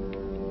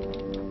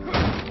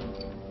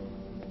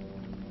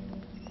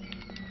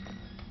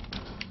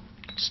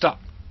 Stop.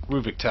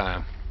 Rubik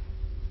time.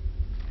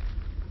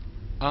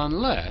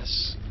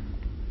 Unless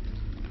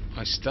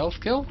I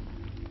stealth kill?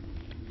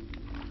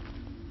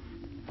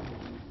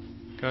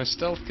 Can I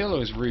stealth kill,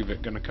 or is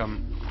Rubik going to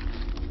come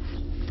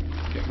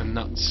get my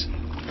nuts?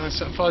 Can I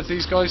set fire to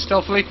these guys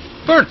stealthily?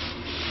 Burn!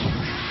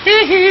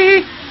 Hee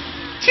hee!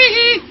 Tee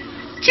hee!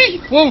 Tee!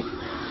 Whoa!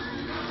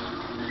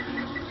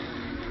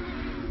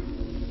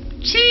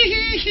 Tee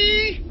hee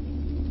hee!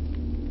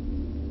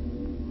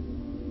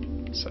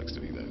 Sucks to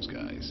be those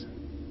guys.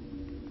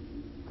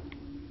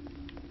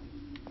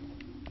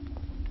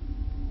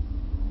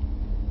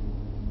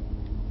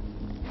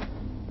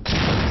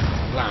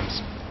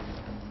 Lambs.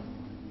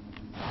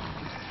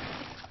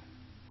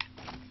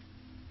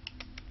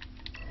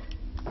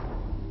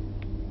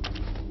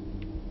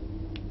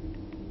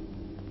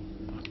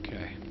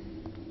 Okay.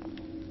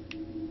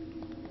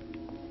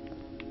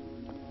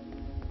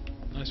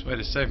 Nice way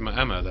to save my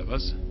ammo, that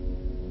was.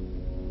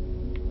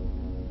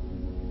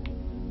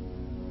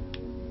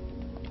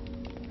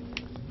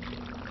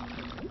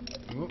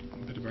 Oh, a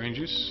bit of brain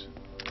juice.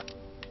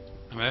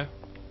 Ammo.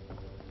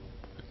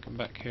 Come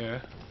back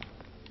here.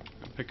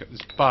 Pick up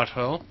this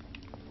bottle,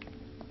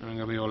 and I'm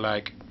gonna be all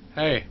like,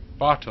 "Hey,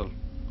 bottle,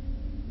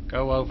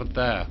 go over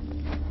there."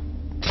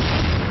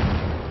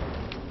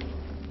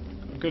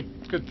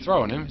 Good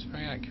throw on him. It's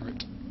very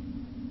accurate.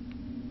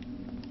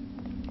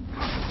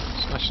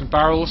 Smashing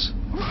barrels.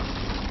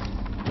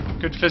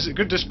 Good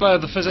display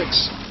of the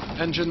physics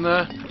engine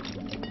there.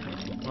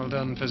 Well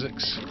done,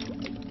 physics.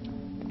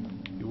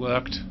 You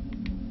worked.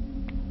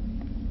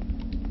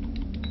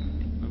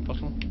 A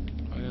bottle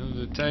right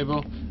under the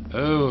table.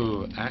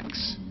 Oh,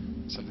 axe.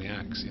 Let's have the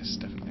axe, yes,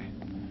 definitely.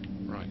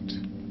 Right.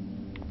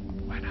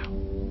 Where now?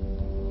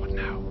 What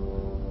now?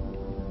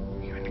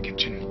 Are you in the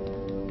kitchen?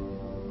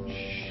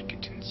 Shh,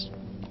 kitchens.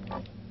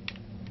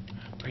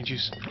 Brain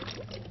juice.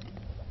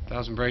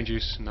 1,000 brain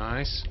juice,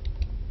 nice.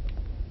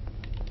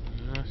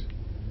 Yes.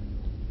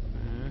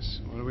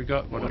 Yes. What do we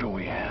got? What do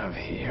we have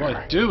here?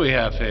 What do we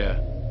have here?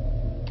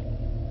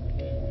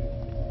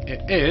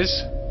 It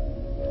is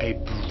a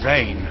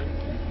brain.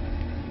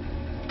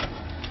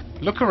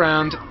 Look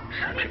around.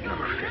 Subject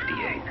number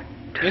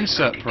 58.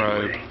 Insert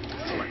probe.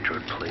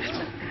 Electrode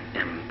placement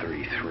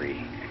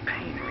M33.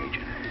 Pain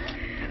region.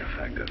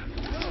 Ineffective.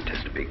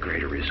 Anticipate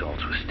greater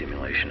results with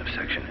stimulation of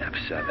section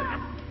F7.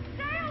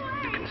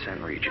 The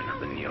consent region of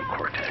the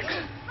neocortex.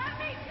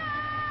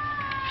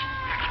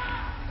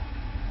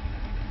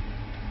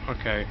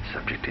 Okay.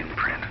 Subject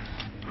imprint.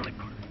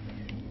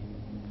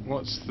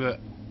 What's the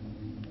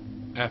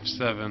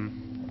F7?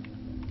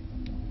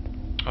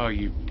 Oh,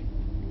 you.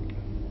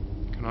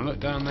 Can I look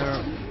down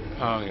there?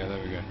 Oh, yeah,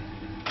 there we go.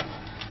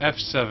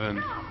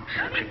 F7.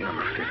 Subject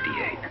number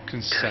 58.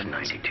 Consent.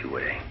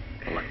 92A.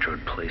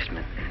 Electrode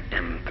placement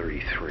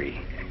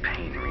M33.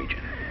 Pain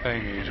region.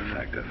 Pain region.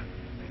 Ineffective.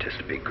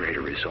 Anticipate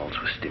greater results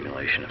with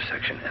stimulation of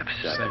section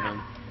F7.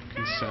 7.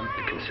 Consent.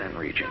 The consent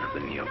region of the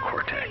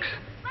neocortex.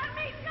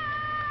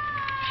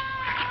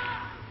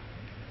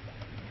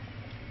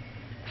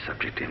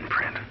 Subject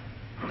imprint.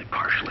 Only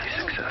partially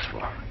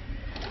successful.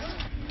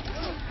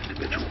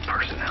 Individual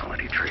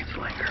personality traits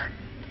linger.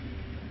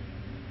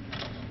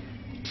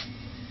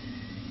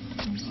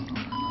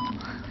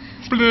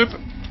 Blip.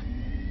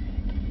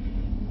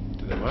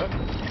 Did they work?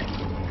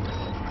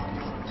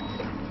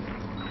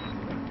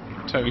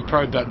 Totally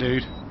probed that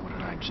dude. What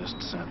did I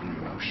just set in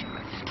motion?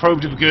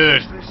 Probed him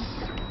good. Is this,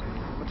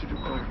 what did you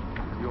call it?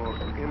 Your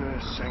inner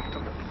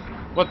sanctum?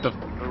 What the?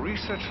 A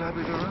research lab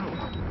of your own.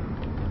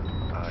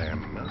 I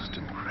am most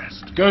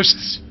impressed.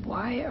 Ghosts.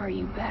 Why are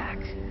you back?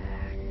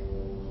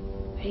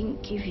 I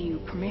didn't give you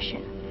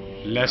permission.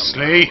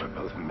 Leslie. We're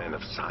both men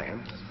of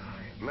science.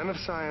 Men of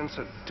science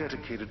are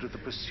dedicated to the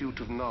pursuit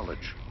of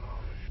knowledge.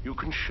 You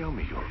can show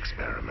me your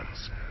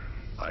experiments.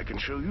 I can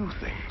show you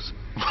things.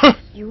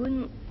 You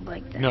wouldn't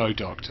like that. No,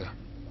 Doctor.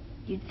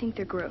 You'd think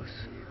they're gross.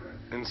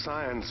 In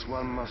science,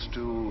 one must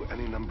do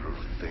any number of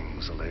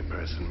things a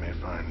layperson may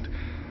find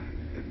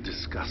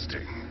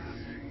disgusting.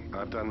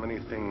 I've done many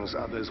things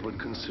others would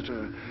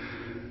consider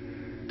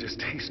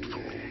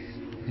distasteful.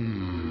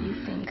 You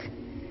think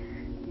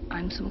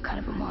I'm some kind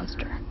of a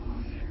monster.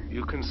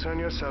 You concern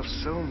yourself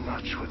so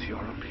much with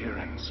your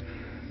appearance.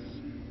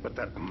 But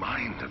that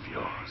mind of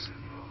yours,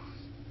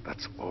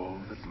 That's all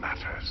that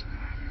matters.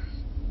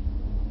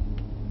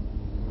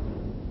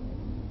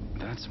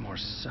 That's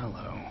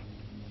Marcello.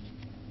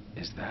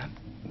 Is that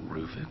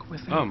Ruvik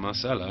with him? Oh,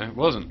 Marcello. It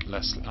wasn't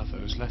Leslie. I thought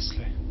it was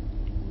Leslie.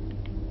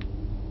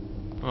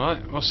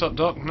 Alright, what's up,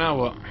 Doc? Now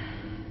what?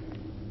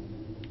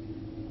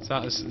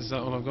 Is that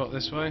all I've got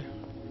this way?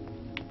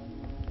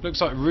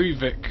 Looks like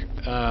Ruvik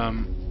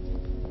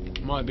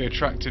might be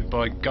attracted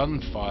by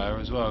gunfire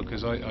as well,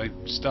 because I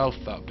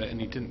stealthed that bit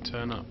and he didn't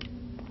turn up.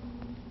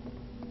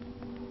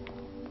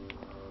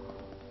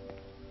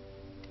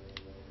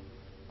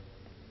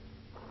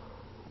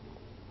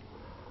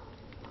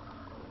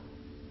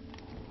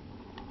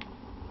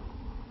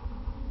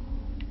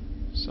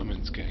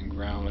 Something's getting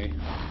growly.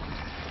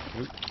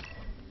 Oop.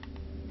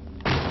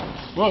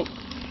 Whoa!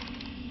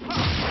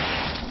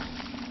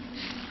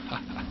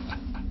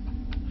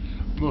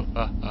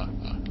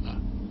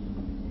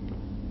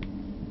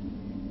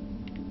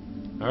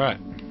 Alright.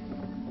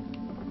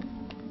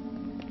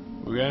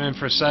 We're going in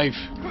for a save.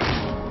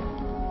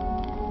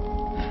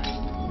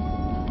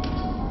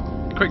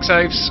 Quick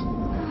saves.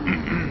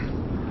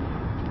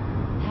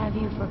 Have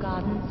you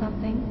forgotten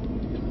something?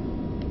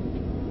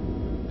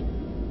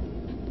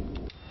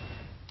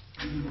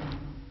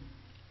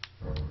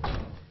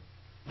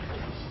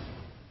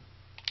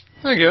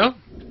 There you go.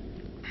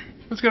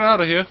 Let's get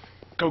out of here.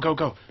 Go, go,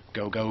 go.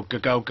 Go, go, go,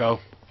 go, go.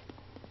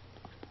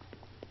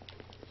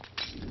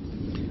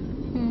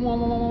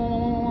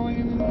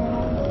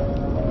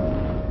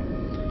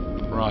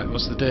 Right,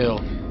 what's the deal?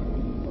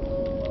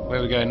 Where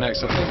are we going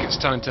next? I think it's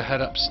time to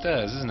head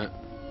upstairs, isn't it?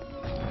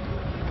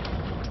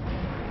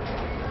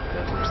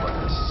 That looks like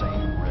the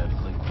same red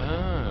liquid.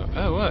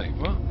 Oh wait,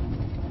 what?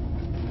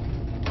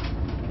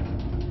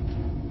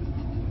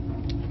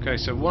 Okay,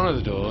 so one of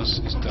the doors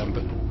is done,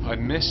 but I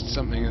missed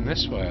something in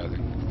this way, I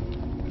think.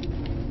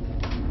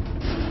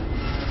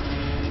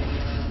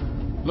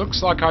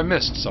 Looks like I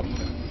missed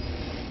something.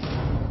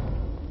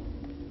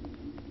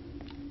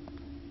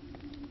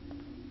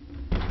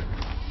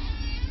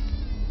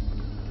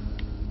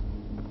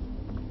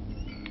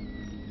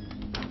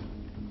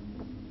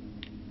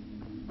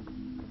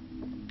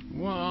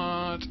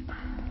 What?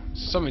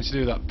 Something to do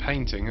with that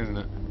painting, isn't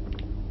it?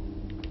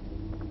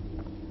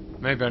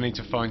 Maybe I need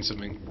to find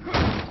something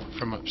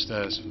from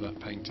upstairs for that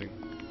painting.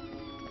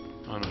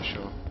 I'm not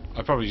sure.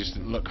 I probably just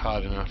didn't look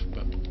hard enough,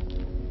 but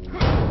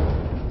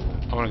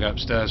I want to go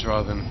upstairs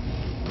rather than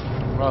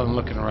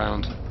looking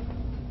around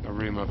a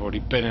room I've already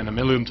been in a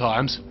million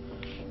times.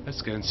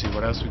 Let's go and see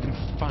what else we can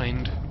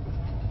find.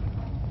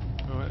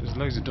 Alright, there's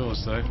loads of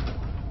doors though.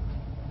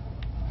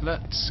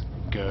 Let's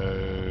go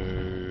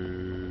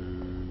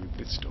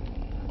this door.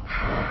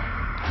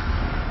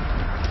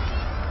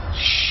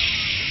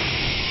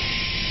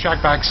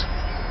 Shag bags.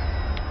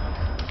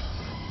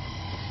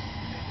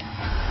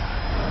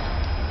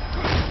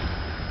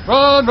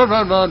 Run, run,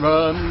 run, run,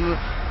 run!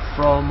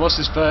 From what's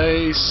his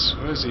face?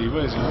 Where is he?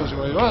 Where is he? Where is he?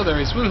 Oh, there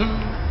he is! Woohoo!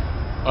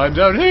 I'm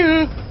down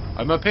here.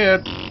 I'm up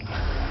here. Yeah,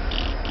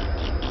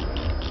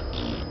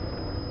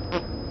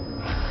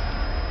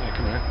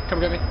 come here. Come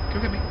get me.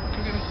 Come get me.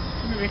 Come get me.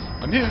 Come get me.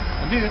 I'm here.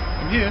 I'm here.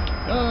 I'm here.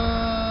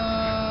 Ah!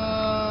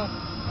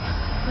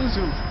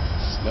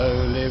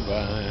 Slowly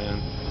run.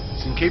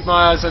 So keep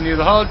my eyes on you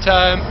the whole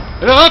time.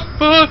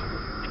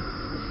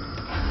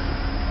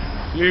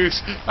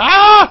 Loose.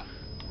 Ah!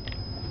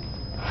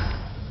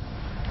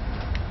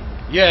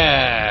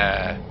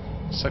 Yeah!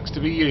 Sucks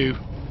to be you.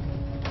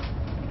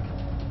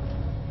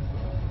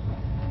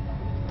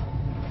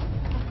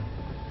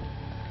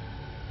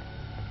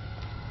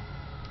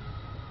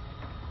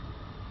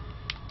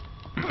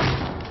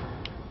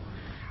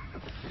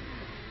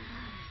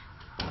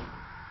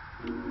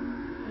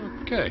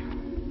 Okay.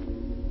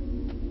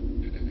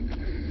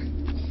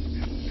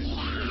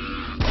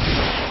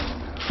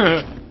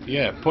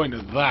 Yeah, point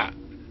at that.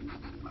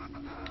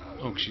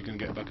 Oh, she's gonna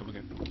get back up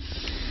again.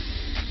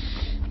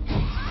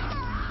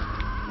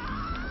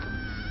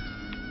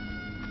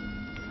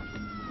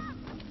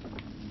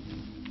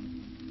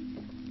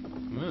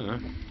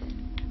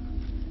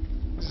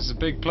 This is a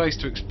big place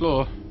to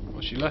explore.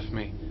 What she left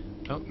me?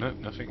 Oh, no,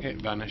 nothing.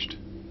 It vanished.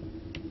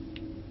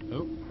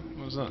 Oh,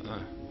 what was that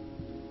there?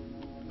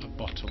 A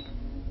bottle.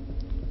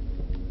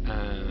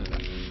 And a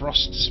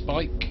frost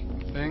spike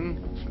thing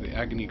for the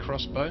agony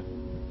crossbow.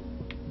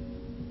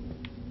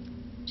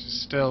 Which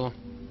is still,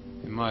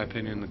 in my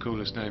opinion, the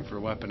coolest name for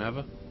a weapon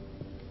ever.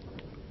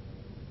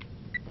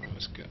 Oh,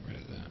 let's get rid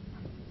of that.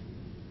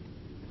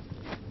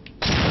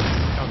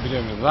 Can't be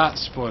doing with that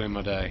spoiling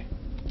my day.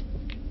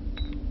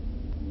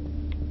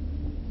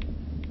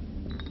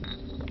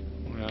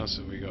 What else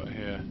have we got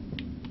here?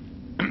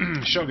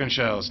 Shotgun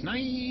shells.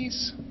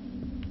 Nice!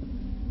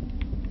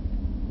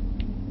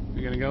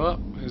 We're gonna go up?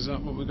 Is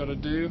that what we gotta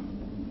do?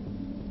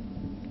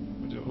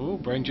 Oh,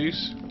 brain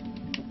juice.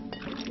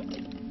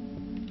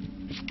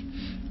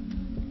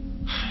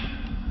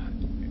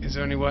 Is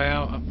there any way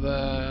out up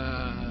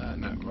there?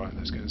 No, right,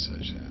 let's go and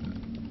search there.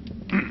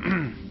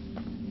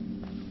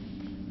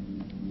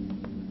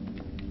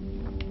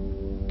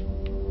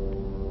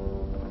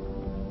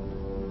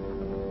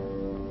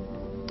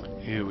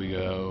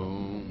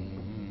 go.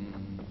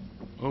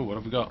 Oh, what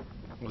have we got?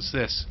 What's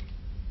this?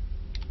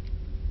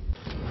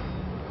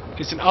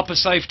 It's an upper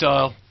safe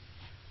dial.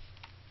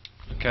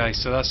 Okay,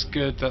 so that's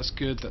good, that's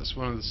good, that's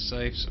one of the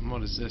safes. And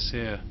what is this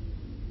here?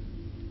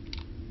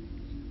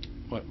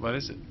 What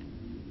is it?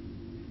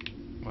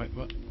 Wait,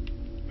 what?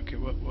 Okay,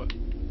 what?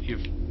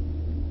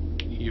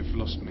 You've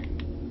lost me.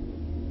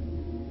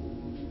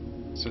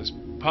 So it's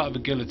part of a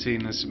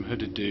guillotine, there's some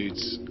hooded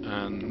dudes,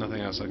 and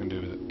nothing else I can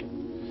do with it.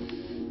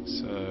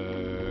 So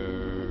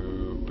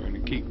we're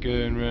gonna keep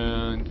going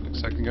round.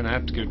 Looks like I'm gonna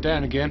have to go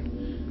down again.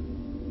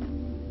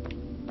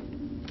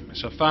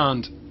 So I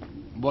found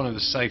one of the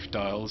safe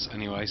dials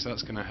anyway, so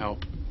that's gonna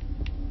help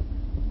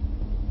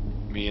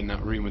me in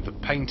that room with the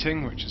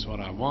painting, which is what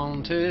I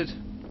wanted.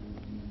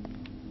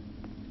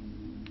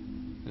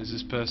 Is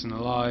this person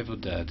alive or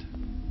dead?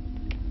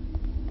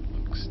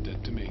 Looks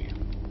dead to me.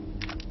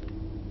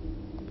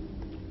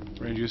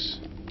 Rangers.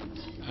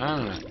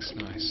 And an axe,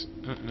 nice.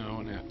 No, I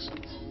want the axe.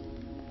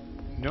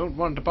 Don't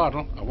want the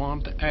bottle, I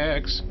want the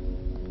axe.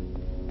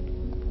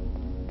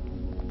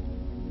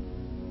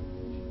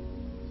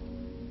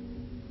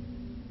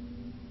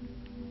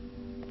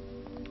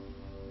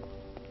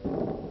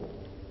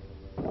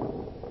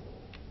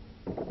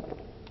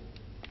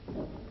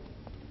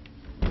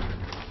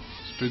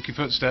 Spooky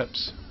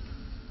footsteps.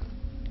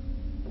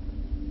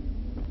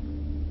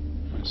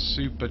 A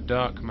super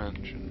dark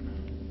mansion.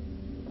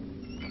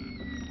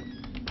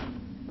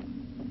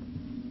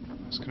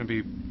 It's going to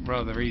be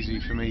rather easy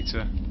for me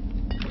to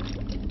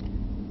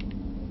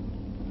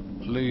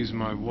lose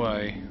my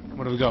way.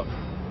 What have we got?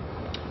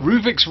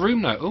 Ruvik's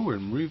room now. Oh, we're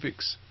in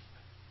Ruvik's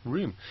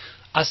room.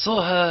 I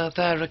saw her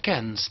there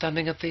again,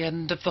 standing at the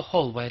end of the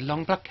hallway,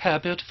 long black hair,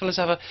 beautiful as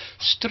ever,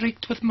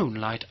 streaked with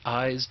moonlight,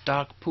 eyes,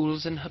 dark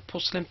pools in her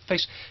porcelain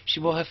face. She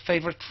wore her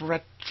favourite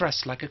red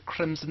dress, like a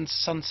crimson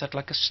sunset,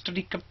 like a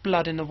streak of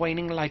blood in a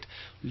waning light.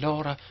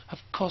 Laura, of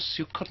course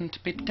you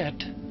couldn't be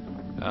dead.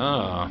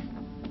 Ah.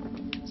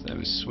 So they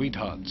were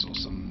sweethearts or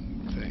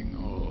something,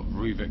 or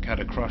Ruvik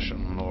had a crush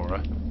on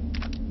Laura.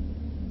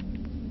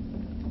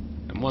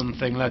 And one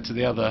thing led to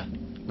the other,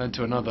 led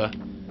to another.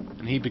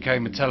 And he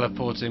became a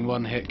teleporting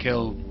one-hit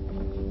kill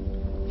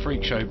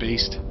freak show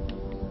beast,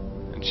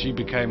 and she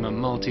became a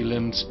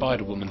multi-limbed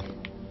Spider Woman.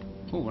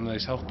 Oh, one of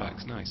those health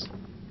packs, nice.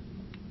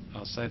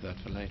 I'll save that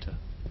for later.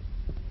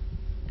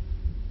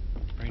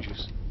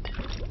 Rangers.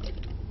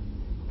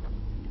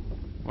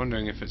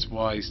 Wondering if it's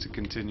wise to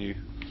continue.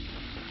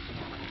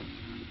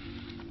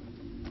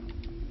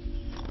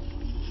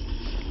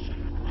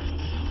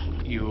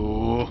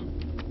 You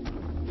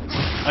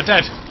are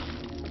dead.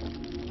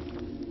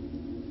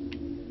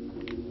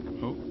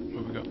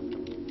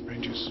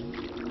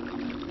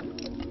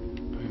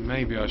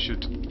 Maybe I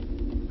should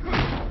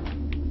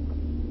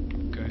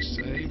go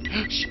save.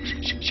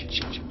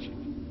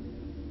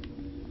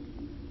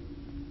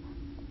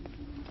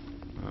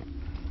 Oh.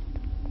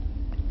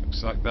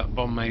 Looks like that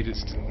bomb made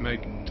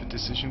the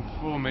decision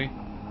for me.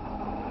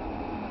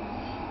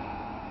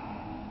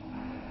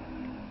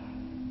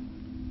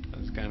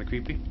 That's kind of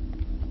creepy.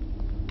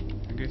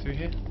 Can I go through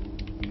here?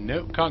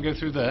 Nope, can't go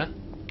through there.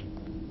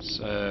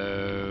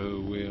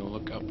 So we'll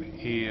look up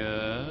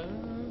here.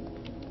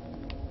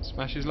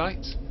 Smash his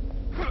lights?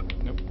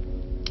 Nope.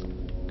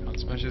 Can't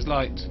smash his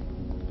light.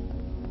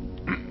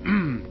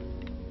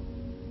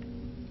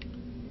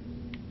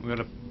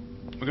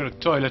 we got a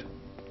toilet.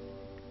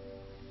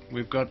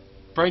 We've got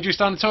brain juice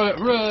down the toilet.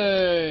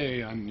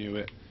 Hooray! I knew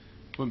it.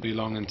 Wouldn't be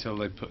long until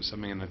they put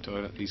something in the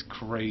toilet. These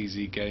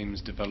crazy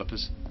games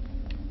developers.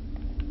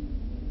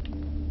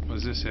 What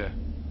is this here?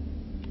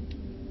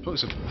 Oh,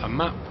 it's a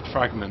map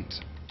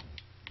fragment.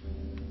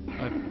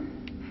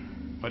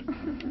 What?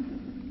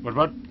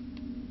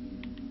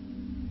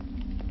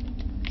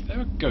 Is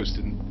there a ghost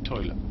in the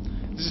toilet?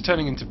 This is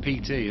turning into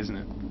PT, isn't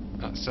it?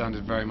 That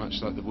sounded very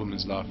much like the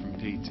woman's laugh from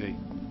PT.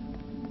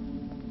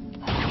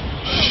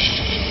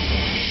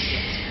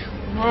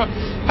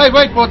 Hey,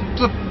 wait, what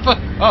the fuck?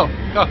 Oh,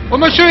 God, what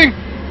am I shooting?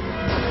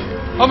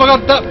 Oh my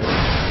God, that...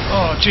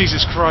 Oh,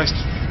 Jesus Christ.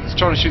 It's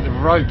trying to shoot the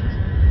rope.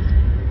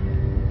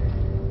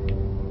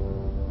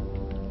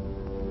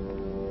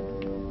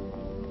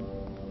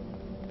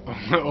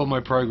 All my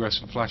progress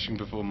were flashing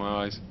before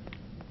my eyes.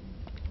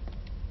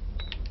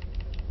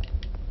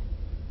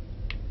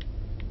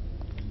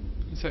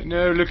 It's like,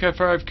 no, look how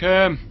far I've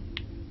come.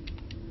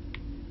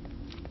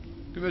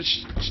 Look how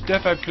much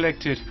stuff I've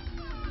collected.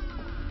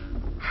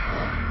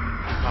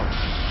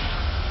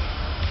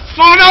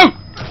 Oh no!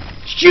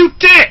 You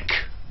dick!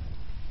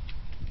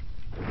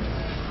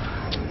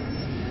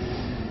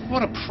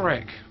 What a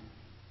prick.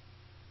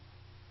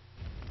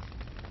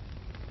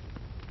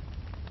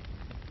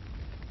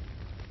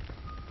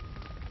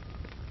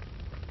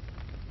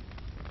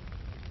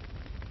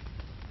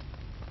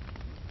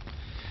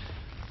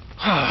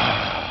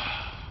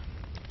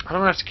 I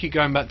don't have to keep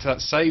going back to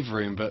that save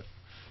room, but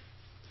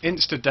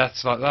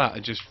insta-deaths like that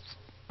are just...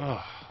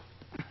 Oh,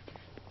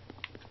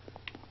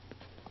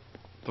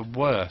 the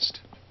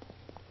worst.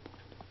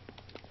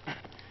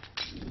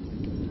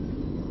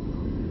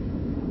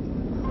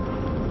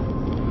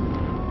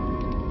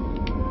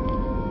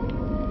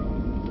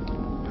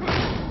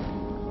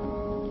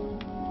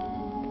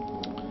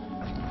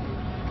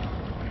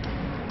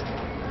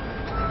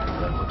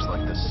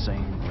 the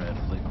same red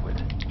liquid.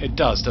 It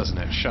does, doesn't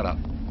it? Shut up.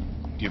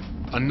 You've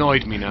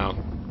annoyed me now.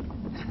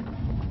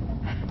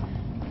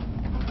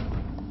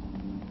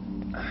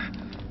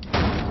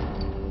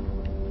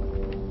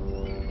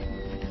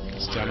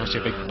 Stanos,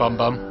 you big bum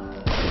bum.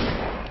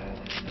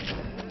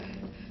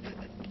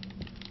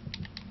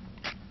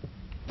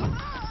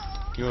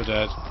 You're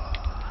dead.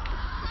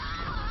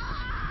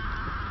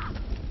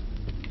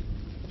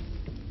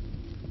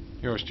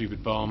 You're a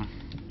stupid bomb.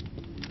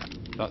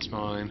 That's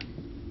mine.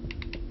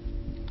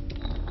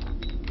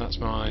 That's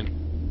mine.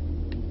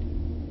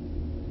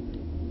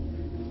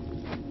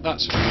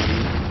 That's for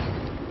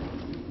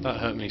you. That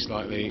hurt me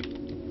slightly.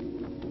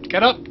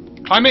 Get up!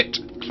 Climb it!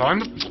 Climb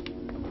the...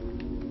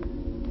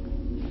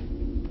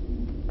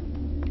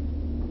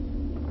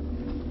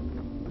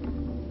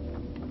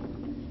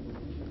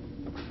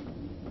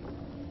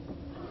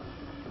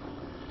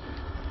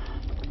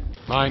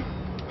 Mine.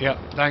 Yep,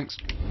 thanks.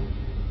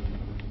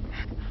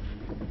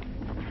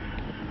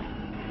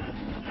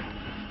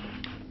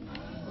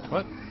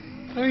 What?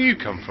 Where you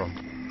come from?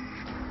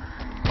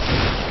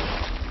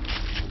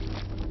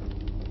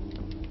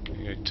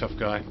 You go, tough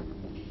guy.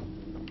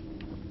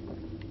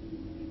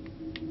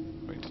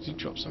 Wait, did you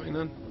drop something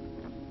then?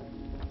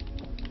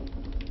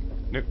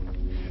 Nope.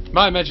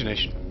 My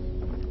imagination.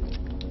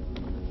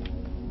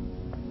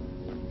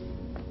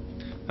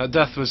 That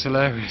death was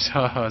hilarious.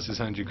 Haha,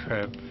 says Andrew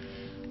Crab.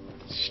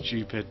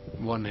 Stupid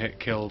one-hit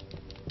kill.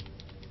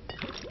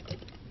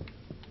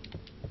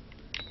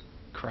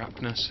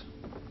 Crapness.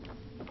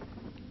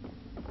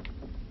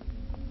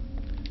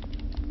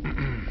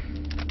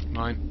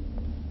 Mine.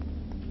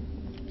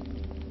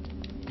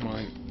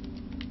 Mine.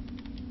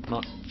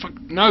 Not. Fuck.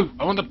 No!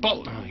 I want the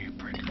bottle! Oh, you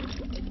prick.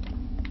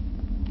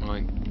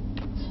 Mine.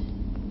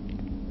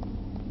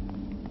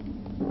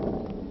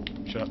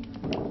 Shut up.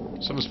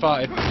 Someone's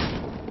farted.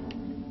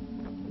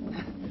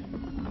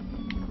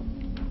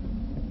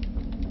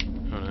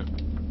 Oh no.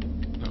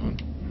 That one.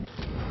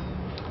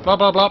 Blah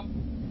blah blah.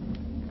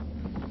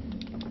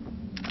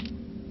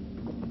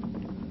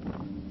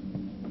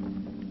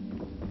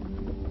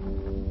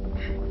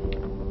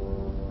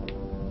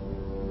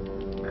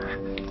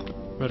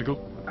 Medical.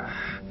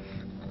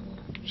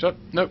 Shut.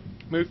 No.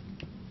 Move.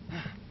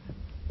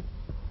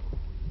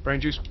 Brain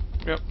juice.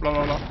 Yep. Blah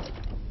blah blah.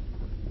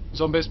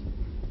 Zombies.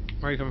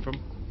 Where are you coming from?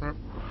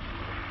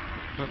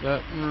 Up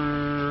there.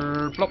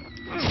 Plop.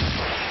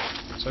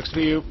 Sucks to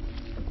be you.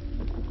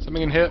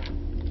 Something in here.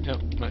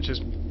 Yep. Matches.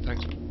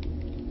 Thanks.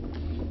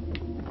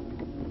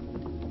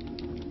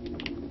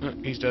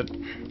 He's dead.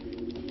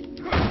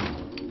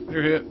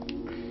 You're here.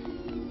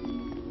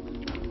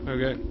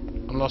 Okay.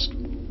 I'm lost.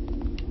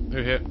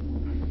 You're here.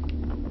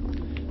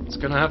 It's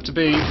gonna have to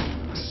be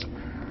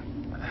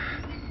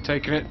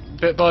taking it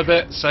bit by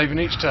bit, saving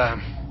each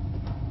time.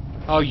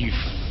 Oh, you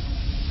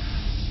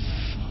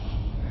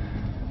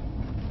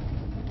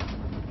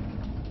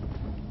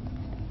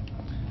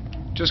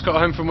just got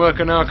home from work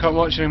and now I can't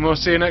watch anymore.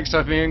 See you next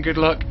time, Ian. Good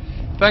luck.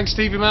 Thanks,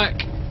 Stevie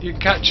Mac. You can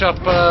catch up.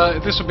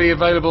 This will be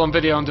available on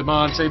video on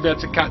demand, so you'll be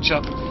able to catch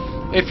up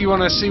if you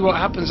want to see what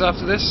happens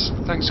after this.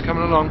 Thanks for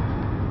coming along.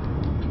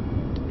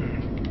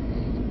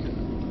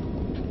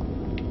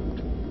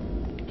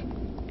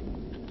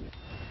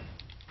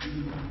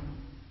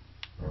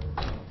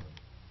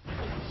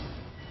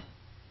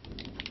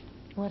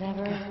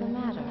 Whatever is the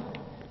matter?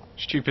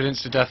 Stupid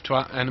insta-death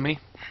twat enemy.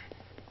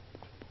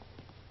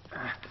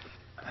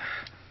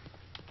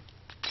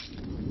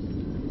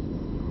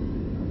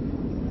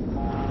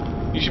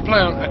 You should play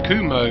on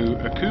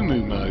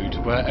Akumu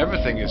mode, where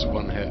everything is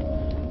one hit.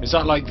 Is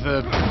that like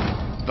the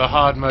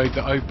hard mode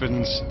that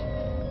opens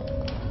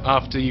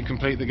after you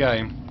complete the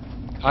game?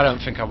 I don't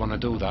think I want to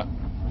do that.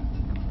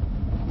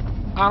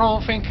 I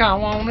don't think I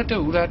want to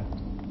do that.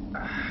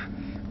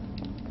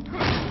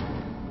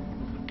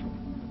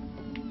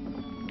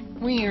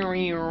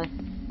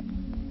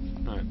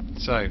 Right,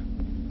 so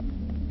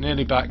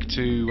nearly back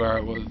to where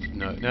it was.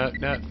 No.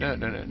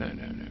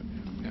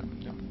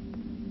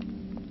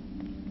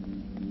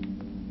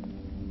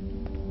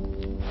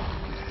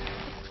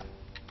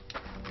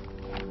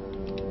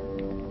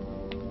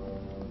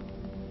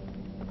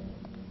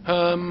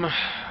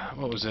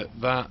 What was it?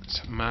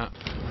 That map.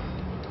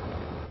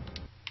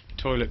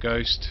 Toilet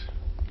ghost.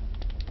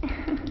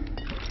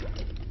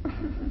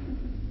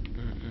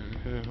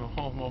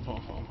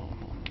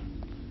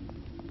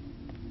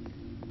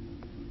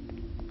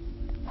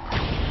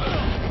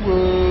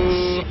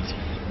 Whoa.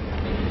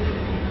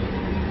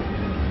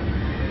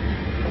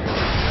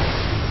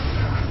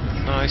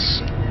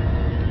 Nice.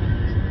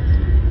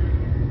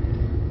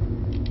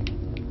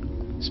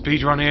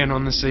 Speedrun in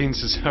on the scene,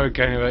 says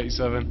Hurricane of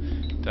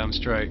 87. Damn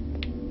straight.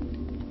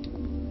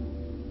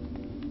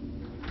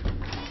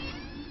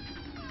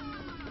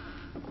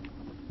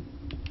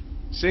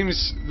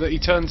 Seems that he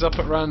turns up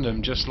at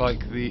random, just like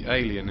the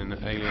alien in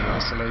Alien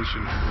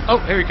Isolation. Oh,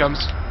 here he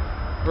comes.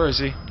 Where is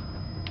he?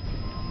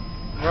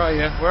 Where are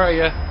you? Where are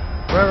you?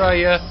 Where are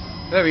you?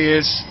 There he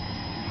is.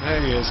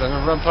 There he is. I'm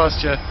gonna run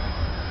past you.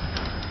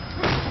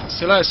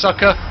 See you later,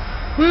 sucker.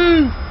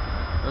 Woo!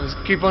 Let's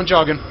keep on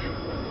jogging.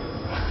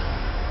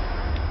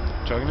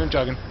 Jogging and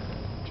jogging.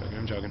 Jogging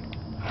and jogging.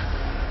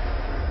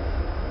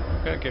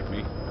 Can't get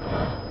me.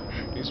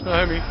 He's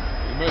behind me.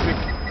 He might be.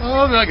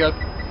 Oh my god.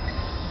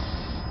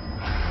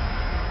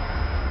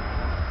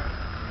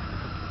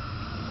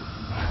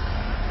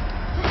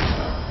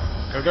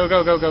 Go, go,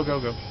 go, go, go, go,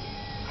 go.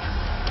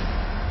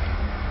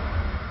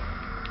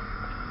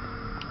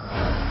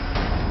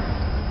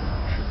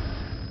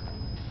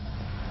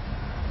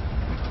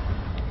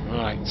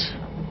 Right.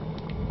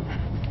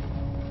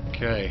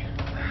 Okay.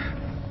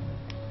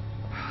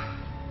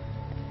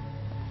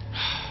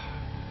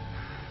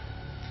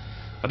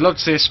 I'd love to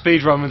see a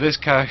speed run with this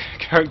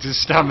character's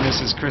stamina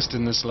as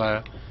Kristen the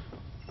Slayer.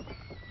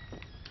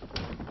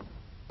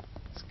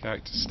 This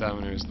character's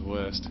stamina is the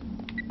worst.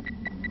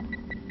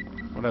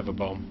 Whatever,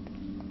 bomb.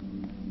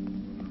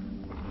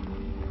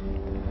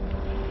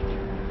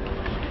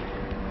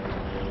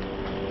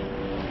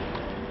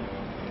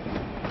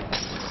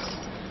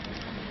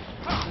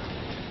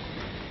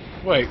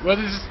 Wait, what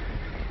is...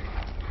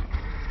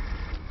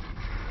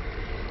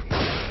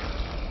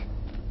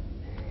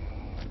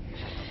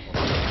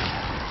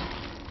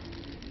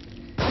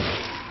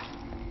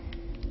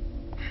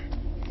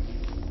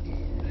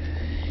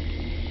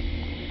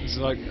 There's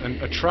like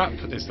a trap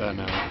is there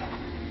now.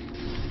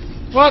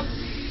 What?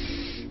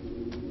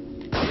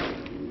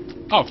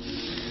 Oh.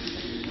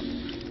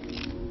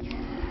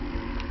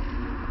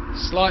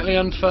 Slightly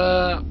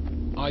unfair,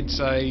 I'd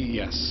say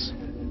yes.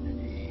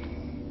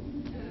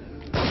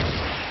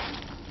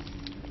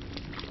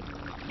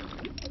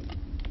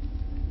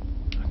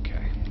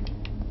 Okay.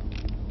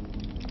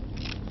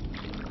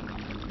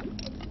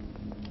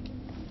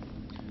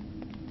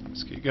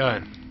 Let's keep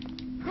going.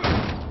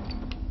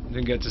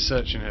 Didn't get to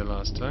search in here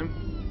last time.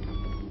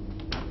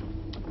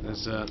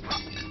 There's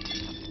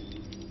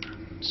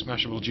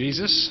Smashable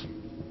Jesus.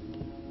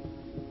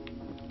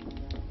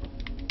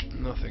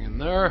 Nothing in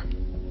there.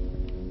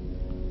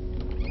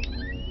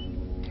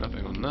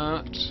 Nothing on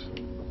that.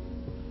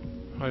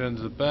 Hide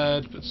under the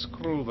bed, but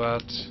screw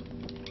that.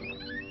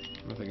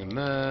 Nothing in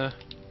there.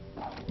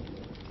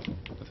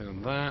 Nothing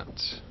on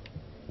that.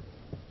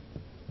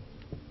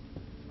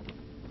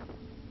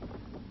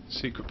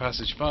 Secret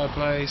passage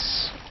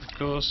fireplace, of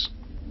course.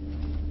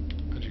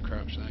 As you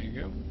crouch, there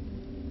you go.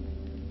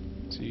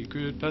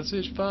 Secret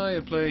passage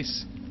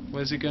fireplace.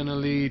 Where's it gonna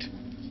lead?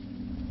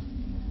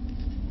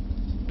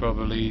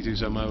 Probably to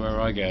somewhere where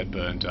I get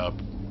burnt up.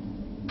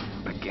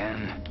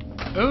 Again.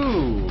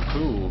 Oh,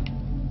 cool.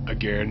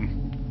 Again.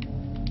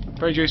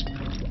 Prey juice.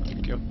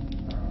 Thank you.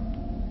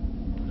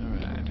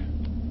 Alright.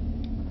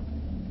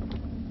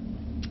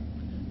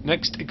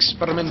 Next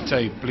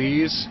experimente,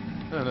 please.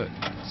 Oh, look.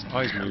 His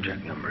eyes moving.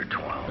 Subject number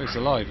 12. Oh, he's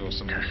alive or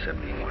something. Test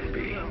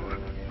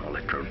 71B.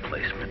 Electrode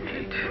placement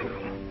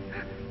A2.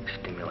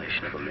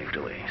 Stimulation of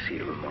amygdala,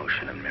 seat of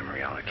emotion and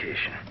memory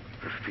allocation.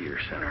 The fear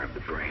center of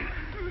the brain.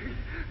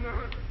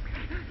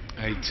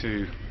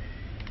 A2.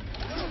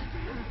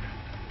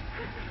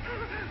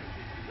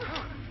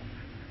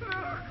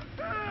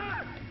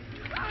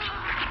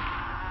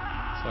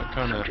 So that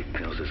kind of Subject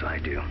feels as I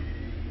do.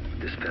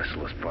 This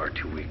vessel is far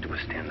too weak to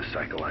withstand the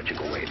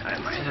psychological weight I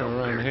myself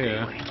around bear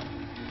here, daily.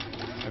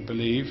 I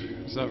believe.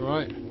 Is that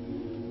right?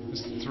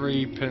 There's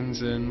 3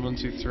 pins in, 1,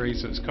 2, 3,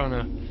 so it's kind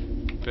of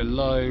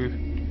below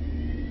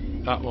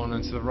that one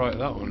and to the right of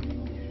that one.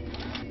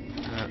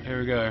 Here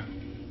we go.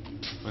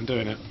 I'm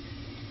doing it.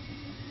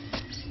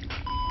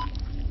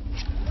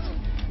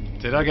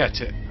 Did I get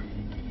it?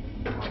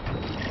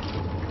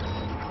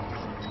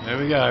 There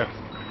we go.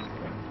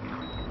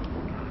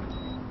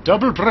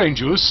 Double brain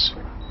juice.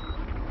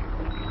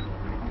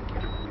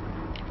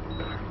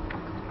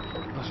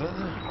 What's that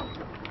there?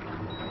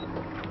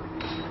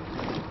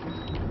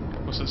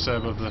 What's it say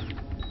above the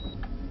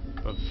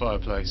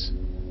fireplace?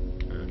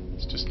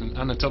 It's just an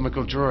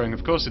anatomical drawing.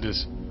 Of course it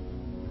is.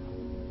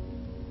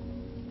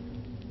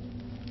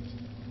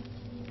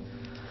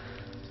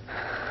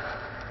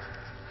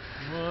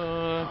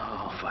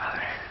 Oh,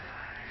 Father.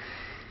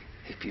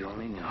 If you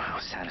only knew how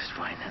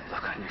satisfying that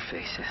look on your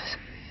face is.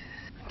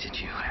 Did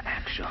you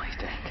actually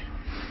think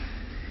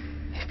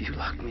if you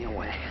locked me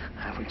away,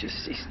 I would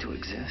just cease to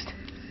exist?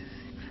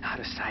 Out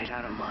of sight,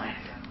 out of mind.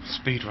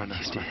 Speedrunner.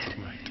 You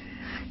did.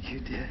 You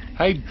did.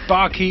 Hey,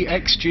 Barkey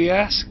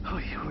XGS. Oh,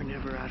 you were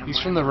never out of He's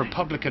my from the mind.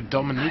 Republic of I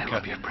Dominica.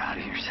 hope you're proud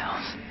of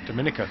yourselves.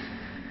 Dominica.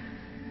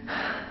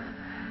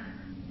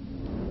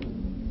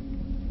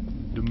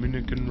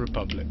 Dominican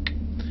Republic.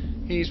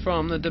 He's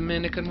from the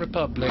Dominican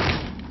Republic.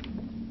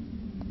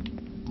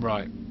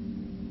 Right.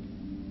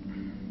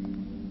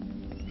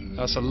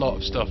 That's a lot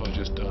of stuff I've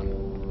just done.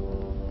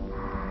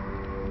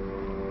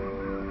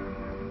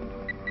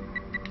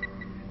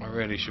 I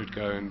really should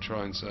go and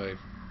try and save.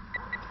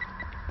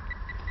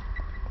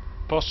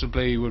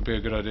 Possibly would be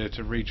a good idea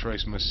to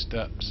retrace my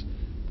steps.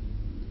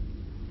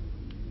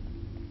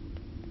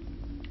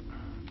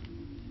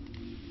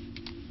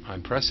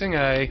 I'm pressing A.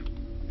 I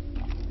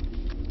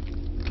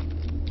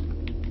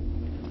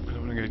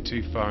don't want to go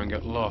too far and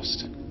get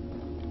lost.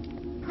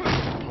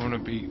 I want to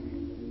be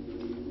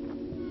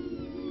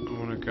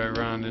want to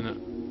go round in it.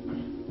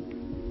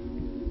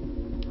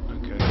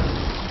 Okay.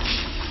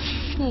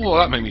 Oh,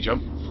 that made me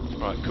jump.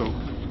 Right, cool.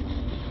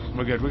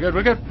 We're good, we're good,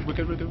 we're good. We're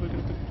good, we're good, we're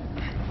good.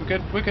 We're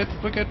good, we're good,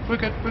 we're good, we're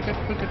good, we're good, we're good,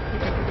 we're good, we're good.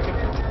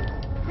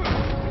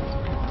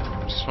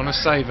 Just want to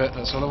save it,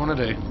 that's all I want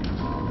to do.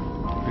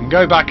 And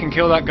go back and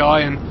kill that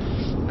guy and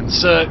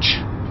search.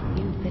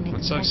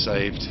 Once I've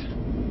saved.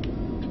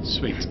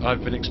 Sweet,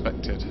 I've been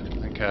expected.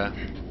 Okay.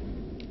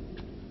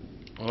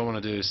 All I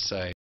want to do is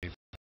save.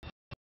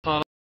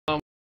 All I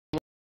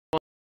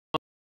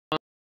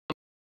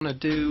want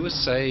to do is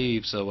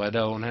save so I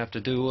don't have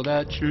to do all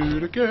that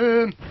shit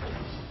again.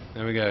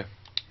 There we go.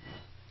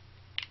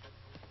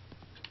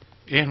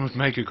 Ian would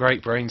make a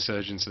great brain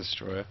surgeon's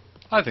destroyer.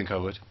 I think I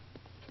would.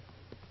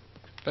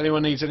 If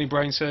anyone needs any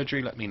brain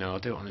surgery, let me know. I'll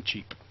do it on a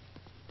cheap.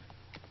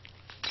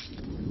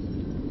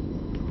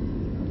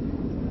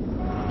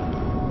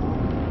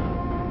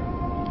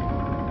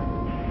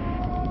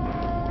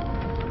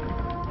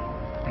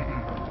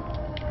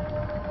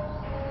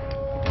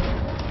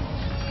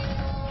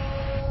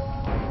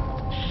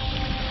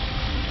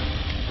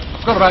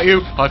 I forgot about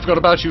you. I forgot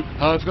about you.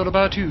 I forgot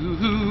about you.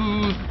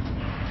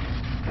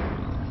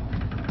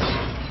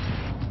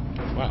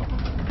 Wow.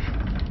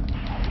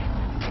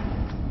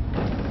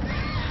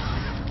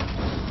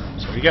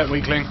 So you get,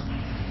 weakling.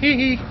 Hee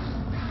hee.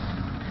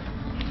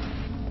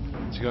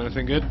 Has he got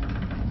anything good?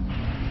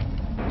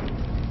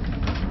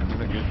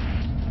 Nothing good.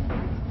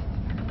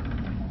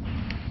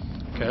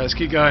 Okay, let's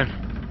keep going.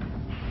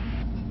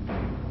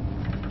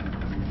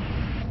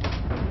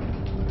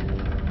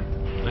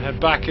 I head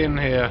back in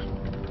here.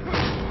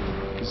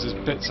 Because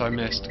there's bits I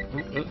missed.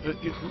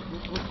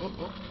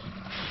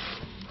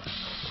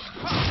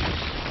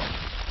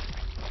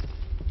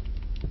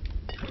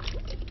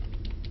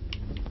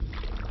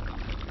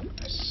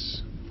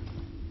 Nice.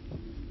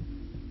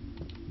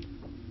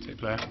 Tape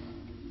player.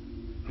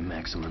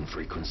 Maximum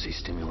frequency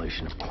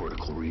stimulation of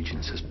cortical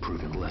regions has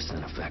proven less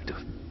than effective.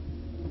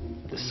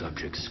 The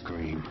subjects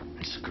scream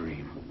and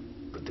scream,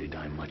 but they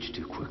die much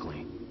too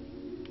quickly.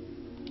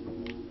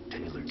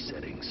 Tailored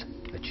settings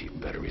achieve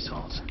better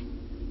results.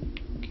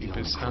 Keep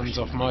his hands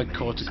off my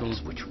cortical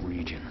which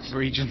regions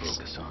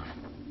focus on.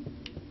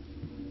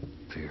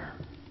 Fear,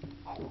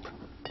 hope,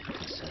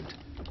 consent,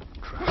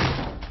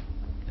 trust,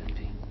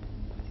 envy.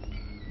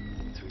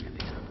 Three of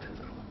these are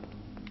pivotal.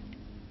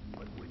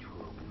 But which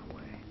will open the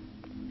way?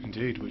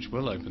 Indeed, which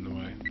will open the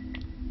way.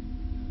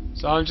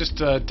 So I'm just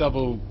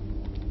doubling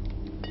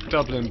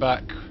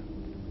back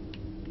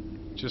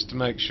just to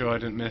make sure I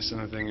didn't miss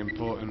anything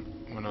important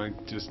when I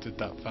just did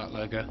that fat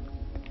legger.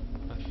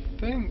 I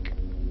think...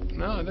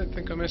 No, I don't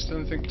think I missed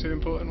anything too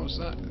important. What's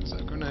that? Is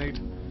that a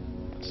grenade?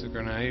 That's a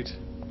grenade.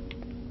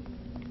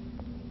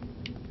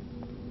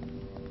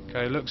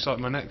 Okay, looks like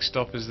my next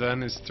stop is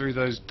through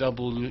those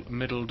double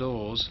middle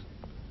doors.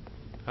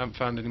 I haven't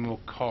found any more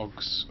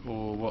cogs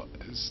or what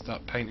is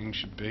that painting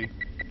should be.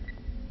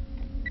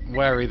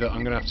 Wary that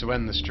I'm going to have to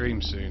end the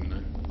stream soon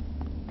though.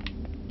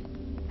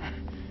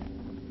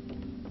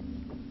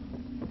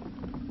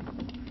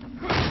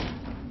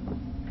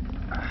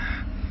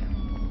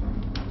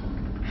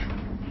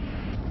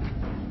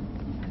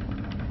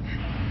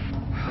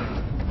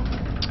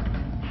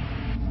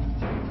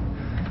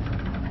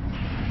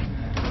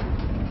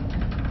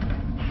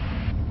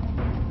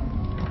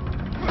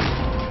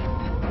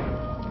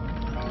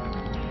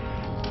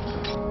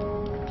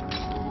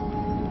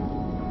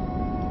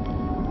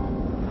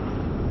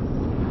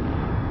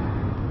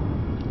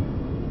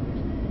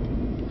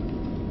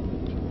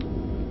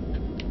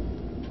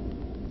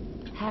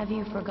 Have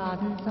you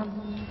forgotten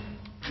something?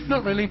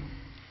 Not really.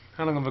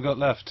 How long have I got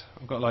left?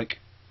 I've got like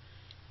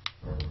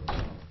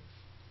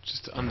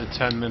just under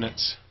 10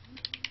 minutes.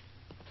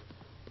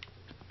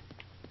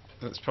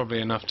 That's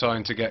probably enough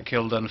time to get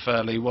killed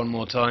unfairly one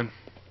more time.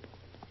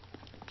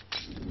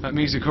 That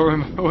music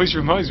always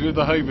reminds me of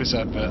the Hobus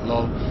advert,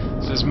 lol.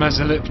 Says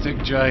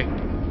Mesolyptic J.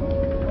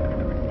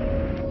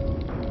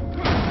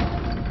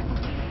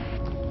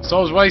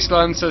 Soul's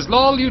Wasteland says,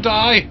 lol, you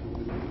die!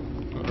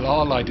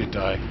 Lol, I did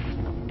die.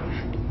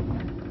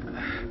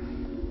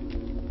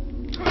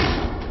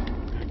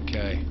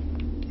 Okay.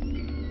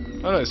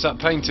 Oh no, it's that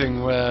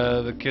painting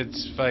where the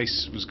kid's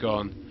face was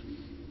gone.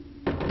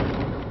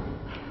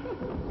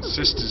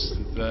 Sister's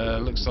there.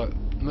 Looks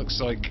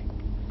like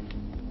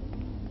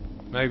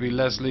maybe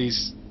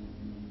Leslie's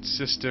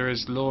sister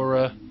is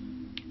Laura,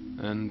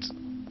 and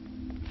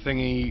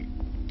Thingy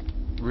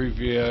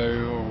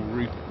Ruvio or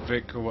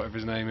Ruvik or whatever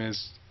his name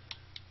is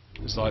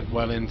like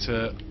well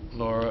into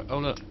Laura. Oh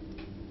look,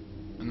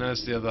 and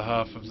there's the other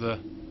half of the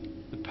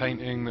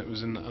painting that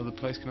was in the other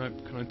place. Can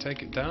I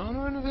take it down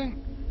or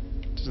anything?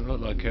 Doesn't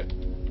look like it.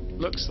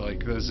 Looks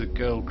like there's a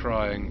girl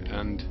crying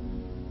and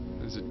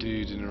there's a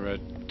dude in a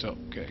red top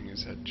getting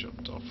his head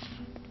chopped off.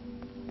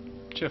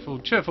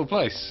 Cheerful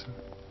place.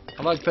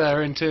 I like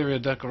their interior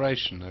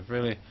decoration. They've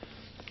really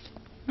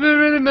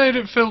made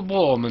it feel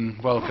warm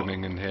and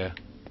welcoming in here.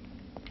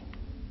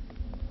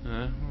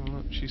 Well,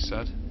 look, she's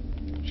sad.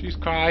 She's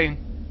crying.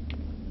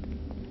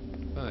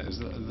 Oh, is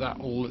that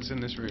all that's in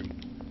this room?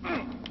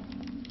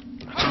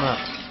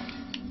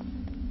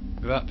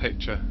 And that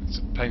picture, it's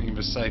a painting of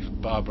a safe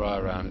with barbed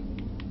wire around it.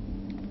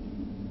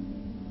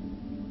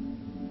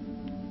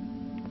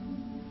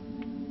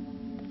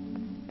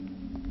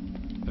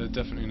 There's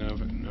definitely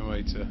no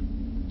way to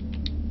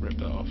rip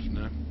that off,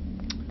 no?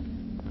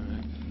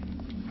 Alright.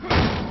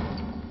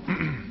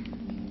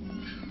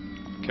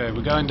 Okay,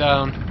 we're going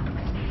down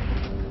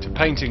to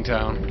Painting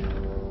Town.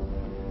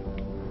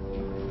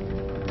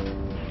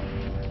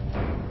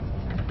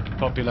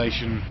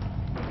 Population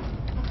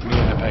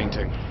near the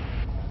painting.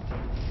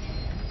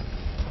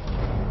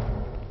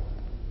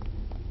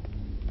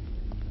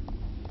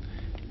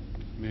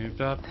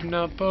 Moved up,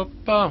 up, up,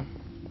 up.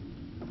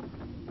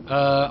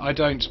 I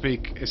don't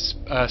speak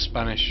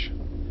Spanish.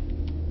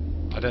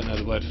 I don't know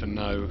the word for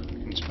no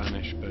in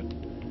Spanish, but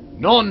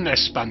non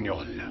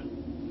español.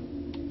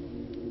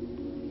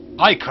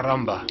 Ay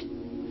caramba.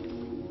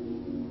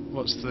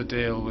 What's the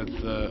deal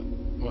with the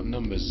what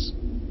numbers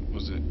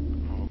was it?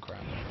 Oh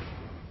crap.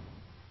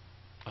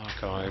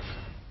 Archive.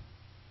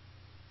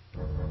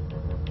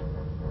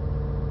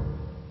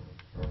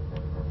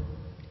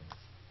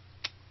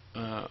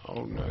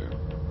 Oh no.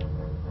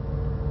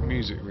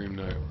 Music room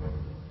note.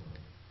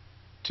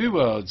 2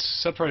 worlds,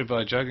 separated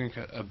by a jagged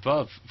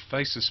above,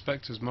 face of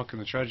spectres mocking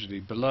the tragedy.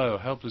 Below,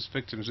 helpless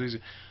victims losing.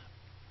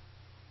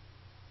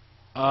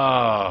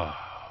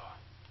 Ah.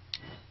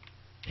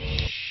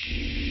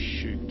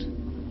 Shoot.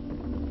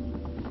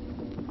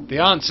 The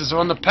answers are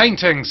on the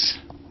paintings!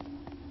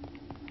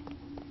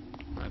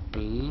 I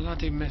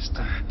bloody missed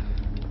them.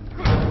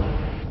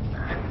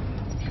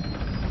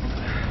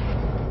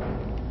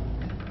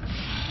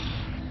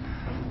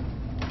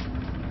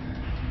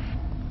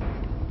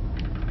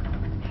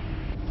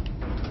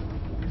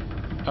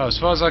 Oh, as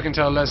far as I can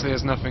tell, Leslie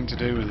has nothing to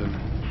do with them.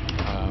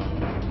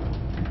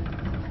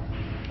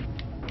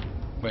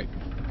 Wait.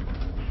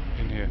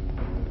 In here.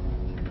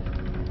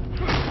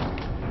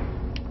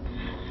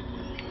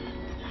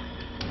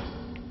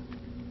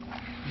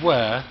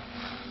 Where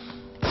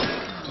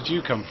did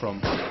you come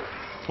from?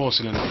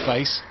 Porcelain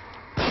face.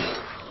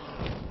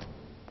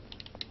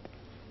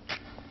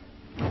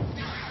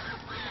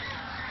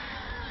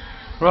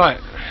 Right.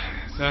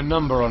 Is there a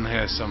number on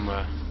here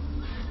somewhere?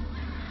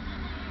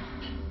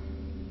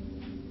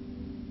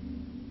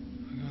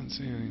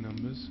 See any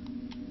numbers?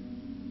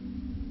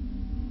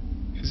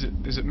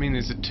 Does it mean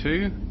there's a 2?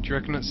 Do you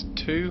reckon that's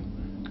 2?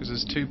 Because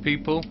there's 2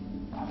 people?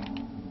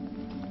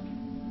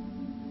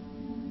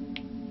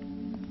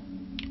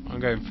 I'm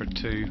going for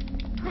 2.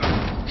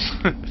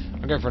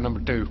 I'm going for a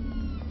number 2.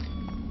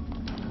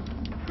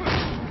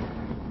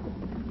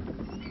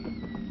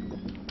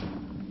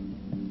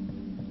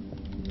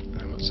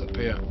 And what's up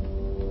here?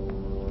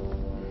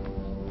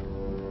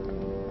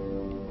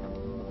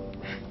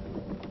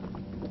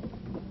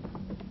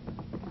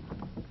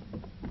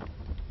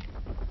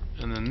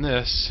 And then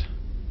this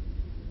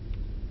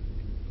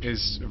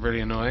is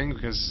really annoying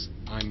because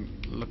I'm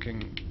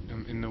looking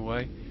in the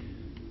way.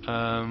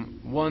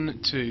 1,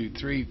 2,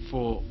 3,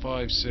 4,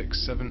 5,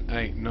 6, 7,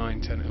 8,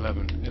 9, 10,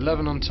 11.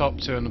 11 on top,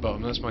 2 on the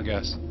bottom. That's my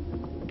guess.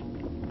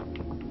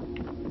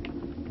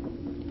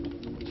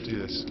 Let's do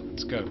this.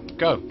 Let's go.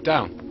 Go!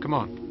 Down! Come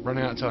on.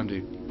 Running out of time,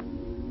 dude.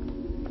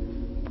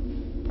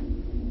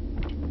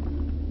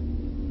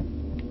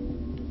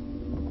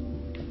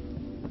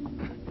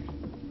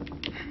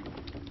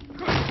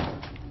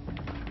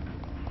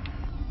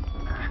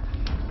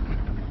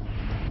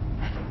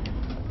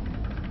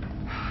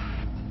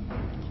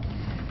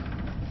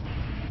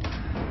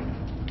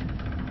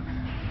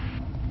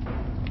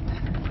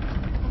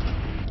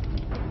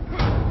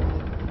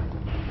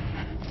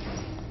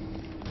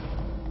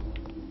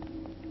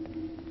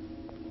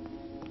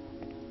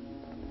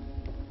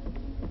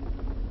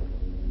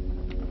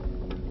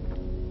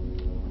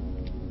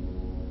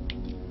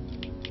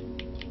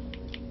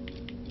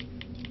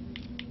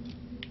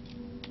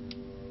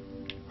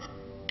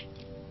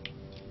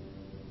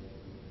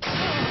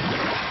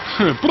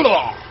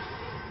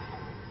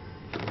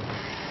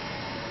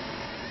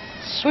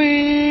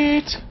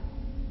 Sweet!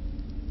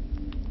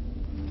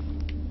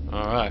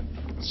 Alright,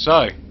 so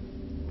I'm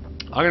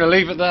going to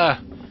leave it there.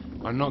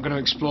 I'm not going to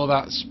explore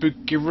that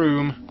spooky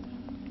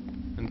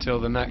room until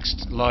the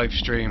next live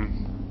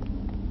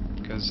stream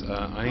because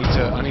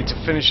I need to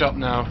finish up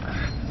now.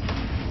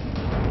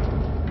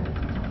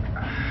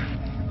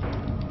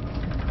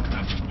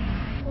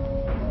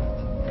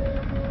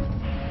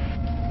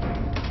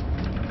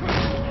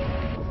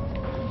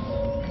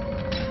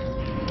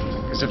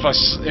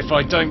 If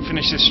I don't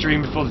finish this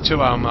stream before the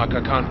 2-hour mark,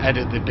 I can't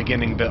edit the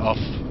beginning bit off.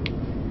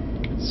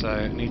 So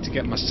I need to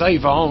get my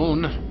save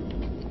on.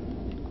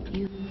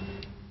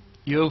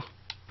 You.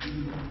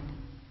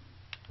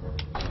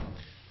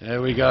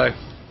 There we go.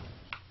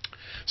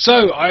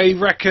 So I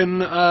reckon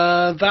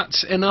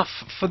that's enough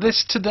for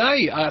this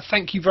today.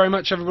 Thank you very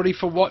much everybody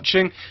for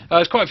watching.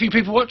 There's quite a few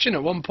people watching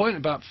at one point,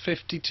 about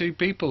 52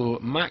 people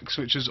max,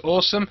 which is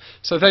awesome.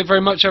 So thank you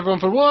very much everyone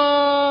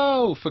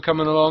for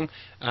coming along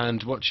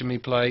and watching me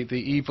play The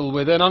Evil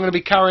Within. I'm going to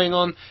be carrying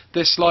on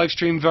this live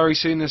stream very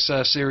soon, this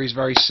series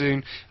very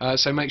soon.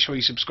 So make sure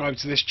you subscribe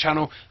to this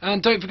channel,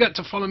 and don't forget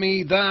to follow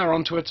me there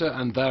on Twitter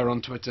and there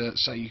on Twitter,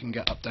 so you can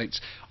get updates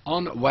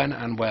on when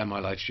and where my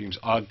live streams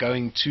are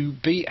going to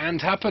be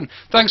and happen.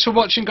 Thanks for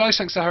watching, guys.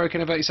 Thanks to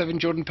Hurricane of 87,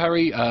 Jordan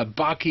Perry,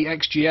 Barkey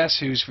XGS,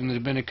 who's from the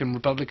Dominican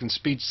Republic and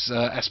speaks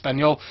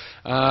Espanol.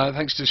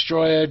 Thanks to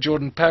Destroyer,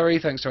 Jordan Perry.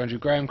 Thanks to Andrew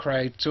Graham,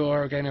 Creator,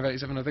 Hurricane of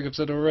 87, I think I've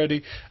said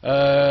already.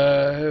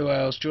 Who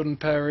else? Jordan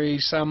Perry,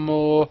 Sam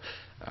Moore,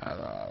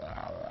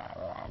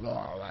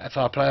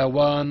 FR Player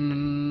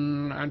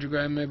 1, Andrew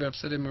Graham, maybe I've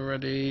said him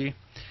already.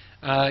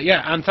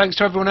 Yeah, and thanks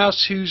to everyone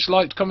else who's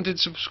liked, commented,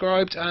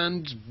 subscribed,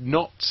 and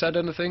not said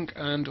anything,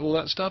 and all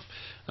that stuff.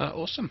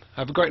 Awesome.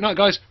 Have a great night,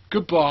 guys.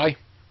 Goodbye.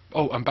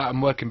 Oh,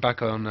 I'm working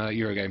back on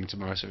Eurogamer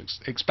tomorrow, so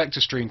expect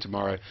a stream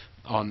tomorrow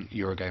on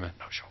Eurogamer.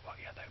 No, sure.